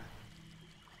 No.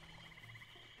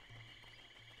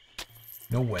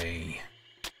 No way.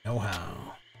 No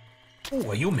how. Oh,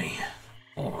 Ayumi.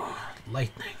 Oh,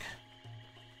 lightning.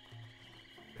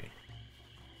 Wait.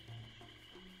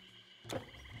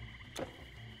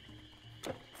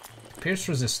 Pierce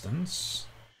resistance.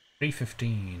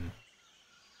 315.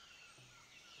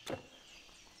 I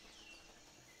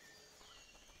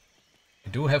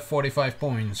do have 45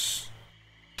 points.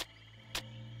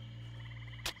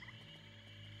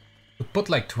 Would put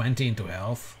like 20 into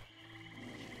health,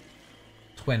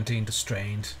 20 into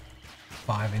strained,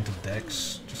 5 into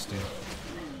dex, just to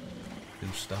do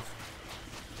stuff.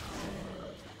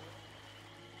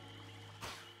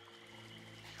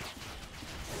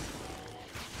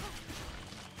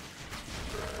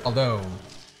 Although,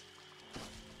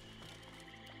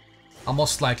 I'll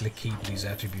most likely keep these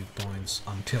attribute points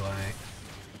until I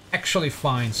actually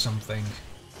find something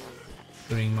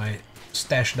during my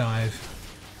stash dive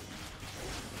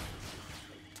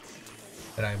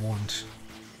that I want.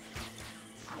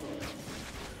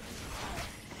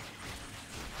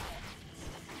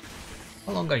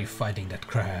 How long are you fighting that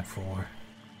crab for?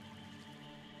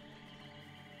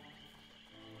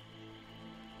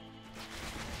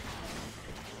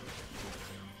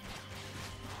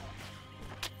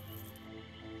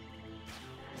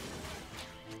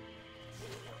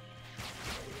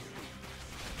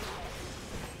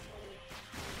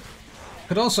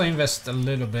 Could also invest a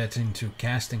little bit into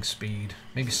casting speed.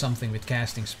 Maybe something with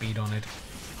casting speed on it.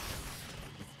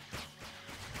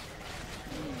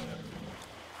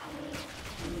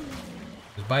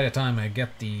 Because by the time I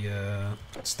get the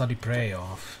study prey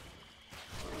off,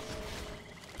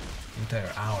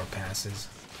 entire hour passes.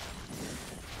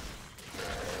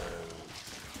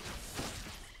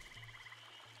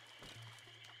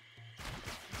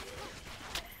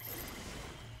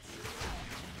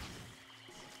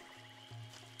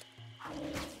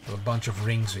 A bunch of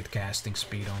rings with casting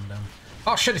speed on them.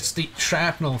 Oh shit, it's the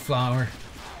shrapnel flower.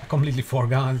 I completely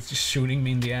forgot, it's just shooting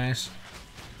me in the ass.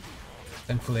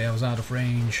 Thankfully I was out of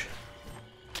range.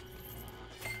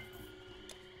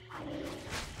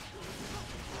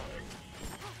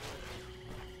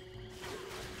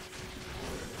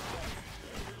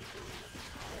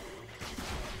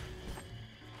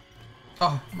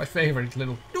 Oh, my favorite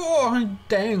little... Oh,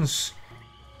 dance!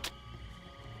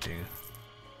 Dude.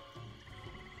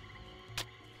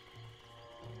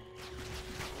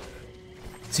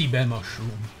 Seabed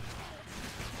mushroom.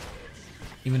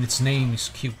 Even its name is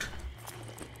cute.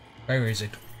 Where is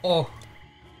it? Oh!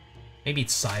 Maybe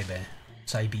it's Saibe.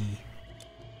 Saibi.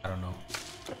 I don't know.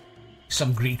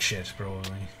 Some Greek shit,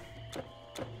 probably.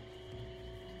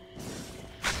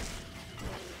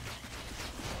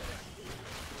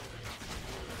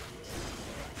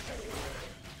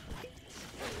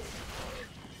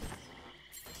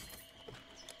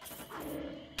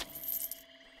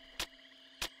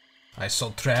 I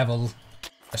saw travel.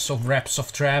 I saw reps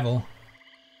of travel.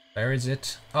 Where is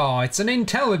it? Oh, it's an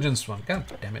intelligence one. God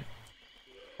damn it.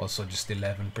 Also just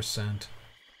 11%.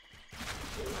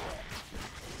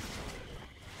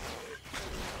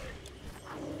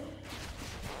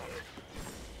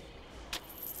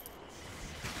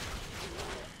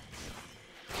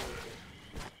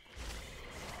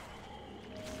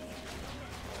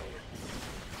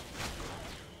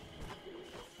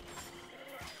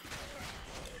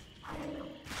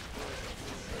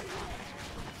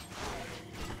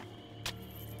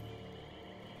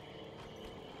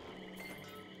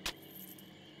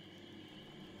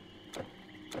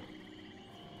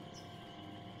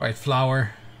 Right,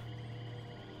 flower.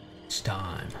 It's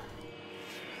time.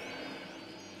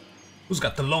 Who's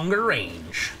got the longer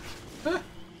range? Huh?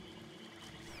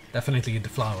 Definitely the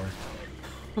flower.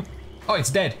 Oh, it's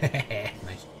dead.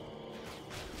 Nice.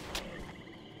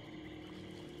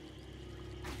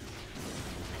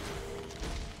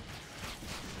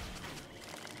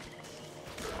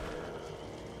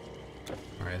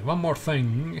 Alright, one more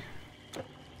thing.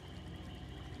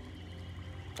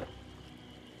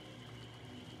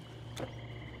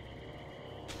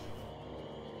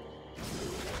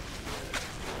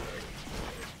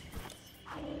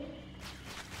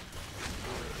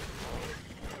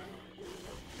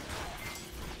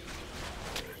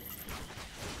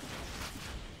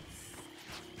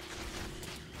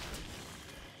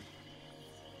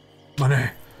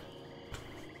 Money.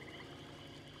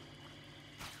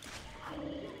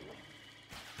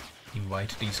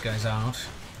 Invite these guys out.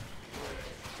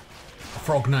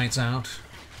 Frog Knight's out.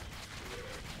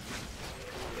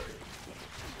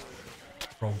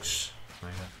 Frogs.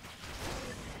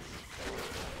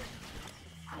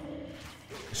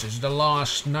 This is the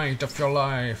last night of your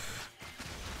life.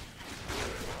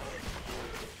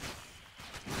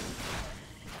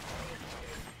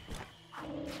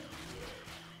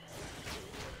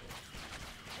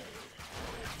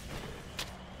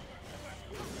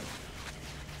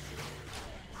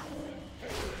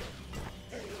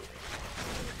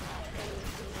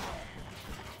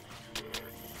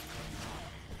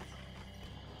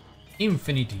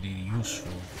 Infinitely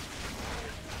useful.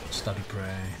 Study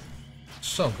Prey.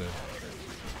 So good.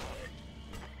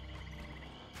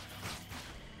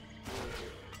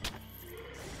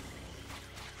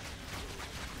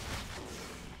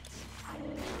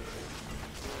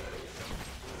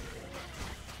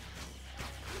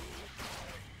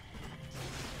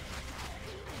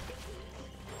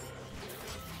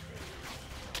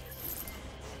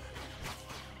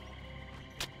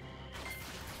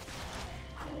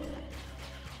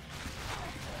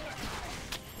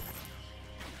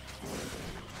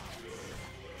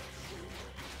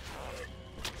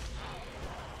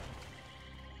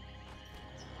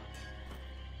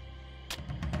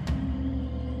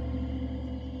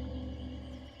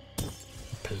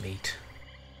 Plate.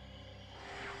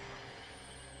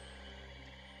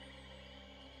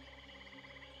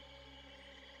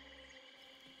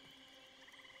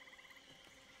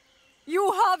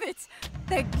 You have it!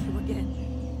 Thank you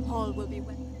again. All will be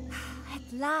well. At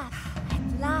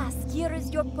last, here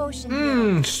is your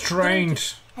potion.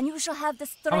 Strength. And you shall have the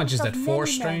strength. How much is that? of 4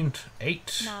 many men. strength?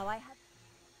 8? Now I have.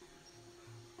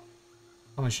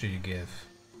 How much do you give?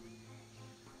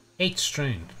 8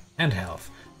 strength and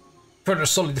health. Further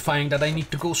solidifying that I need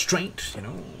to go straight, you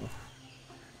know.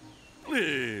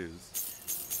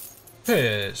 Please.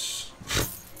 Yes.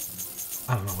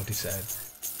 I don't know what he said.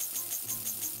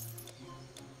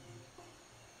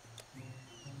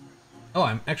 Oh,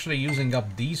 I'm actually using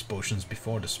up these potions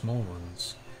before the small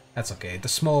ones. That's okay, the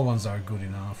small ones are good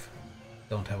enough.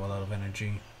 Don't have a lot of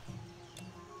energy.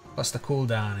 Plus the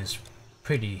cooldown is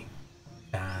pretty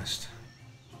fast.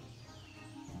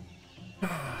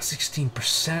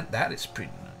 16%, that is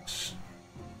pretty nice.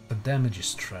 The damage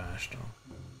is trash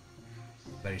though.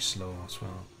 Very slow as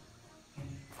well.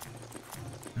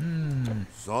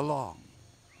 So long.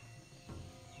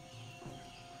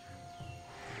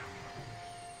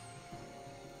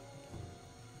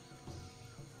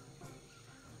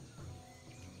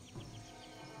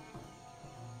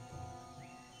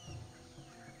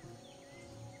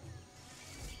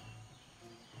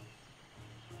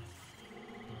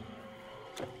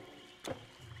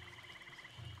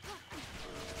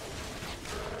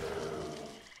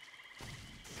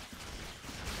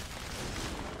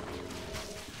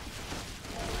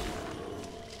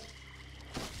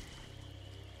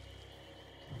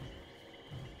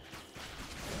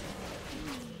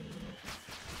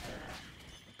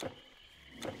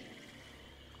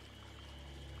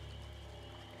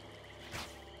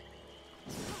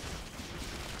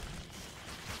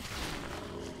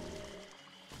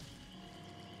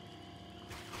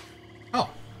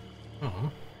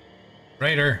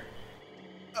 Raider.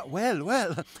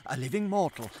 Well, a living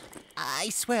mortal. I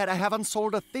swear I haven't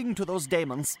sold a thing to those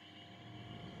demons.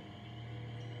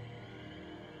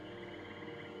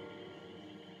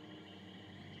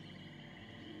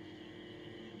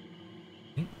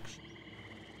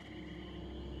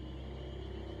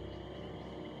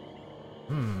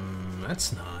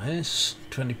 That's nice.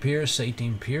 20 pierce,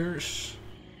 18 pierce.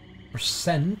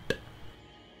 Percent.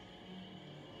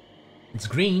 It's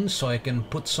green, so I can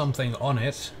put something on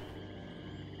it.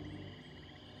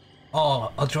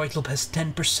 Oh, Adroit Loop has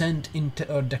 10%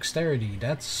 into dexterity.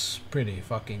 That's pretty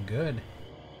fucking good.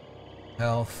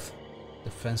 Health,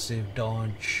 defensive,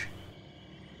 dodge.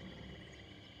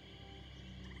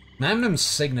 Namnum's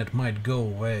Signet might go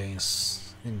away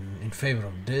in favor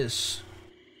of this.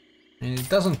 And it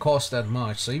doesn't cost that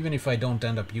much, so even if I don't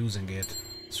end up using it,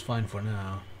 it's fine for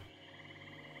now.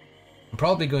 I'm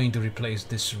probably going to replace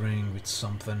this ring with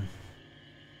something.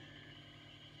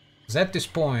 Because at this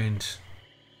point,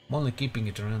 I'm only keeping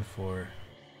it around for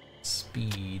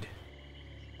speed.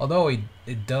 Although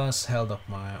it does hold up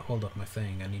my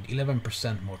thing. I need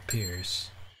 11% more pierce.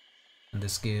 And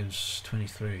this gives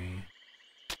 23.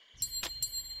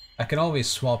 I can always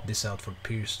swap this out for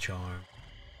Pierce Charm.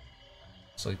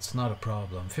 So it's not a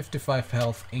problem. 55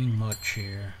 health ain't much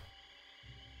here.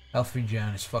 Health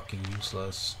regen is fucking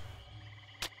useless.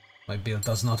 My build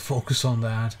does not focus on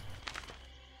that.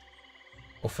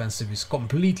 Offensive is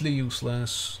completely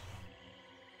useless.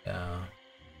 Yeah.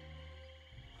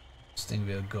 Sting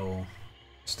will go.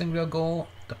 Sting will go.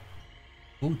 The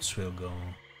boots will go.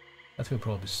 That will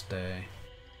probably stay.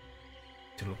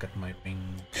 To look at my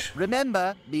range.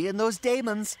 Remember, me and those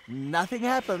demons, nothing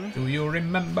happened. Do you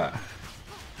remember?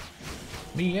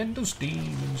 Me and those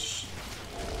demons.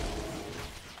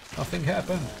 Nothing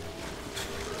happened.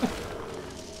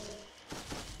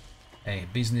 Hey,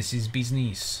 business is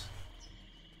business.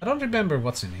 I don't remember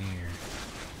what's in here.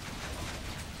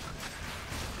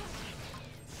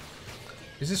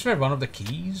 Is this where one of the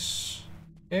keys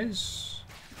is?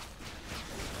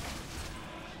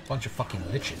 Bunch of fucking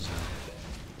liches.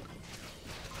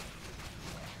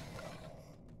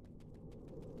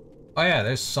 Oh yeah,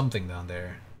 there's something down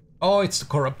there. Oh, it's the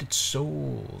corrupted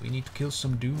soul. We need to kill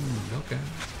some dude. Okay.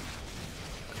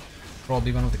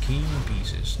 Probably one of the key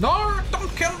pieces. No,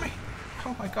 don't kill me!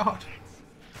 Oh my god.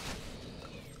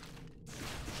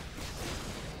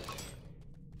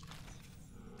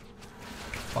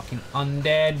 Fucking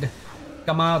undead.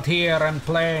 Come out here and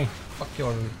play. Fuck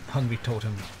your hungry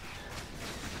totem.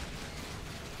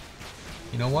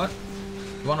 You know what?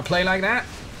 You wanna play like that?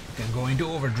 You can go into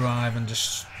overdrive and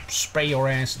just spray your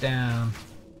ass down.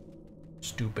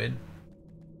 Stupid.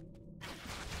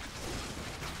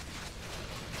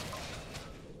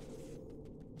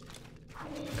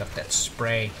 Got that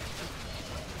spray.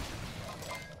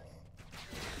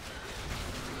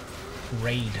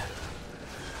 Raid.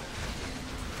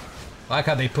 I like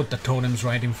how they put the totems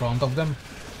right in front of them.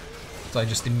 So I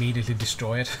just immediately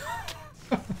destroy it.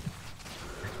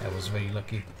 That was very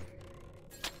lucky.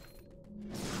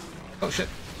 Oh shit.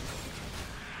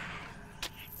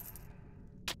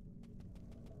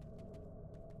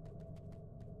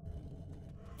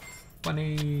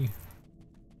 Funny.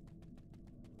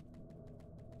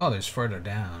 Oh, there's further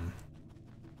down.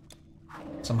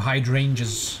 Some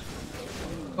hydrangeas.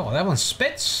 Oh, that one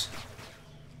spits?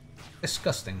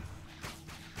 Disgusting.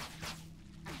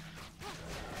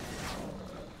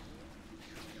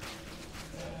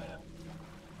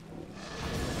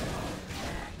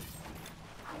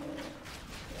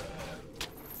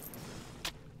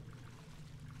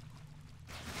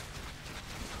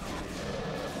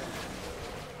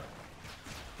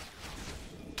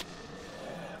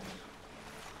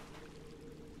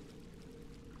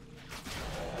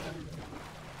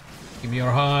 Give me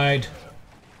your hide.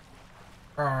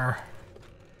 Arr.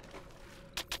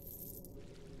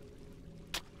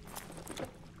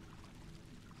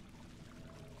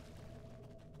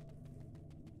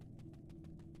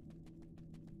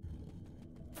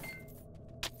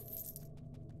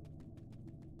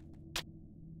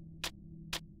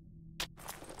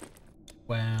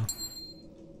 Wow.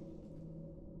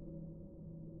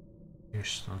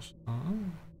 Here's some.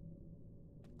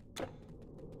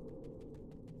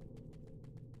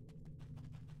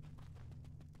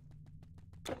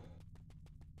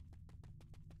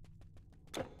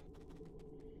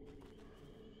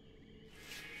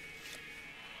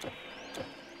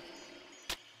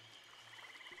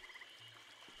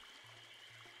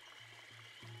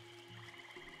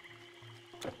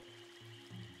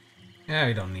 Yeah,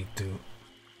 we don't need to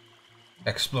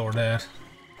explore that.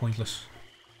 Pointless.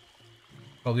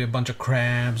 Probably a bunch of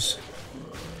crabs.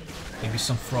 Maybe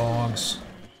some frogs.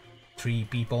 3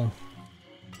 people.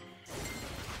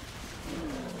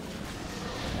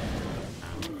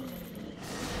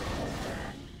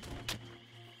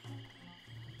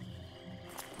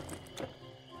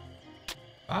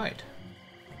 Right.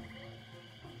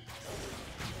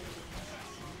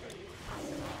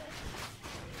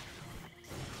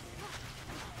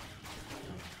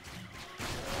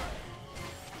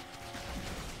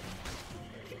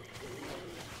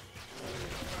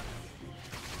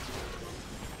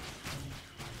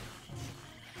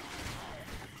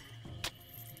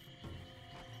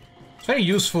 It's very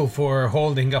useful for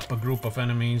holding up a group of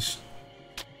enemies.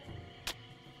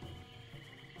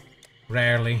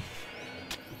 Rarely.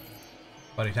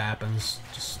 But it happens.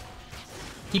 Just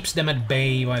keeps them at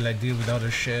bay while I deal with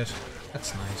other shit.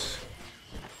 That's nice.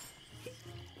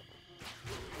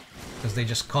 Because they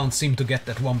just can't seem to get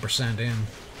that 1% in.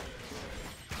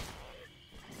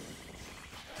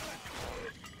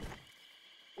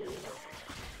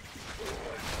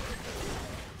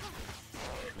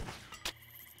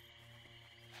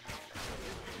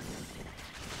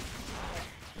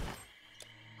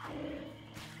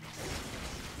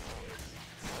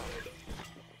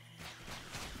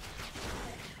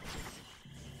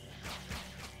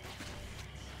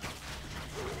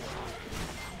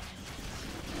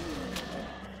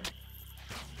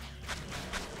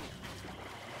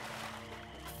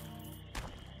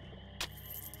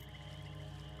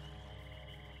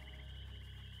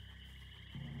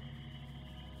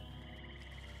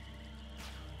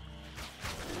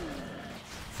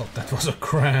 Thought that was a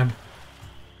crab.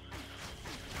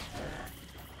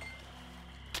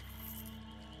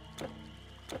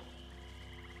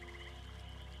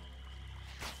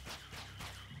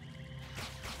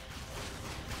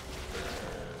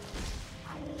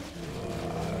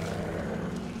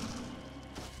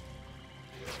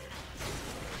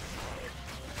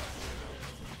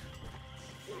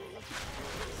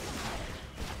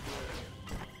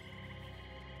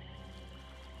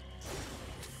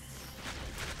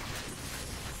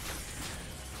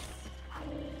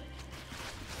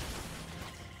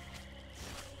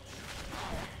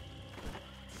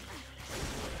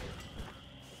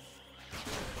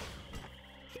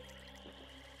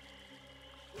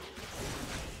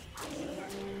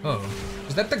 Oh,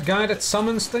 is that the guy that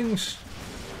summons things?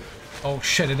 Oh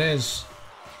shit, it is.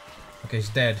 Okay, he's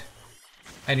dead.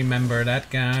 I remember that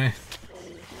guy.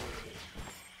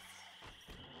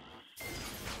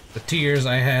 The tears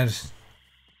I had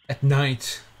at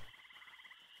night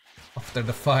after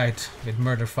the fight with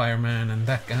Murder Fireman and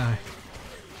that guy.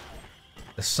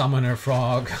 The Summoner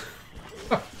Frog.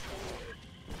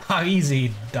 How easy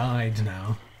he died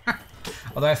now.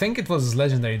 Although I think it was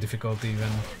legendary difficulty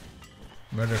when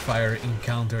Murder Fire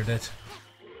encountered it.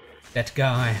 That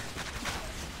guy.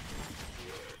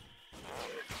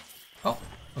 Oh,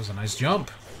 that was a nice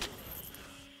jump.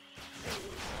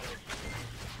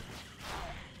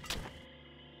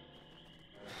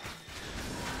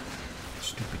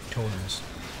 Stupid totems.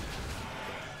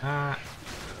 Ah.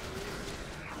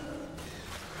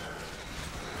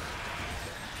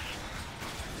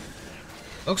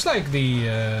 Looks like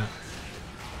the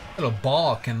little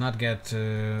ball cannot get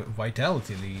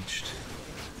vitality leached.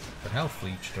 Or health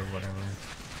leached or whatever.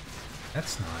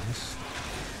 That's nice.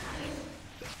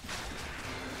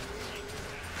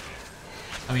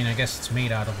 I mean, I guess it's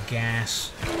made out of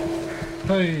gas.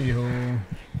 Hey-ho.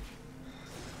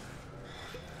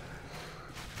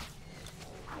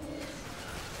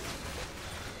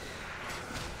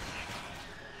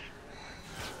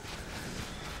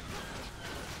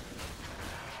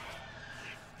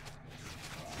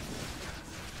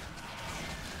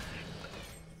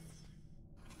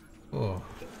 Oh.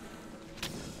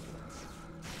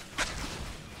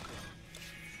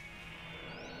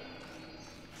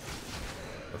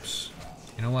 Oops.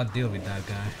 You know what? Deal with that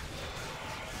guy.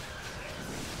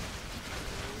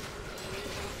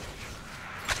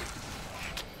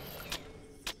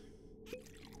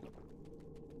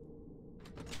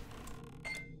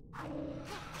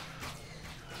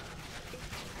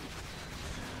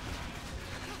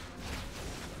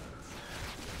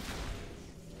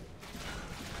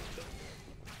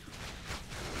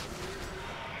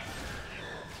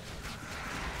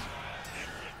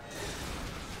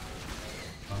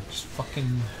 Just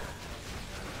fucking...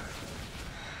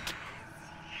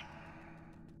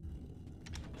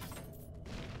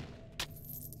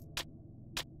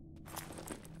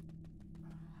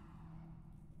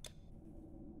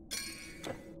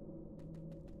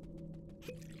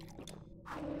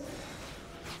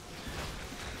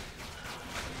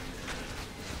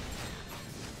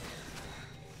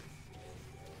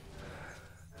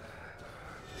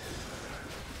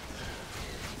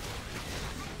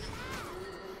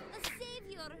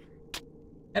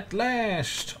 At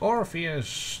last,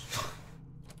 Orpheus!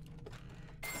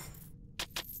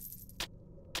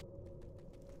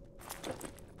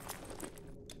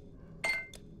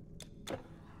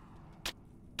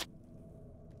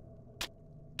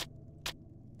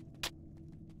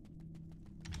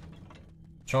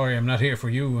 Sorry, I'm not here for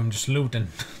you, I'm just looting.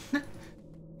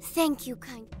 Thank you,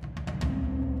 kind.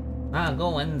 I'll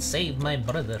go and save my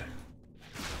brother.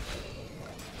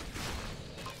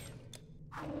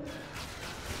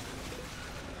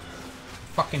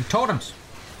 Fucking totems!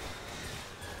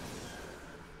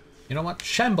 You know what?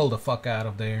 Shamble the fuck out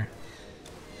of there.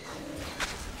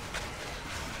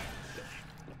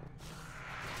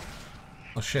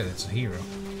 Oh shit, it's a hero.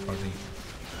 Or the...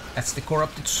 That's the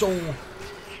corrupted soul!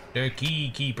 The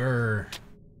key keeper!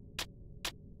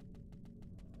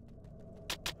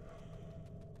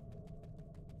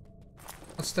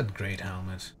 What's that great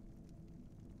helmet?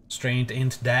 Strained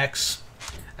int Dax.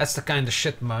 That's the kind of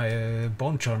shit my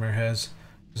Bone Charmer has.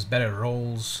 Just better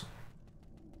rolls.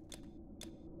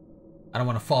 I don't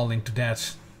want to fall into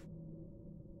that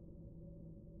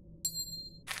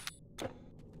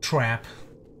trap,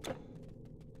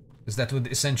 because that would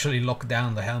essentially lock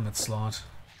down the helmet slot.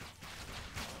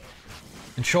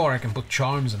 And sure, I can put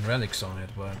charms and relics on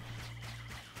it, but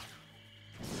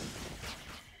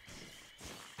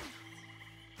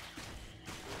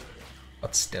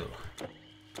still.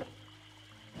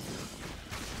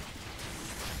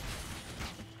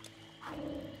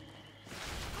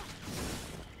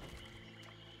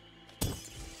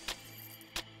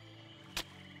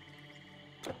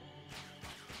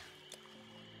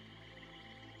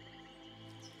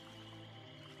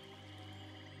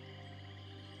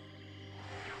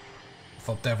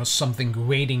 Thought there was something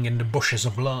waiting in the bushes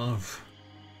of love.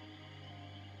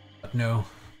 But no.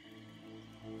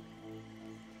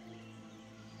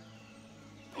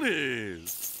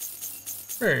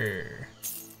 Please. Hey.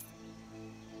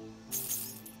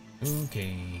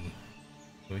 Okay.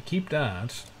 So we keep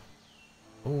that.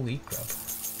 Holy crap.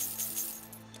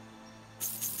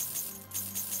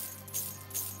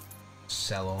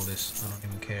 Sell all this, I don't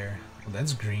even care. Well,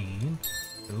 that's green.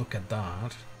 Look at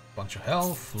that. Bunch of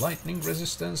health, lightning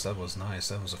resistance, that was nice,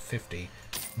 that was a 50.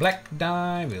 Black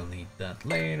dye, we'll need that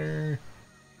later.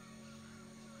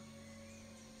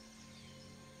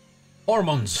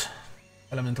 Hormones,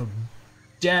 elemental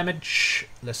damage,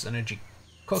 less energy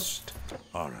cost.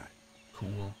 Alright.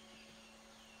 Cool.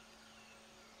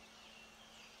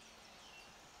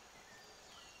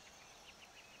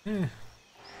 Did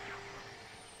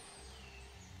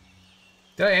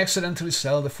I accidentally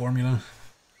sell the formula?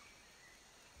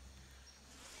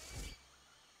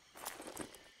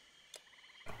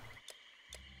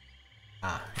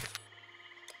 Ah.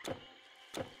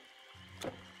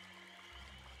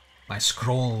 My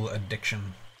scroll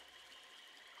addiction.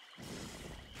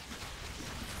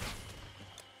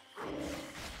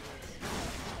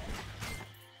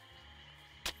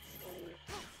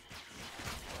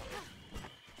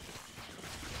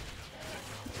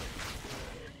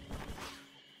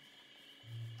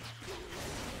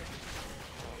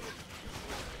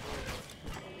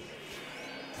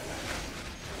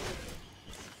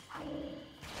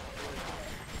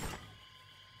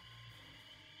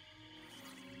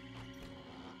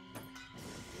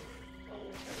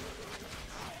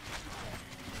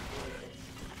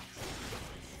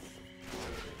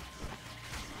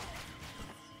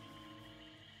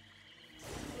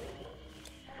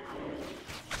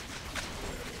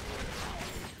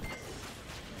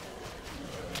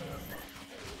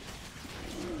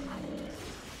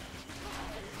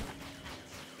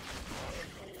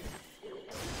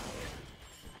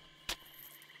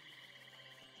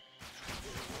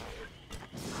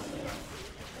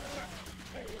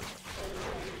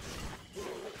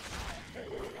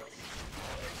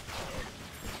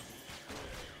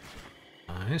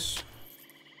 Nice.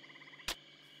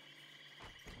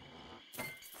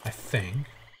 I think.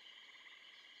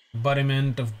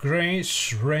 Embodiment of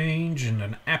grace, range, and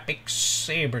an epic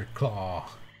saber claw.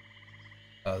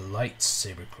 A light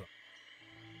saber claw.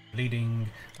 Bleeding.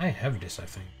 I have this, I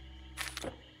think.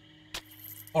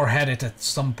 Or had it at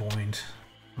some point.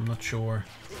 I'm not sure.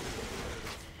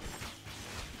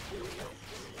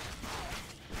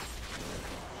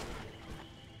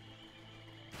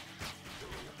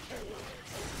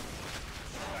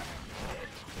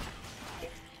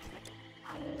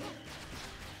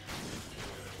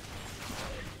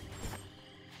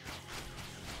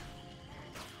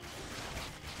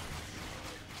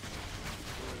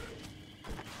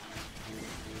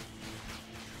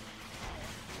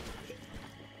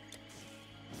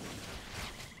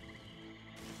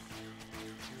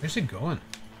 Where's it going?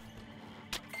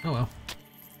 Oh well.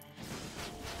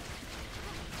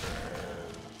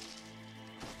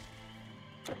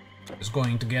 He's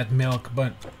going to get milk,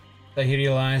 but then he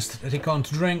realized that he can't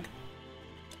drink.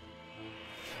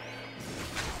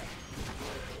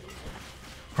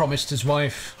 Promised his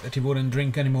wife that he wouldn't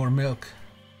drink any more milk.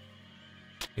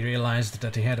 He realized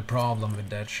that he had a problem with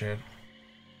that shit.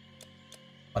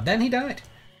 But then he died.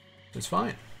 It's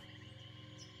fine.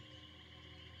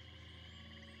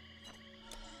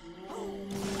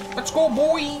 Let's go,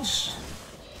 boys!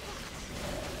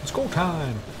 It's go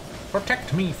time.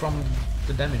 Protect me from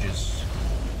the damages.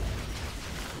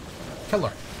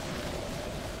 Killer.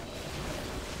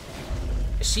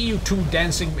 I see you two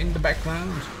dancing in the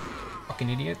background. Fucking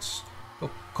idiots.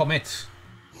 Oh, commit.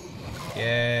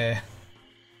 Yeah.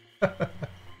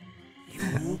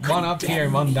 One up here,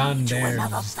 one down there,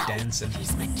 just dancing.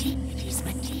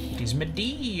 It is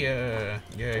Medea.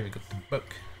 Yeah, we got the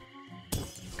book.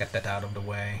 Get that out of the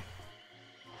way.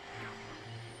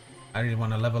 I really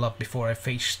want to level up before I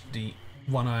face the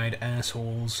one-eyed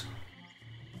assholes.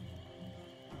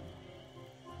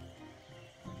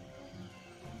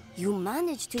 You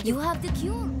managed to. You have the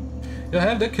cure. You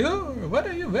have the cure. What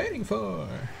are you waiting for?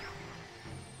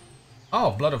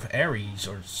 Oh, Blood of Ares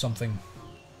or something.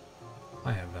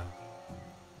 I have that.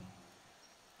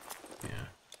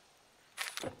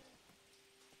 Yeah.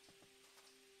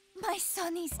 My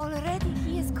son is already.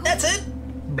 He is cold. That's it.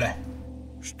 Blah.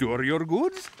 Store your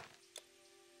goods.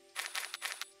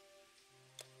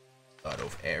 Blood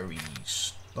of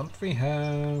Ares. Don't we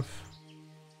have?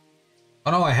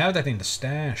 Oh no, I have that in the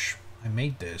stash. I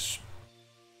made this.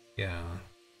 Yeah.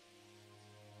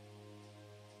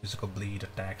 Physical bleed,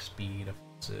 attack speed,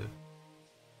 offensive.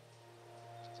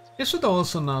 This would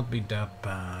also not be that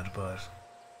bad, but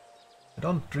I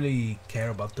don't really care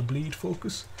about the bleed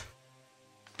focus.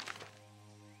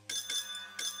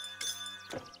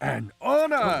 An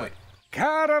honor!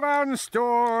 Caravan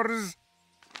stores!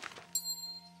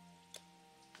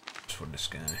 For this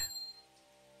guy.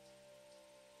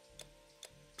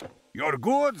 Your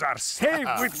goods are safe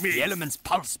with me! The element's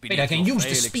pulse beneath Wait, I can your use the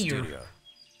frail spear. exterior.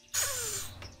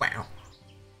 Wow.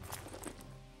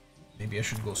 Maybe I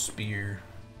should go spear.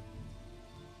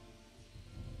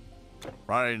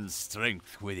 Find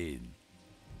strength within.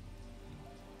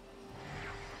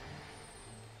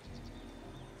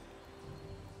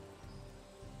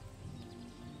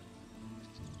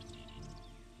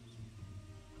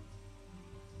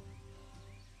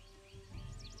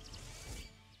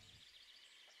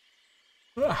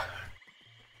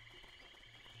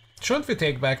 Shouldn't we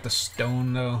take back the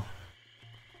stone though?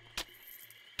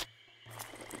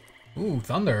 Ooh,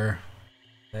 thunder.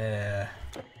 Yeah.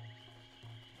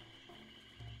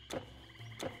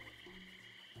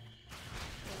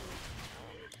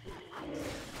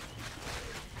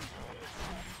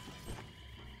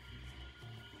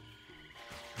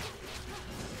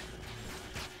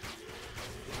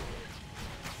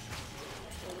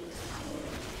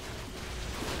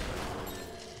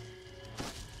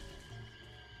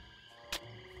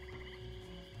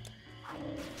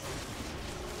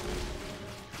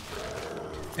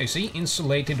 I see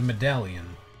insulated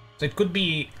medallion. So it could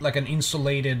be like an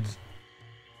insulated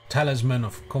talisman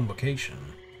of convocation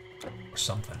or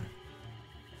something.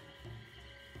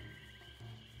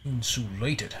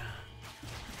 Insulated.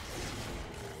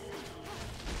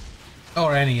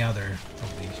 Or any other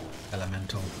of the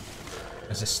elemental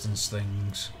resistance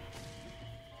things.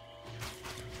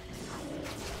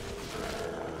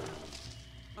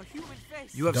 A human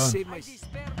face. You have Done. saved my.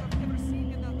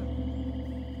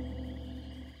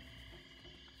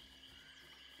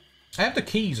 I have the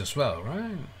keys as well,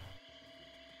 right?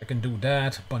 I can do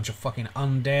that. A bunch of fucking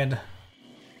undead.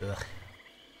 Ugh.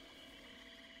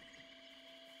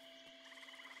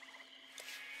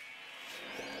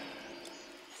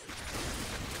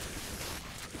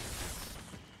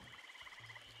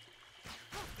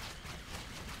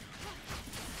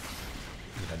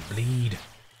 Bleed.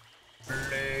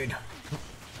 Bleed.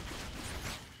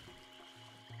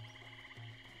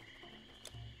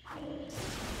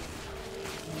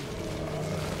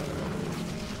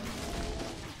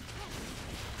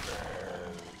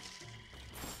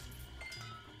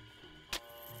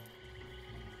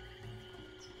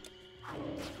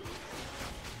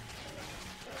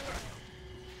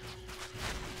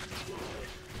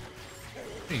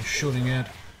 What are you shooting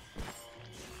at?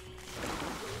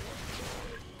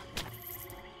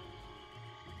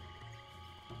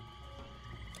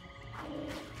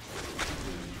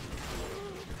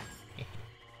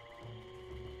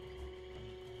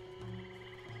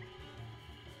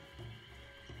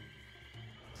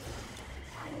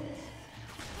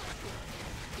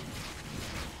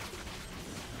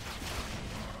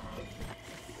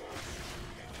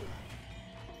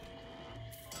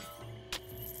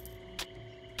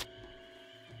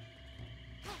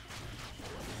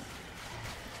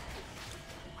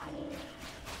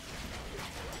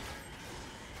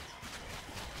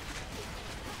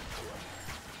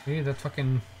 Hey, that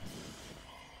fucking...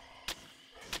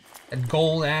 That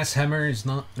gold ass hammer is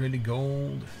not really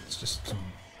gold. It's just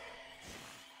some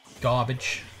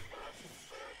garbage.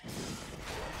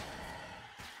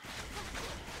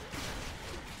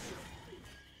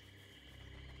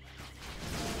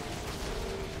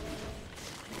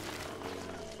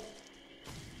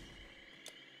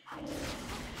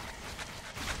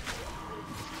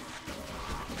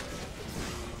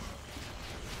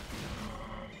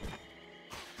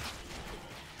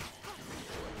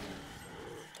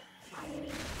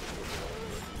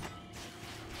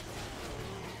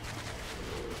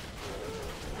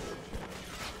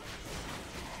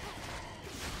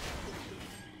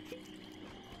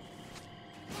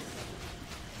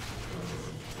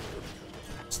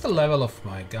 The level of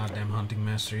my goddamn hunting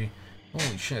mastery.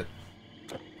 Holy shit.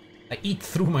 I eat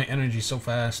through my energy so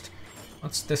fast.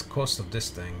 What's this cost of this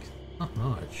thing? Not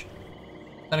much.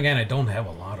 Then again, I don't have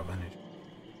a lot of energy.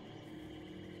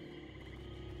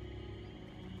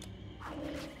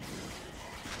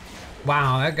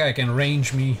 Wow, that guy can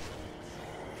range me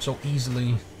so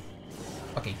easily.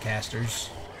 Fucking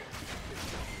casters.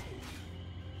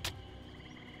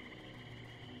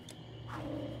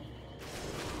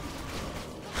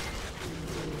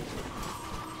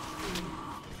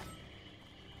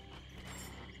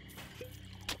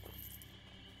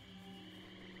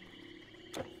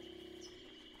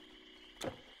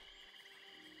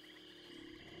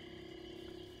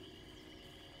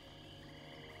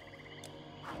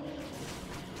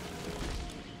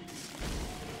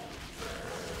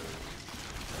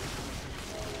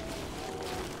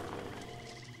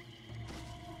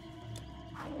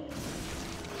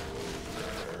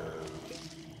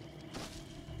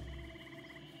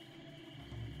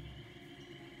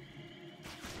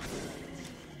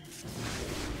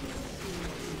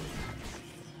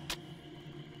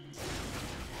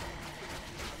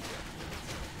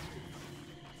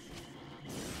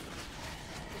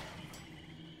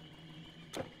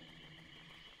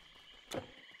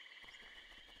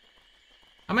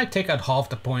 I might take out half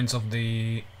the points of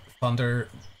the Thunder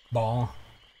Ball,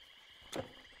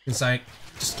 since I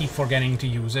just keep forgetting to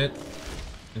use it.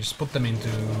 And just put them into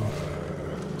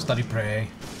Study Prey.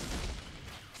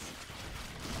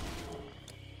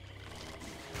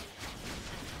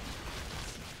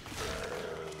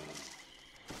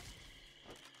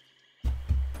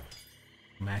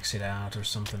 Max it out or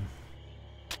something.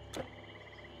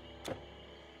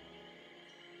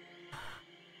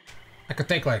 I could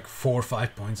take like 4 or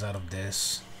 5 points out of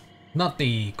this. Not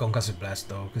the Concussive Blast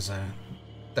though, because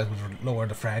that would lower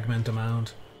the fragment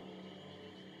amount.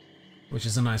 Which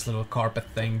is a nice little carpet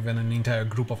thing when an entire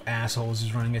group of assholes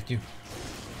is running at you.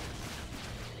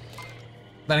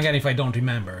 Then again, if I don't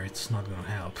remember, it's not gonna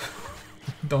help.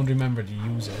 Don't remember to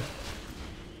use it.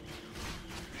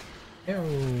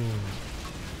 Ew.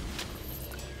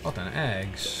 Rotten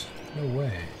eggs? No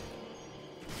way.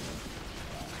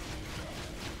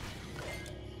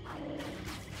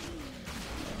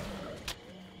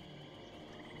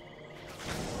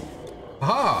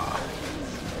 Aha!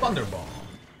 Thunderball.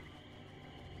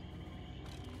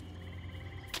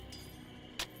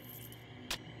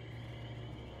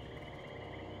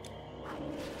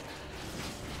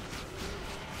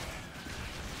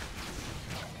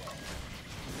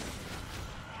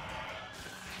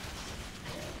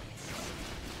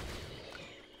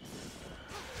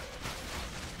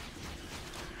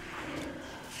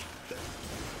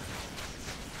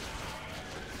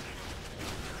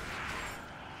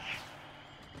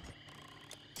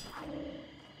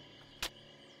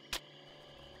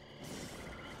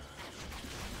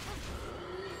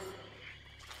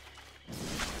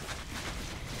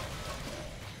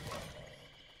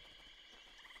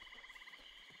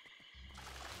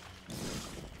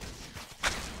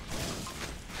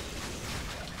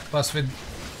 Plus with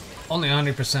only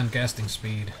 100% casting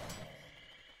speed,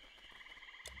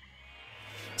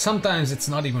 sometimes it's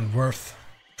not even worth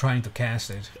trying to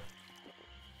cast it.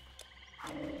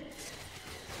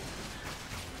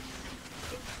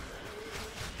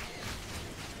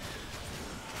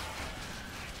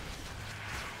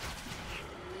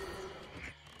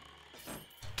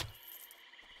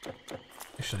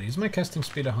 Actually, is my casting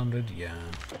speed 100? Yeah.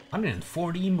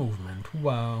 140 movement,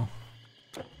 wow.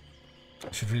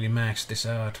 I should really max this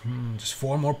out. Just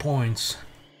 4 more points.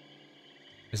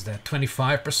 Is that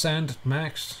 25% at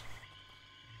max?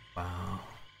 Wow.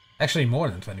 Actually more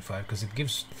than 25, because it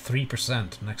gives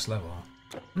 3% next level.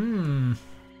 Maybe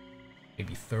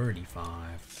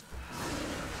 35.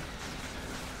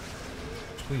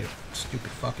 It's weird.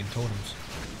 Stupid fucking totems.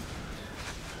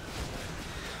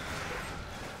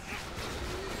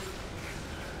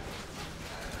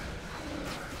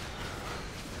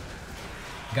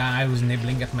 Guy was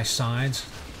nibbling at my sides.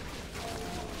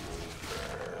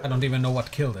 I don't even know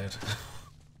what killed it.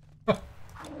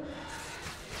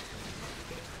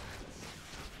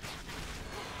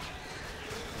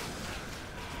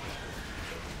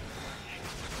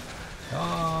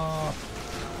 Oh.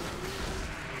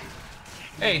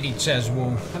 Hey, D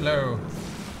Cheswo. Hello.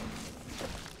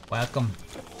 Welcome.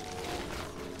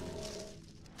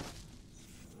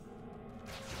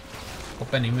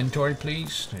 Open inventory,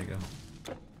 please. There you go.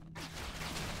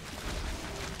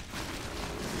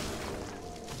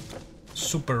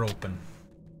 Super open.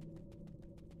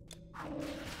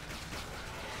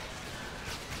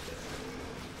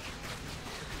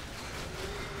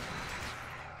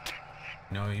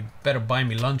 No, you better buy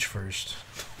me lunch first.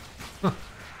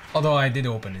 Although I did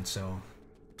open it, so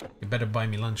you better buy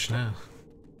me lunch now.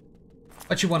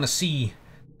 But you want to see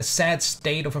the sad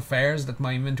state of affairs that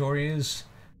my inventory is?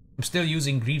 I'm still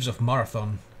using Greaves of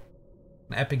Marathon.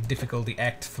 An epic difficulty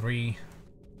Act 3.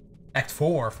 Act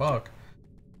 4, fuck.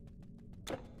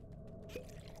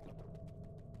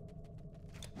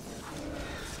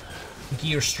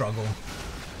 Gear struggle.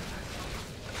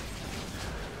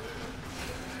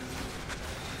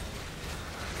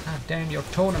 God damn your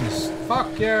totems.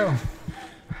 Fuck you.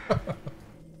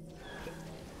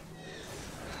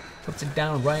 Puts it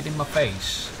down right in my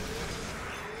face.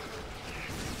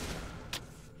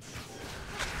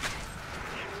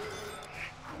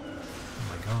 Oh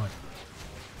my god.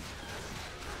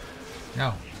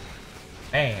 No.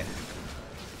 Bad.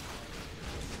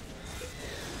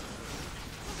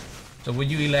 So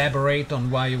would you elaborate on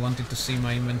why you wanted to see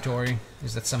my inventory?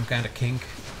 Is that some kind of kink?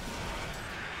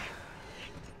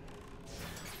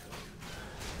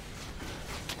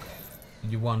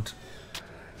 You want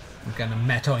some kind of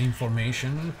meta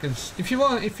information? Because if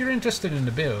you're interested in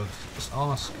the build, just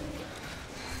ask.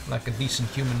 Like a decent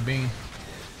human being.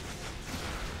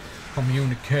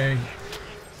 Communicate.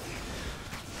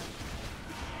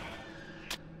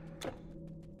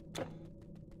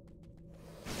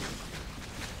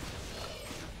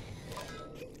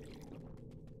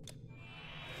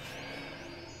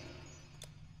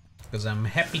 because I'm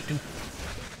happy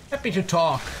to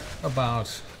talk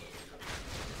about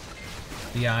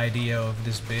the idea of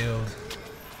this build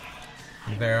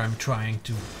and where I'm trying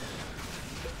to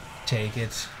take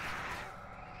it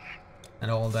and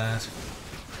all that.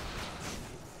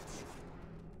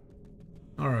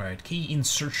 Alright, key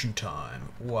insertion time.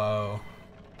 Wow.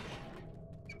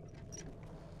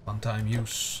 One time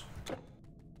use.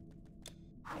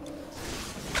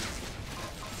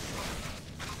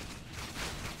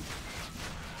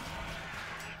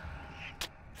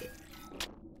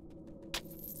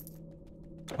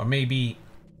 Or maybe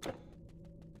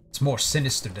it's more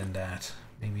sinister than that.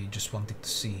 Maybe you just wanted to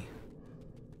see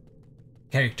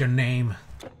character name.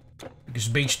 Because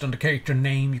based on the character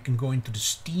name, you can go into the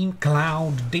Steam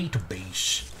Cloud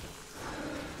database,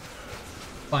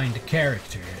 find the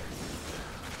character,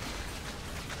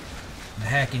 and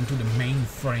hack into the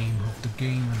mainframe of the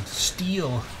game and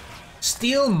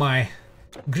steal my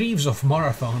Greaves of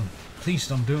Marathon. Please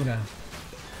don't do that.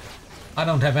 I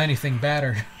don't have anything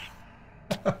better.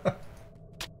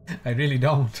 I really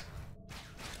don't.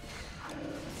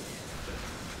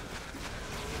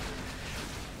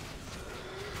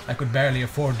 I could barely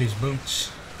afford these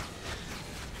boots.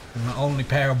 My only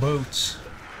pair of boots.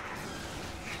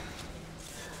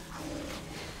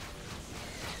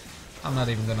 I'm not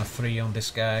even gonna 3 on this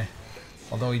guy.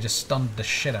 Although he just stunned the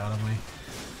shit out of me.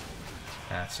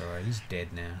 That's alright, he's dead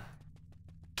now.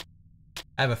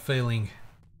 I have a feeling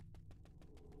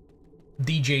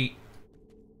DJ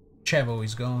Chevo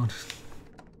is gone.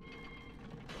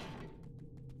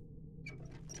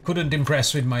 Couldn't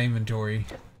impress with my inventory.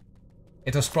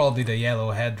 It was probably the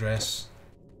yellow headdress.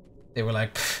 They were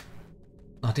like,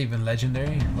 not even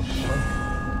legendary? What the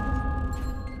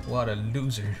fuck? What a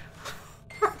loser.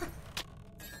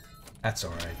 That's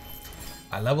alright.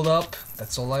 I leveled up,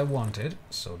 that's all I wanted,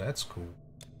 so that's cool.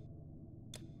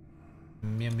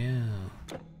 Meow meow.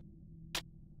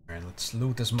 Alright, let's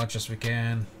loot as much as we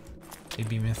can.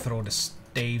 Maybe even throw the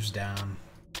staves down.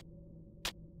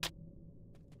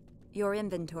 Your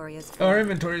inventory is full. Our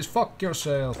inventory is fuck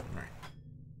yourself. Right.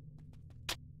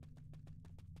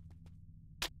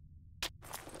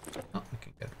 Oh, we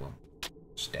can get one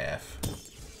staff.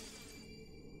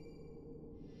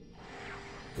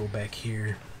 Go back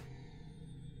here.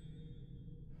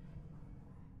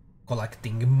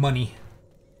 Collecting money.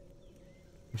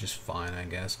 Which is fine, I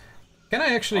guess. Can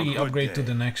I actually upgrade to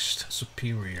the next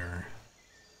superior?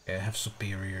 Yeah, I have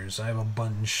superiors. I have a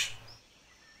bunch.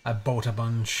 I bought a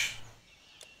bunch.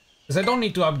 Because I don't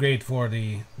need to upgrade for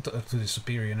the to the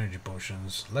superior energy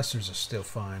potions. Lessers are still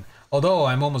fine. Although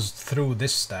I'm almost through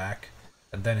this stack.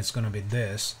 And then it's gonna be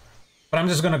this. But I'm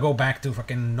just gonna go back to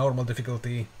fucking normal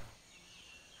difficulty.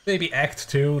 Maybe Act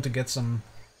 2 to get some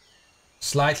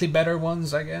slightly better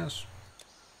ones, I guess.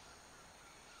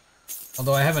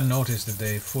 Although I haven't noticed if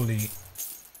they fully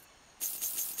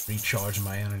recharge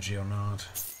my energy or not.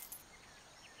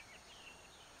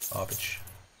 Garbage.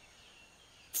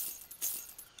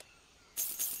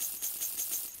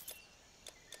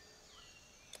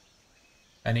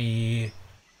 Any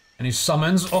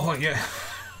summons? Oh yeah.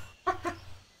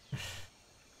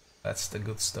 That's the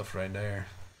good stuff right there.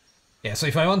 Yeah, so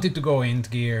if I wanted to go into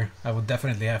gear, I would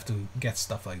definitely have to get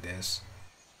stuff like this.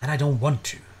 And I don't want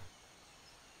to.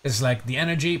 It's like the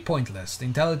energy, pointless. The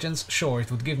intelligence, sure, it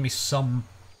would give me some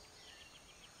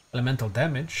elemental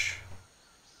damage.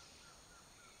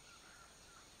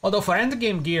 Although for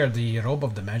endgame gear, the Robe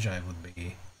of the Magi would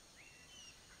be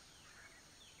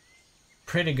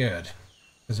pretty good.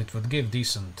 Because it would give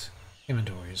decent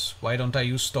inventories. Why don't I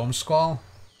use Storm Squall?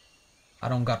 I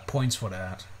don't got points for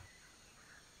that.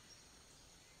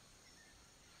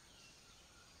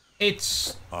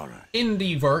 It's in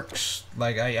the works.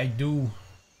 Like, I do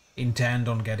intend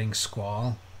on getting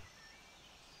Squall.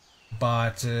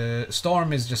 But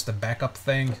Storm is just a backup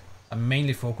thing. I'm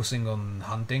mainly focusing on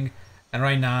hunting. And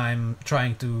right now I'm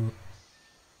trying to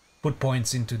put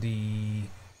points into the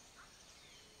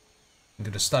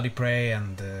Study Prey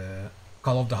and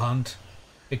Call of the Hunt.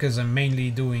 Because I'm mainly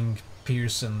doing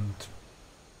Pierce and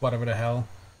whatever the hell.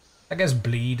 I guess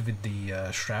Bleed with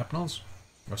the Shrapnels.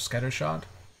 Or Scattershot.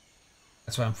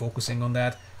 That's why I'm focusing on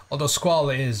that. Although Squall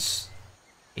is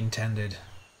intended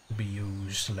to be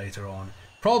used later on.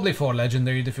 Probably for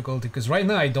legendary difficulty, because right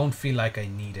now I don't feel like I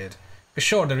need it. For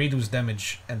sure, the reduced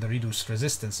damage and the reduced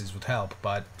resistances would help,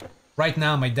 but right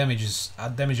now my damage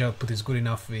output is good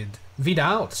enough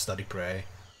without Study Prey.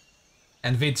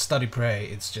 And with Study Prey,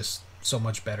 it's just so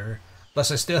much better.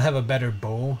 Plus I still have a better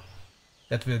bow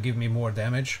that will give me more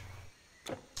damage.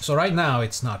 So right now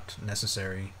it's not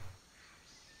necessary.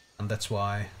 And that's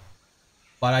why.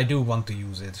 But I do want to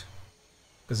use it.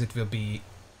 because it will be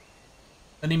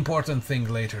an important thing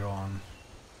later on.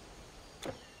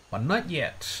 But not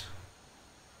yet.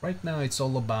 Right now it's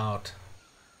all about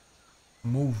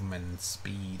movement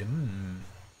speed.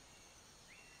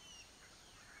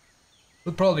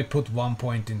 We'll probably put 1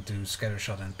 point into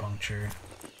Scattershot and Puncture.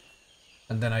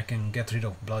 And then I can get rid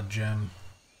of Blood Gem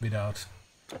without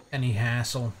any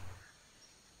hassle.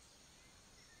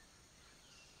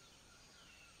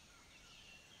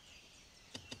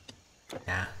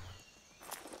 Yeah.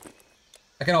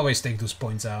 I can always take those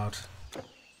points out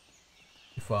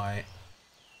if I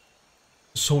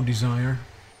so desire.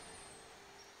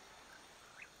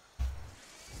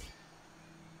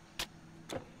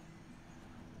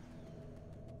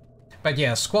 But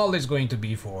yeah, Squall is going to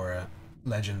be for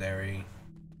Legendary.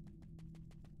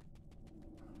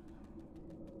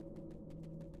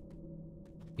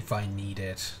 If I need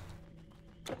it.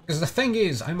 Because the thing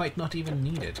is, I might not even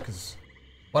need it, because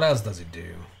what else does it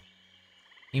do?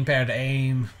 Impaired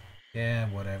aim, yeah,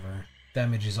 whatever.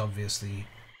 Damage is obviously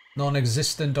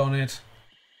non-existent on it.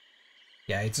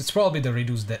 Yeah, it's probably the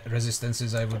reduced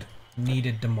resistances I would need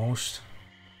it the most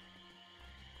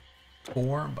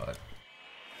for, but...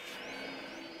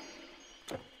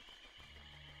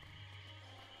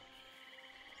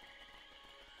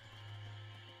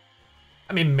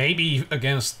 I mean, maybe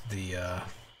against the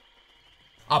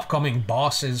upcoming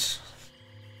bosses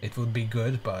it would be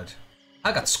good, but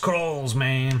I got scrolls,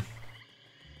 man.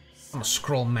 I'm a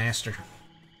scroll master.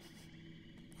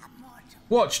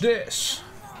 Watch this.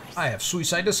 I have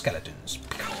suicidal skeletons.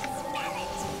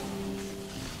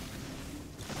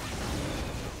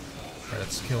 Okay,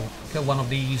 let's kill one of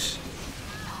these.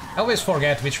 I always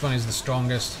forget which one is the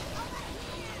strongest.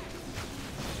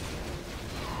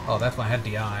 Oh, that one had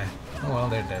the eye. Oh well,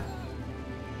 they're dead.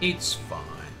 It's fine.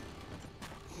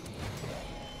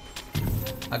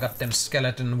 I got them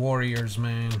skeleton warriors,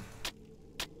 man.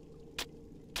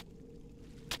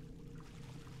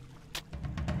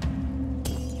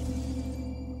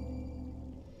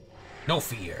 No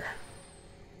fear.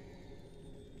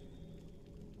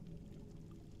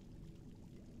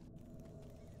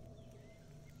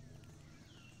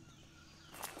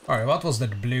 Alright, what was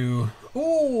that blue?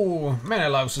 Ooh,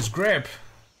 Menelaus's grip.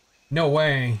 No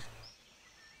way.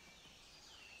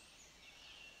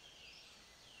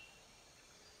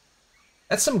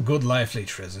 That's some good life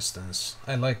leech resistance.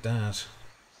 I like that.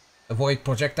 Avoid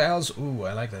projectiles. Ooh,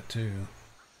 I like that too.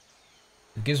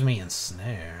 It gives me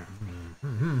ensnare.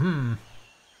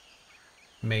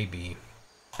 Maybe.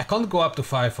 I can't go up to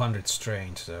 500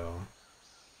 strength though.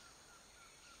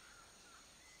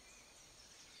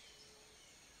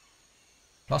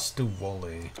 +2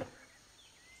 volley.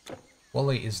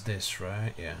 Volley is this,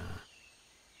 right? Yeah.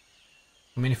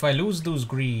 I mean, if I lose those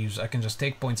greaves, I can just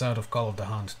take points out of Call of the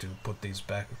Hunt to put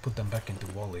them back into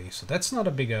volley. So that's not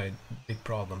a big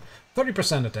problem.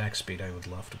 30% attack speed I would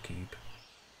love to keep.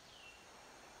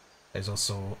 There's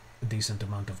also a decent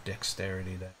amount of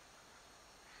dexterity there.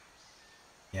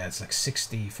 Yeah, it's like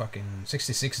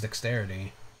 66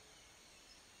 dexterity.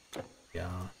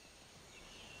 Yeah.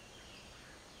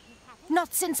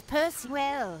 Not since Percy.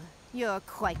 Well, you're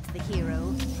quite the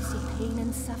hero. See pain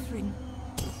and suffering.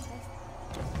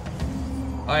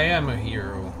 I am a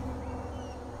hero.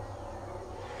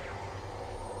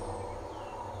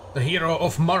 The hero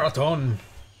of Marathon.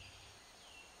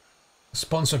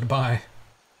 Sponsored by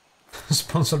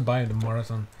the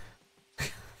Marathon.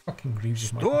 Fucking grieves.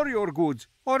 Store your goods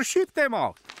or ship them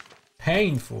out.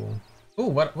 Painful. Oh,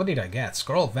 what did I get?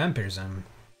 Scroll Vampirism.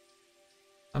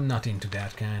 I'm not into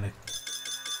that kind of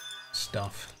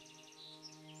stuff.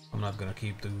 I'm not gonna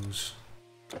keep those.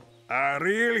 A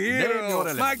real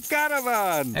hero, my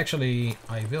caravan. Actually,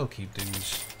 I will keep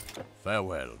these.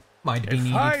 Farewell. Might be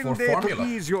needed for formula. To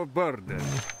ease your burden.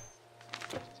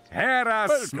 Hera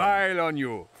smile on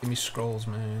you. Give me scrolls,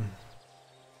 man.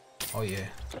 Oh yeah.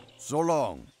 So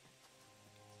long.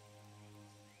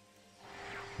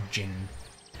 Djinn.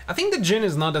 I think the Djinn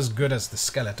is not as good as the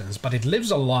skeletons, but it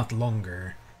lives a lot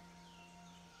longer.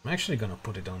 I'm actually gonna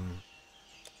put it on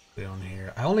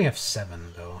here. I only have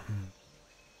 7 though.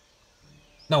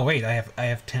 No, wait, I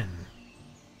have 10.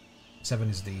 7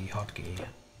 is the hotkey.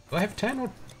 Do I have 10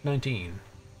 or 19?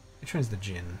 Which one's the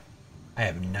Djinn? I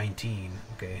have 19.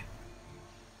 Okay.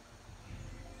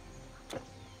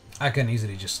 I can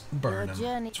easily just burn them.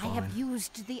 Journey, I have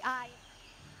used the eye.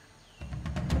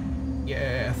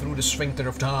 Yeah, through the sphincter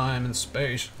of time and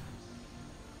space.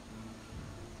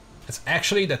 It's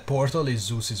actually that portal is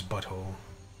Zeus's butthole.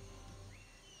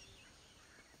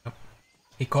 Yep.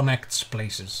 He connects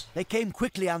places. They came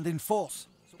quickly and in force.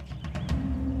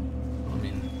 I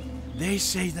mean, they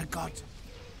say the gods.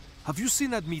 Have you seen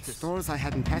that meter? Stores I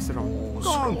hadn't passed on.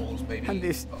 Scrolls, baby. And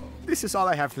this is all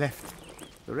I have left.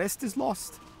 The rest is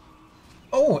lost.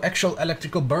 Oh, actual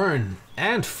electrical burn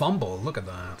and fumble. Look at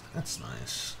that. That's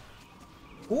nice.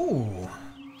 Ooh.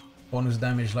 Bonus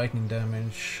damage, lightning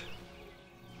damage.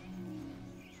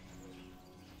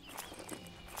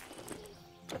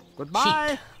 Goodbye.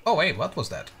 Cheat. Oh wait, what was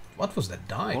that? What was that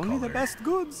die Only color? the best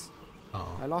goods.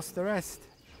 Oh. I lost the rest.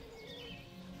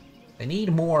 I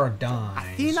need more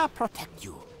dies. Athena protect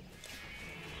you.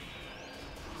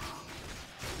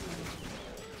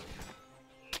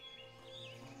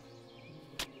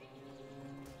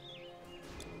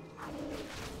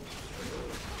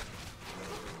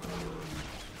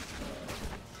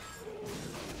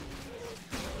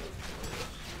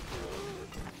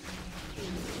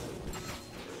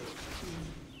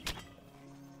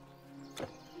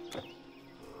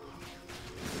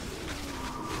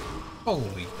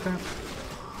 Holy crap.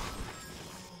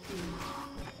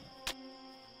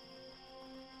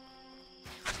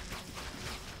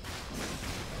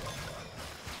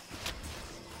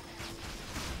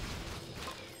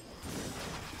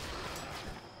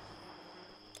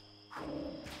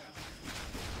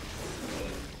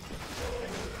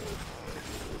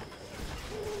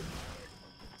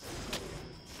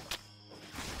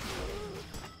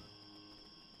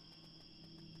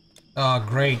 Oh,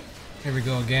 great. Here we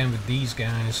go again with these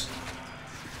guys.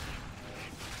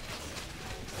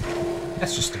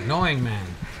 That's just annoying, man.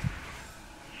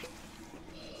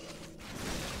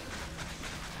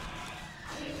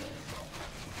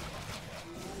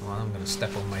 Well, I'm gonna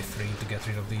step on my 3 to get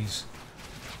rid of these.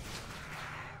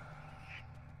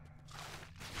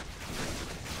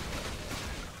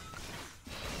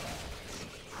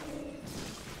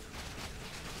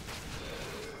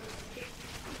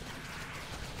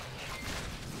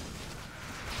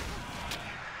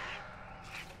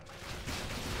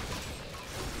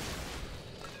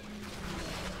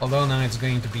 Although now it's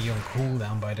going to be on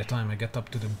cooldown by the time I get up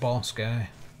to the boss guy.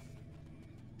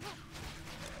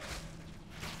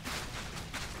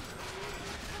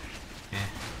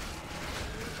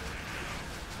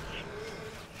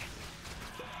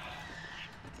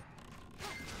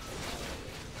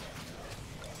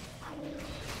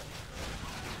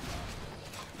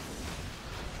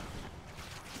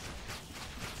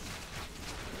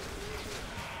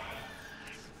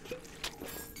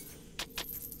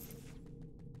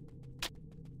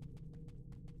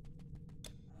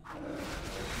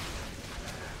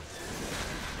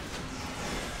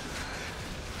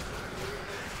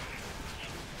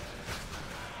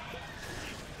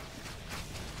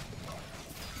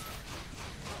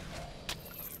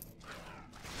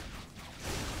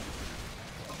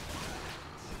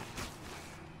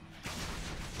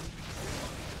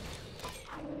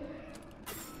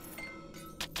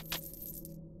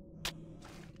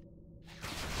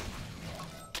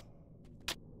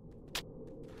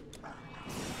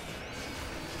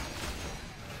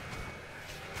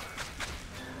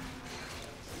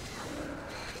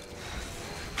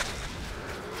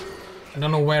 I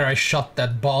don't know where I shot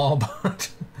that ball, but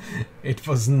it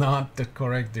was not the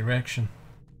correct direction.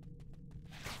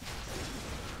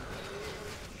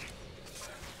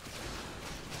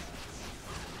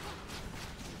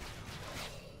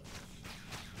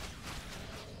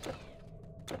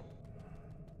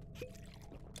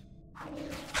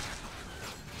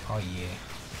 Oh yeah.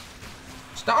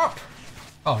 Stop!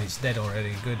 Oh, he's dead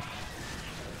already. Good.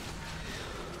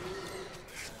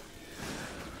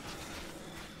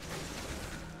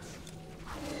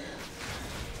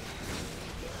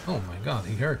 Oh my god,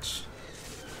 he hurts.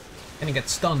 And he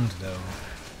gets stunned though.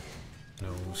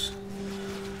 Nose.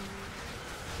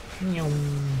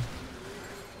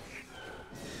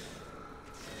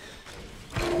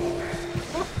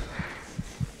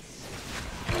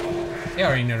 They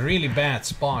are in a really bad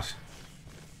spot.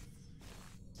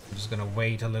 I'm just gonna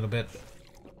wait a little bit.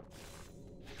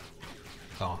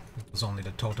 Oh, it was only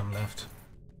the totem left.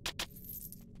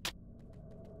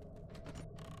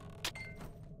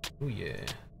 Oh yeah.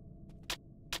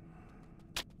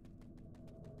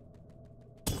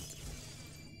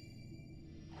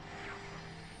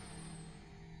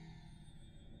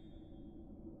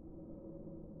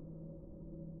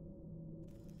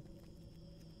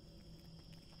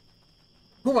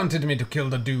 Who wanted me to kill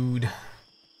the dude?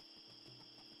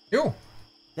 You?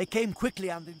 They came quickly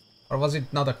and... Or was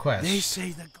it not a quest? They say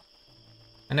that...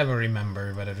 I never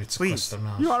remember whether it's a quest or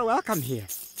not. You are welcome here.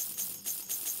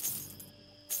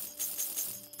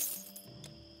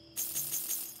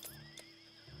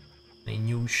 Any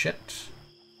new shit?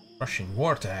 Rushing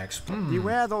vortex.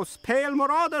 Beware those pale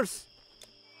marauders.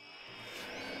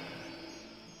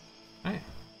 Hey.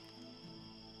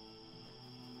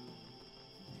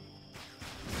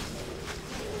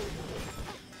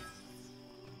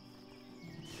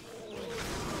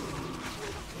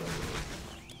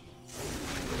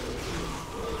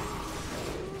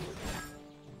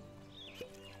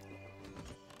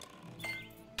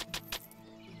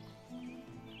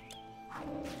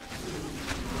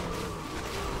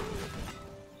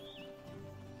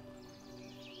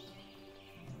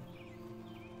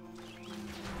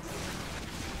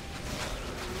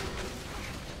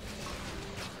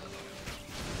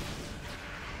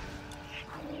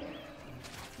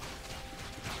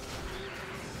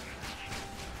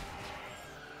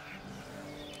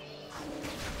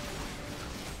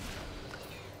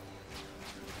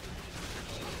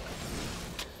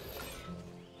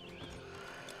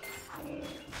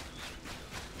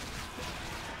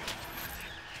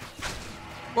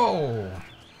 Whoa!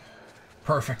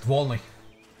 Perfect volley.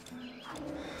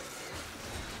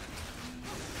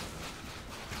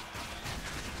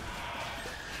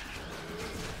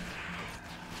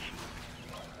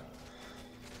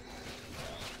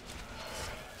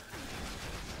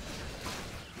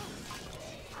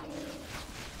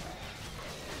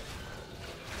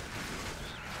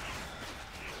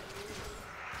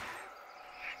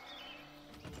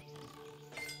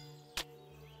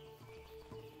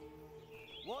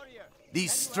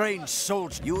 These strange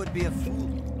soldiers, you would be a fool.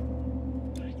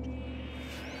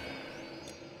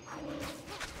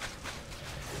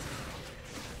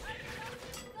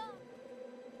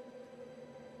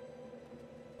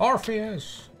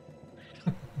 Orpheus!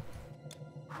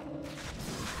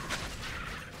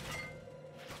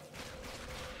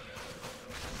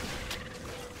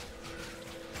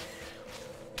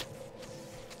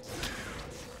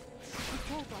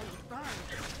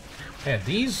 Yeah,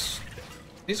 these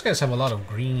guys have a lot of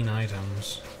green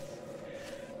items.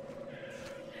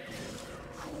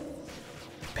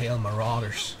 Pale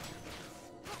Marauders.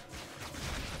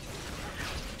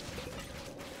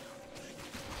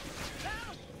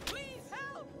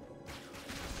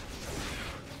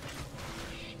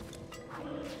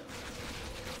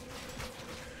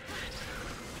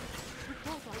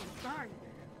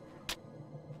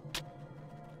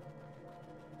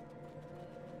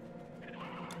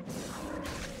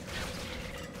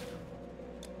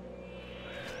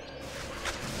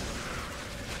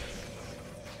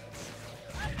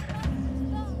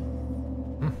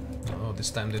 This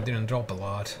time they didn't drop a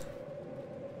lot.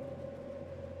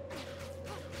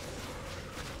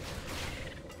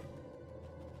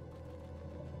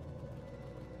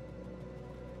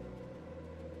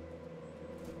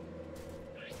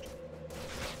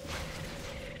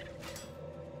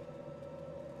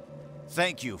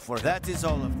 Thank you, for that is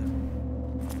all of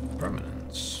them.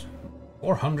 Permanence.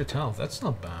 400 health, that's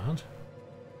not bad.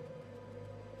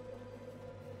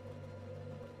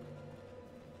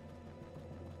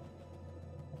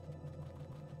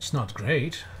 It's not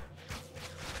great.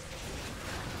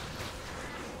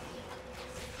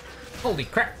 Holy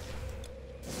crap!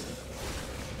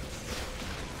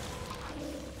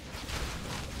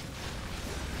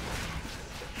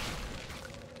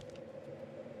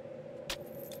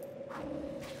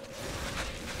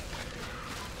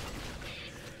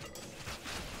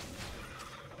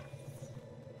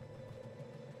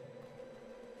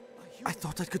 I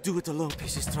thought I could do it alone,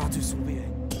 Pisistratus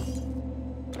Ubiae.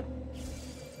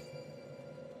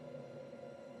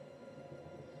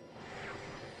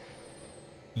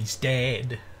 He's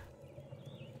dead.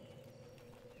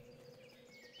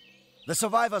 The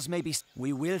survivors may be...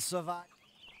 We will survive.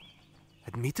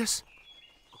 Admetus?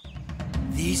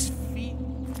 These feet...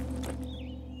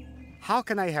 How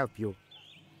can I help you?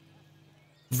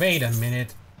 Wait a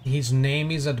minute. His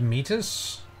name is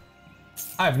Admetus?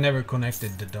 I've never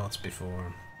connected the dots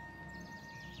before.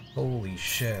 Holy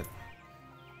shit.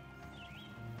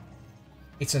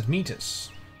 It's Admetus.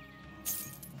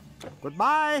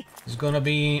 Goodbye! He's gonna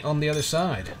be on the other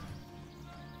side.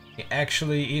 He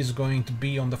actually is going to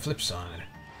be on the flip side.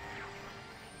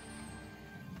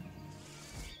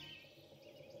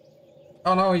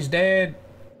 Oh no, he's dead!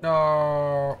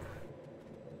 No!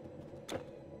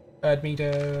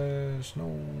 Admetus,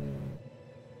 no.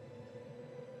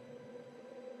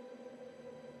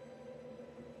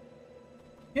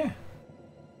 Yeah.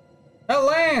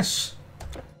 Alas!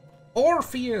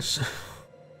 Orpheus!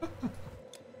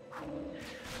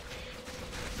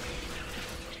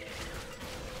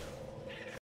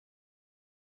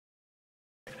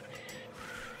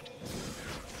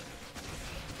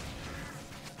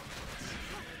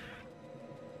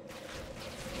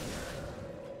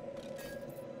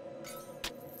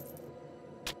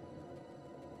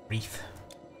 Wreath.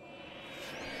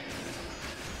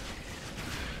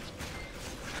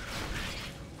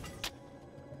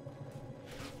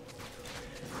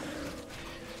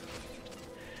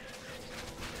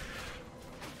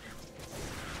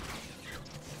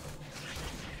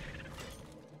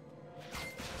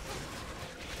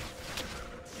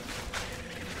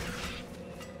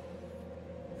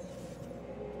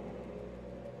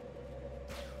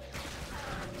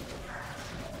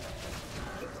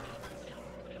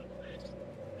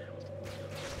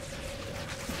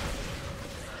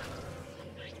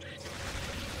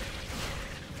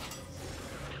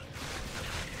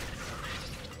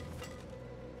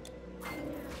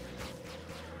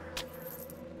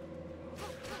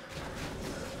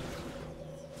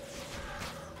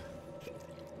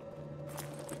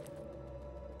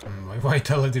 My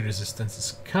vitality resistance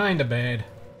is kinda bad.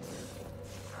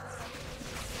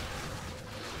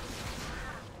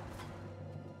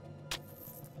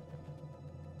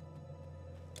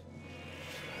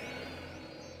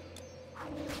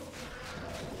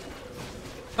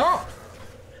 Oh!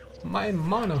 My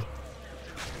mana.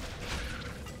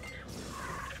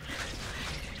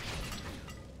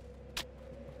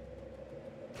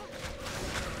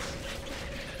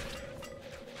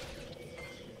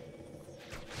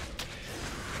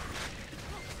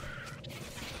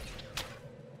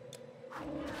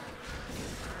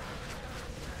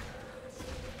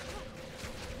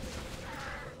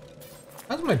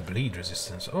 How's my bleed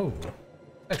resistance? Oh,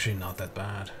 actually not that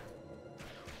bad.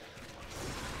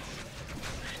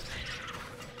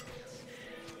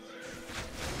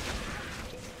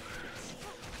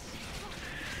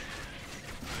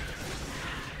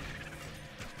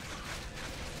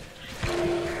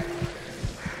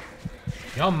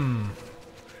 Yum!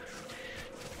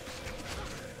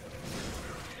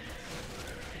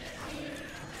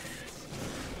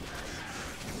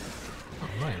 Oh,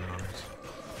 right, alright.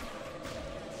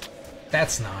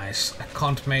 That's nice. I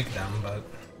can't make them, but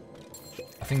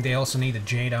I think they also need a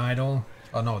Jade Idol.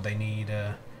 Oh no, they need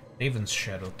Raven's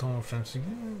Shadow, Tone of Frenzy.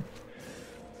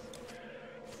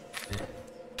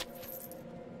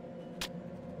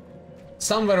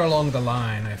 Somewhere along the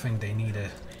line, I think they need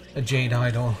a Jade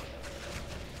Idol.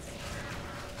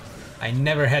 I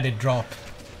never had it drop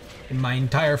in my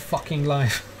entire fucking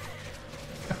life.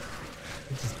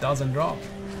 It just doesn't drop.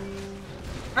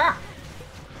 Ah!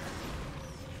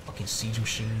 Fucking siege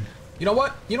machine. You know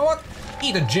what? You know what?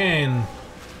 Eat a gen.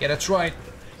 Yeah, that's right.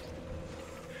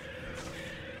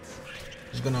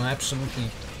 He's gonna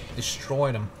absolutely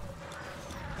destroy them.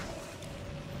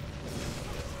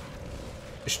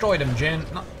 Destroy them, Jen.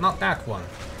 Not that one.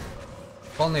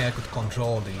 If only I could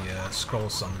control the scroll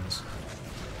summons.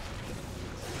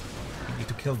 I need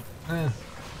to kill.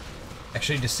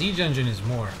 Actually, the siege engine is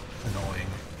more annoying.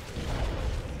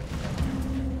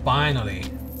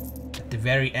 Finally, at the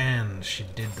very end, she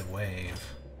did the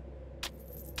wave.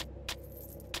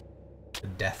 The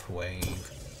death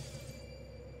wave.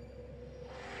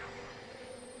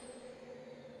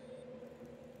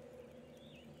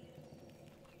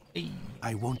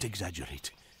 I won't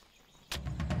exaggerate.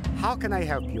 How can I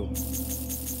help you?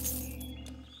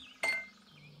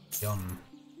 Yum.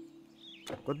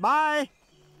 Goodbye.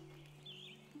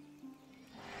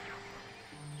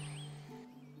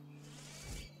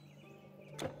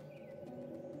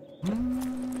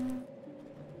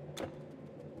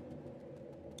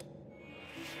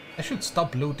 I should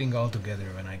stop looting altogether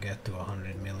when I get to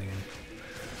 100 million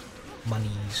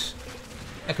monies.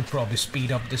 I could probably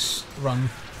speed up this run.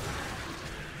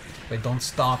 If I don't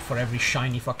stop for every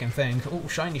shiny fucking thing. Oh,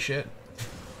 shiny shit.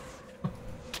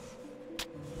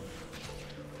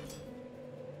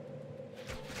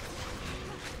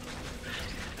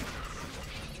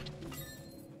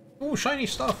 Oh, shiny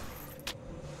stuff.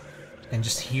 And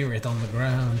just hear it on the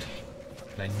ground.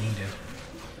 I need it.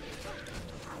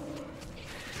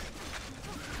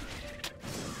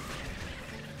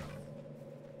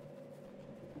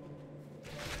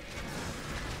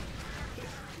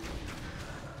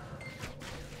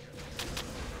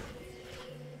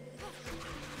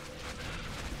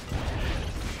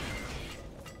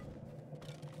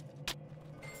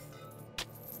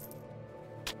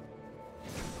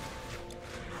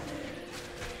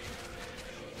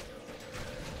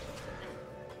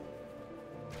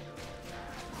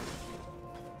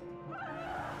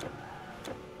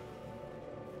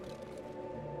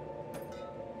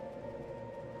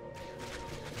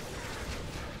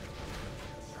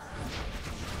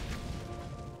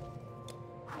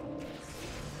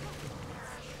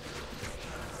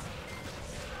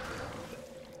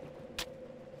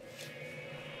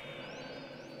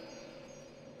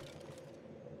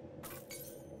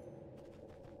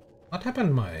 What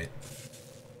happened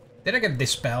Did I get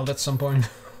dispelled at some point?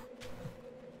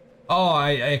 Oh,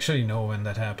 I actually know when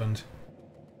that happened.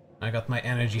 I got my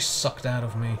energy sucked out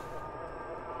of me.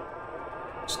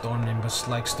 Storm Nimbus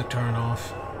likes to turn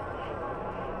off.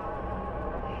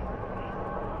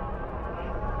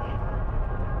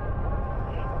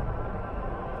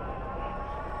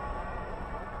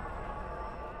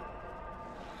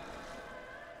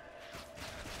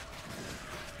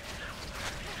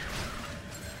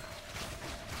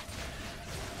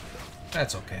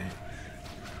 That's okay.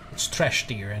 It's trash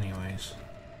tier anyways.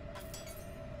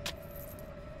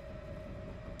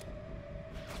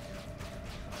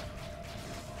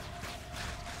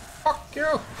 Fuck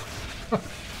you!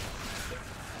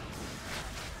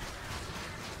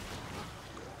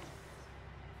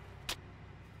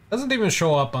 Doesn't even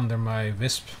show up under my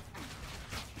Wisp.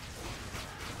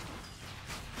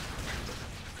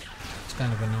 It's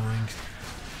kind of annoying.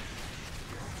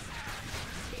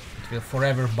 Will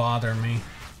forever bother me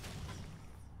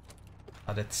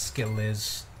how that skill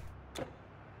is.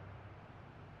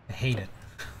 I hate it.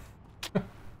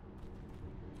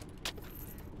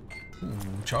 Ooh,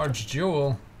 charged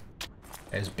jewel.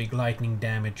 Has big lightning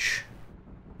damage.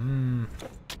 Hmm.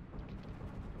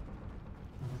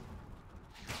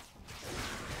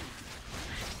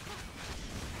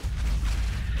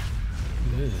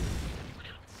 Ooh.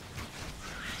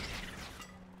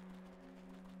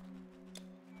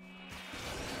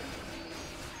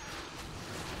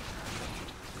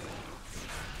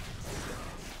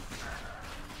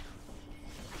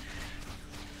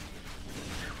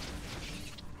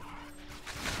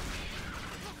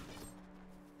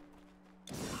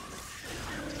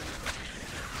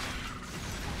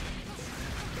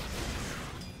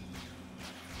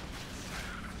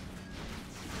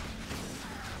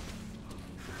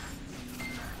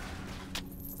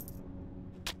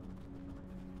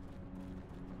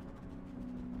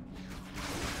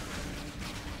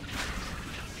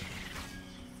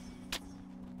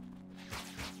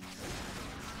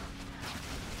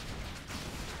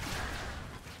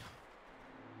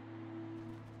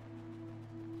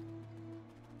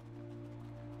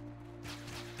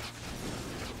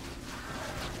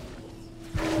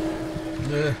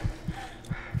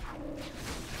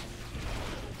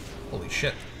 Holy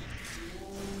shit.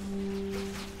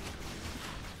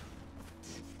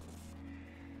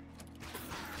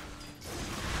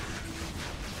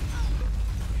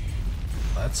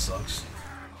 That sucks.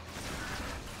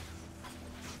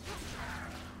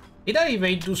 Did I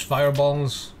evade those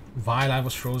fireballs while I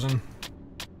was frozen?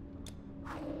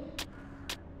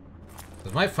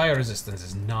 Because my fire resistance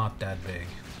is not that big.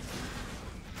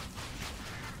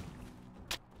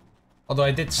 Although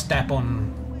I did step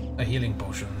on a healing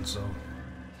potion, so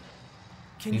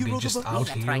maybe just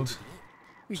out-healed.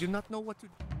 We do not know what to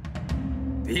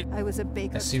do. I was a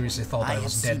baker. I seriously thought I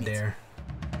was dead there.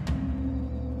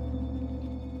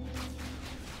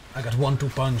 I got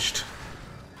 1-2 punched.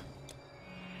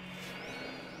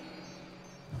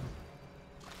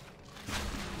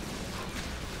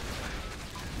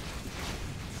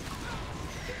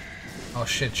 Oh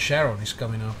shit, Sharon is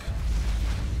coming up.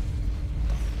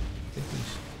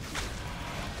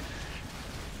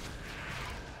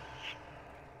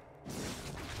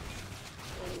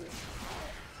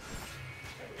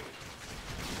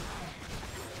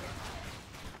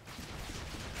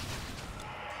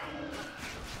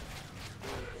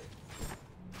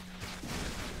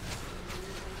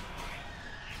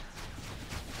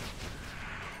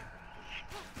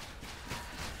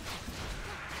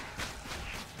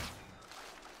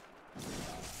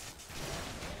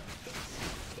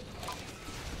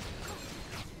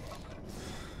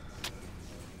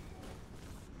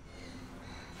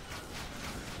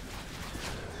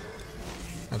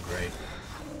 Oh, great.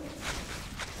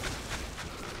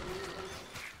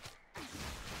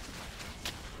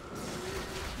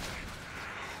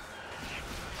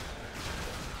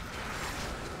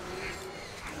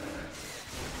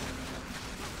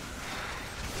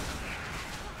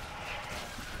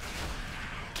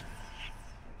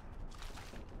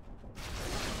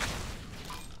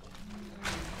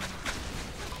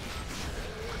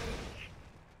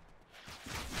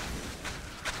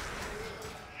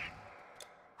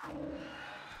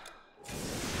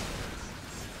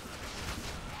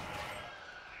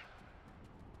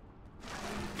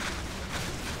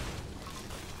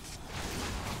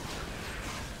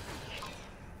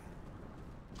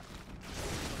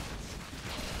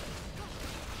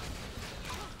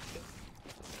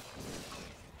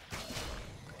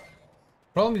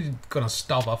 Probably gonna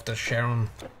stop after Sharon.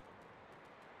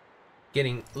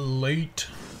 Getting late.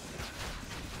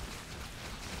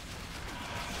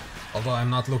 Although I'm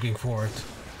not looking forward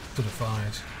to the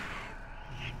fight.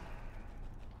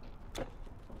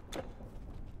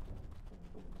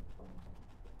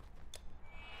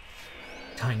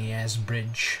 Tiny ass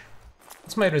bridge.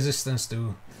 What's my resistance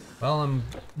to? Well, I'm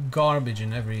garbage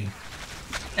in every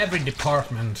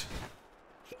department.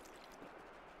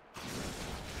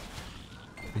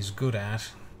 He's good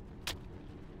at.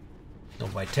 No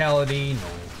vitality, no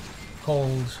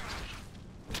cold,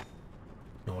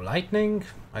 no lightning.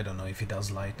 I don't know if he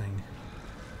does lightning.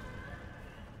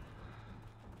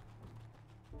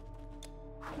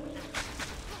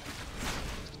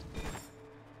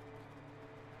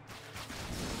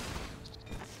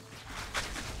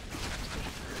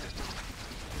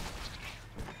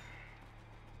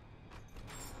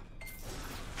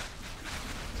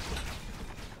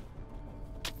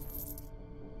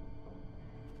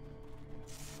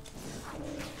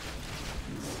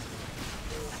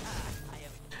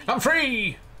 I'm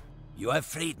free! You have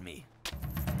freed me.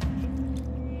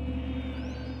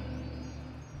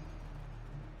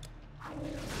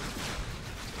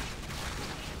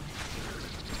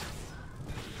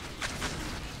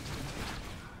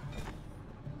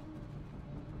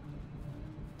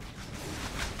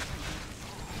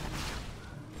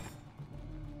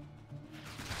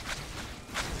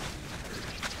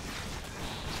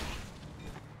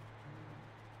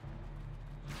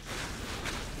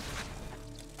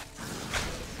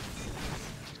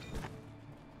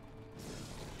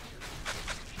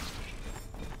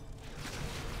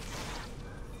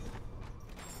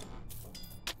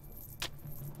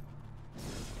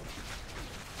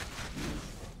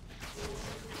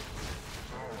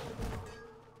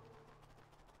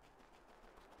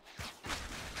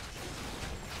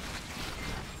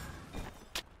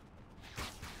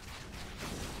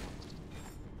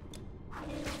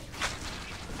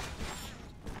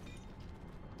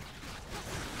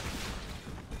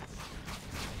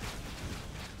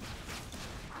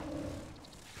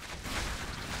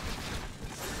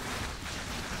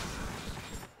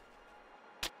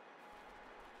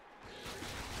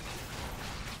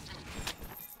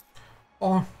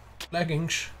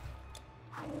 leggings.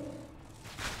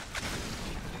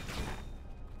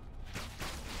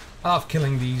 I love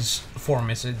killing these 4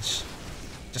 misses.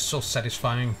 Just so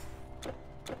satisfying.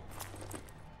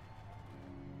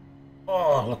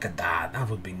 Oh, look at that. That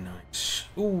would be nice.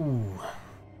 Ooh.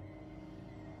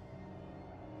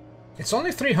 It's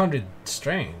only 300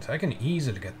 strength. I can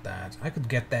easily get that. I could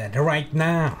get that right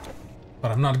now.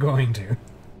 But I'm not going to.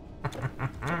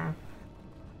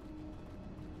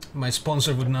 My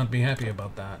sponsor would not be happy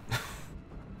about that.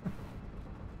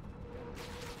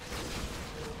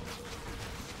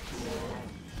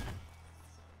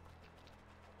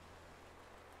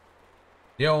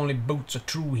 The only boots a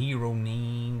true hero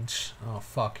needs. Oh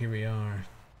fuck, here we are.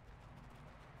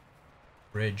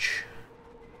 Bridge.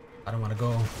 I don't wanna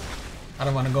go. I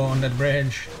don't wanna go on that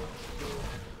bridge.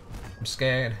 I'm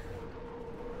scared.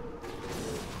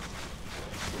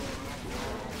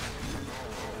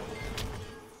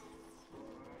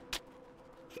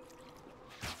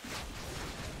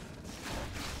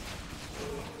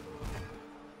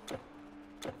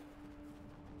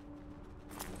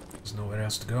 There's nowhere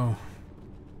else to go.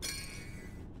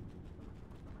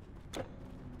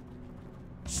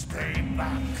 Stay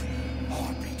back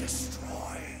or be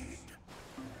destroyed.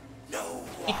 No.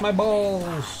 Eat my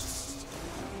balls.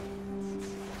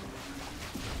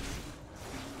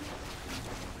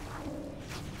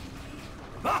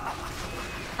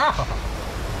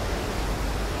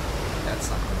 That's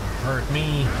not gonna hurt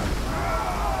me.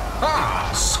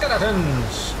 Ah,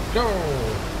 skeletons! Go!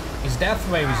 His death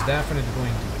wave is definitely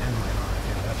going to end my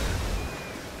life.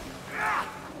 Yeah,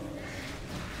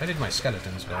 where did my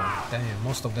skeletons go? Damn,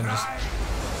 most of them just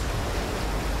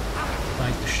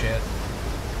bite the shit.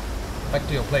 Back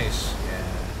to your place.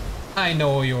 Yeah. I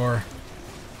know your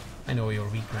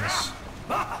weakness.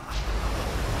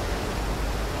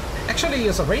 Actually,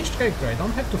 as a ranged character, I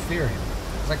don't have to fear him.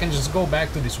 Because I can just go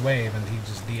back to this wave and he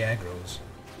just de-aggroes.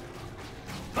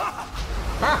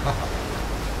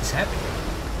 He's happy.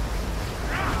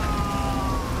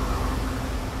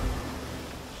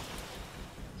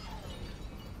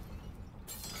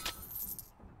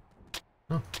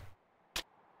 Huh.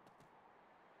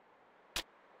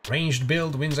 Ranged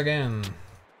build wins again.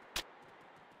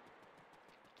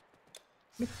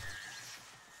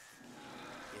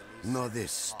 Know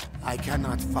this. I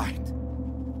cannot fight.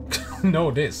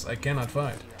 Know this. I cannot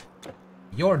fight.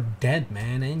 You're dead,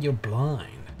 man, and you're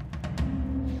blind.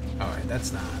 Alright,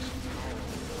 that's not.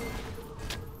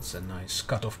 It's a nice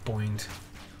cutoff point.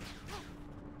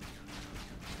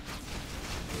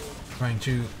 Trying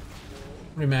to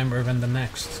remember when the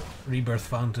next rebirth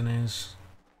fountain is.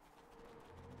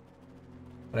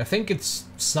 But I think it's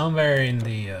somewhere in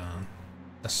the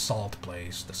salt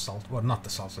place. The salt, well, not the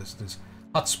salt place. This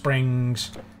hot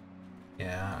springs.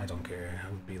 Yeah, I don't care.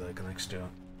 It would be like an extra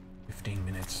 15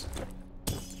 minutes.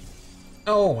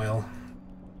 Oh well.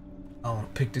 I'll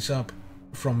pick this up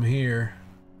from here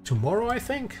tomorrow, I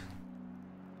think.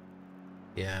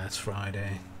 Yeah, it's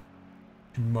Friday.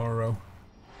 Tomorrow.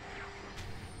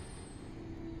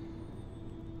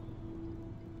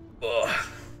 Ugh.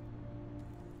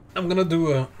 I'm gonna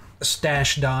do a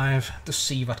stash dive to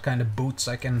see what kind of boots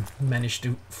I can manage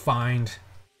to find.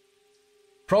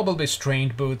 Probably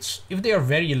strained boots. If they are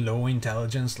very low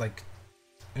intelligence, like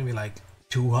maybe like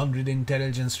 200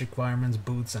 intelligence requirements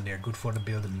boots and they're good for the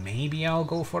build, maybe I'll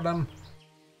go for them.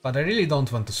 But I really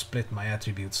don't want to split my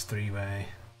attributes 3-way.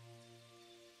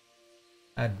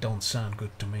 That don't sound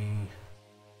good to me.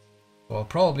 So I'll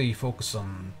probably focus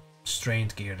on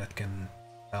strained gear that can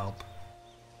help.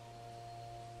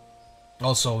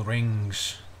 Also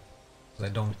rings, because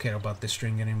I don't care about this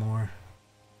ring anymore.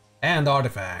 And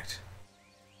artifact.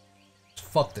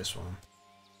 Fuck this one.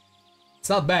 It's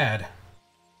not bad,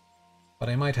 but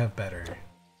I might have better.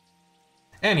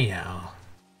 Anyhow,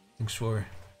 thanks for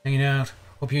hanging out.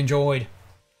 Hope you enjoyed.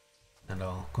 And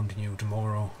I'll continue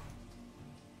tomorrow.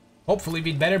 Hopefully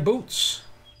with better boots.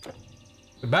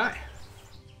 Goodbye.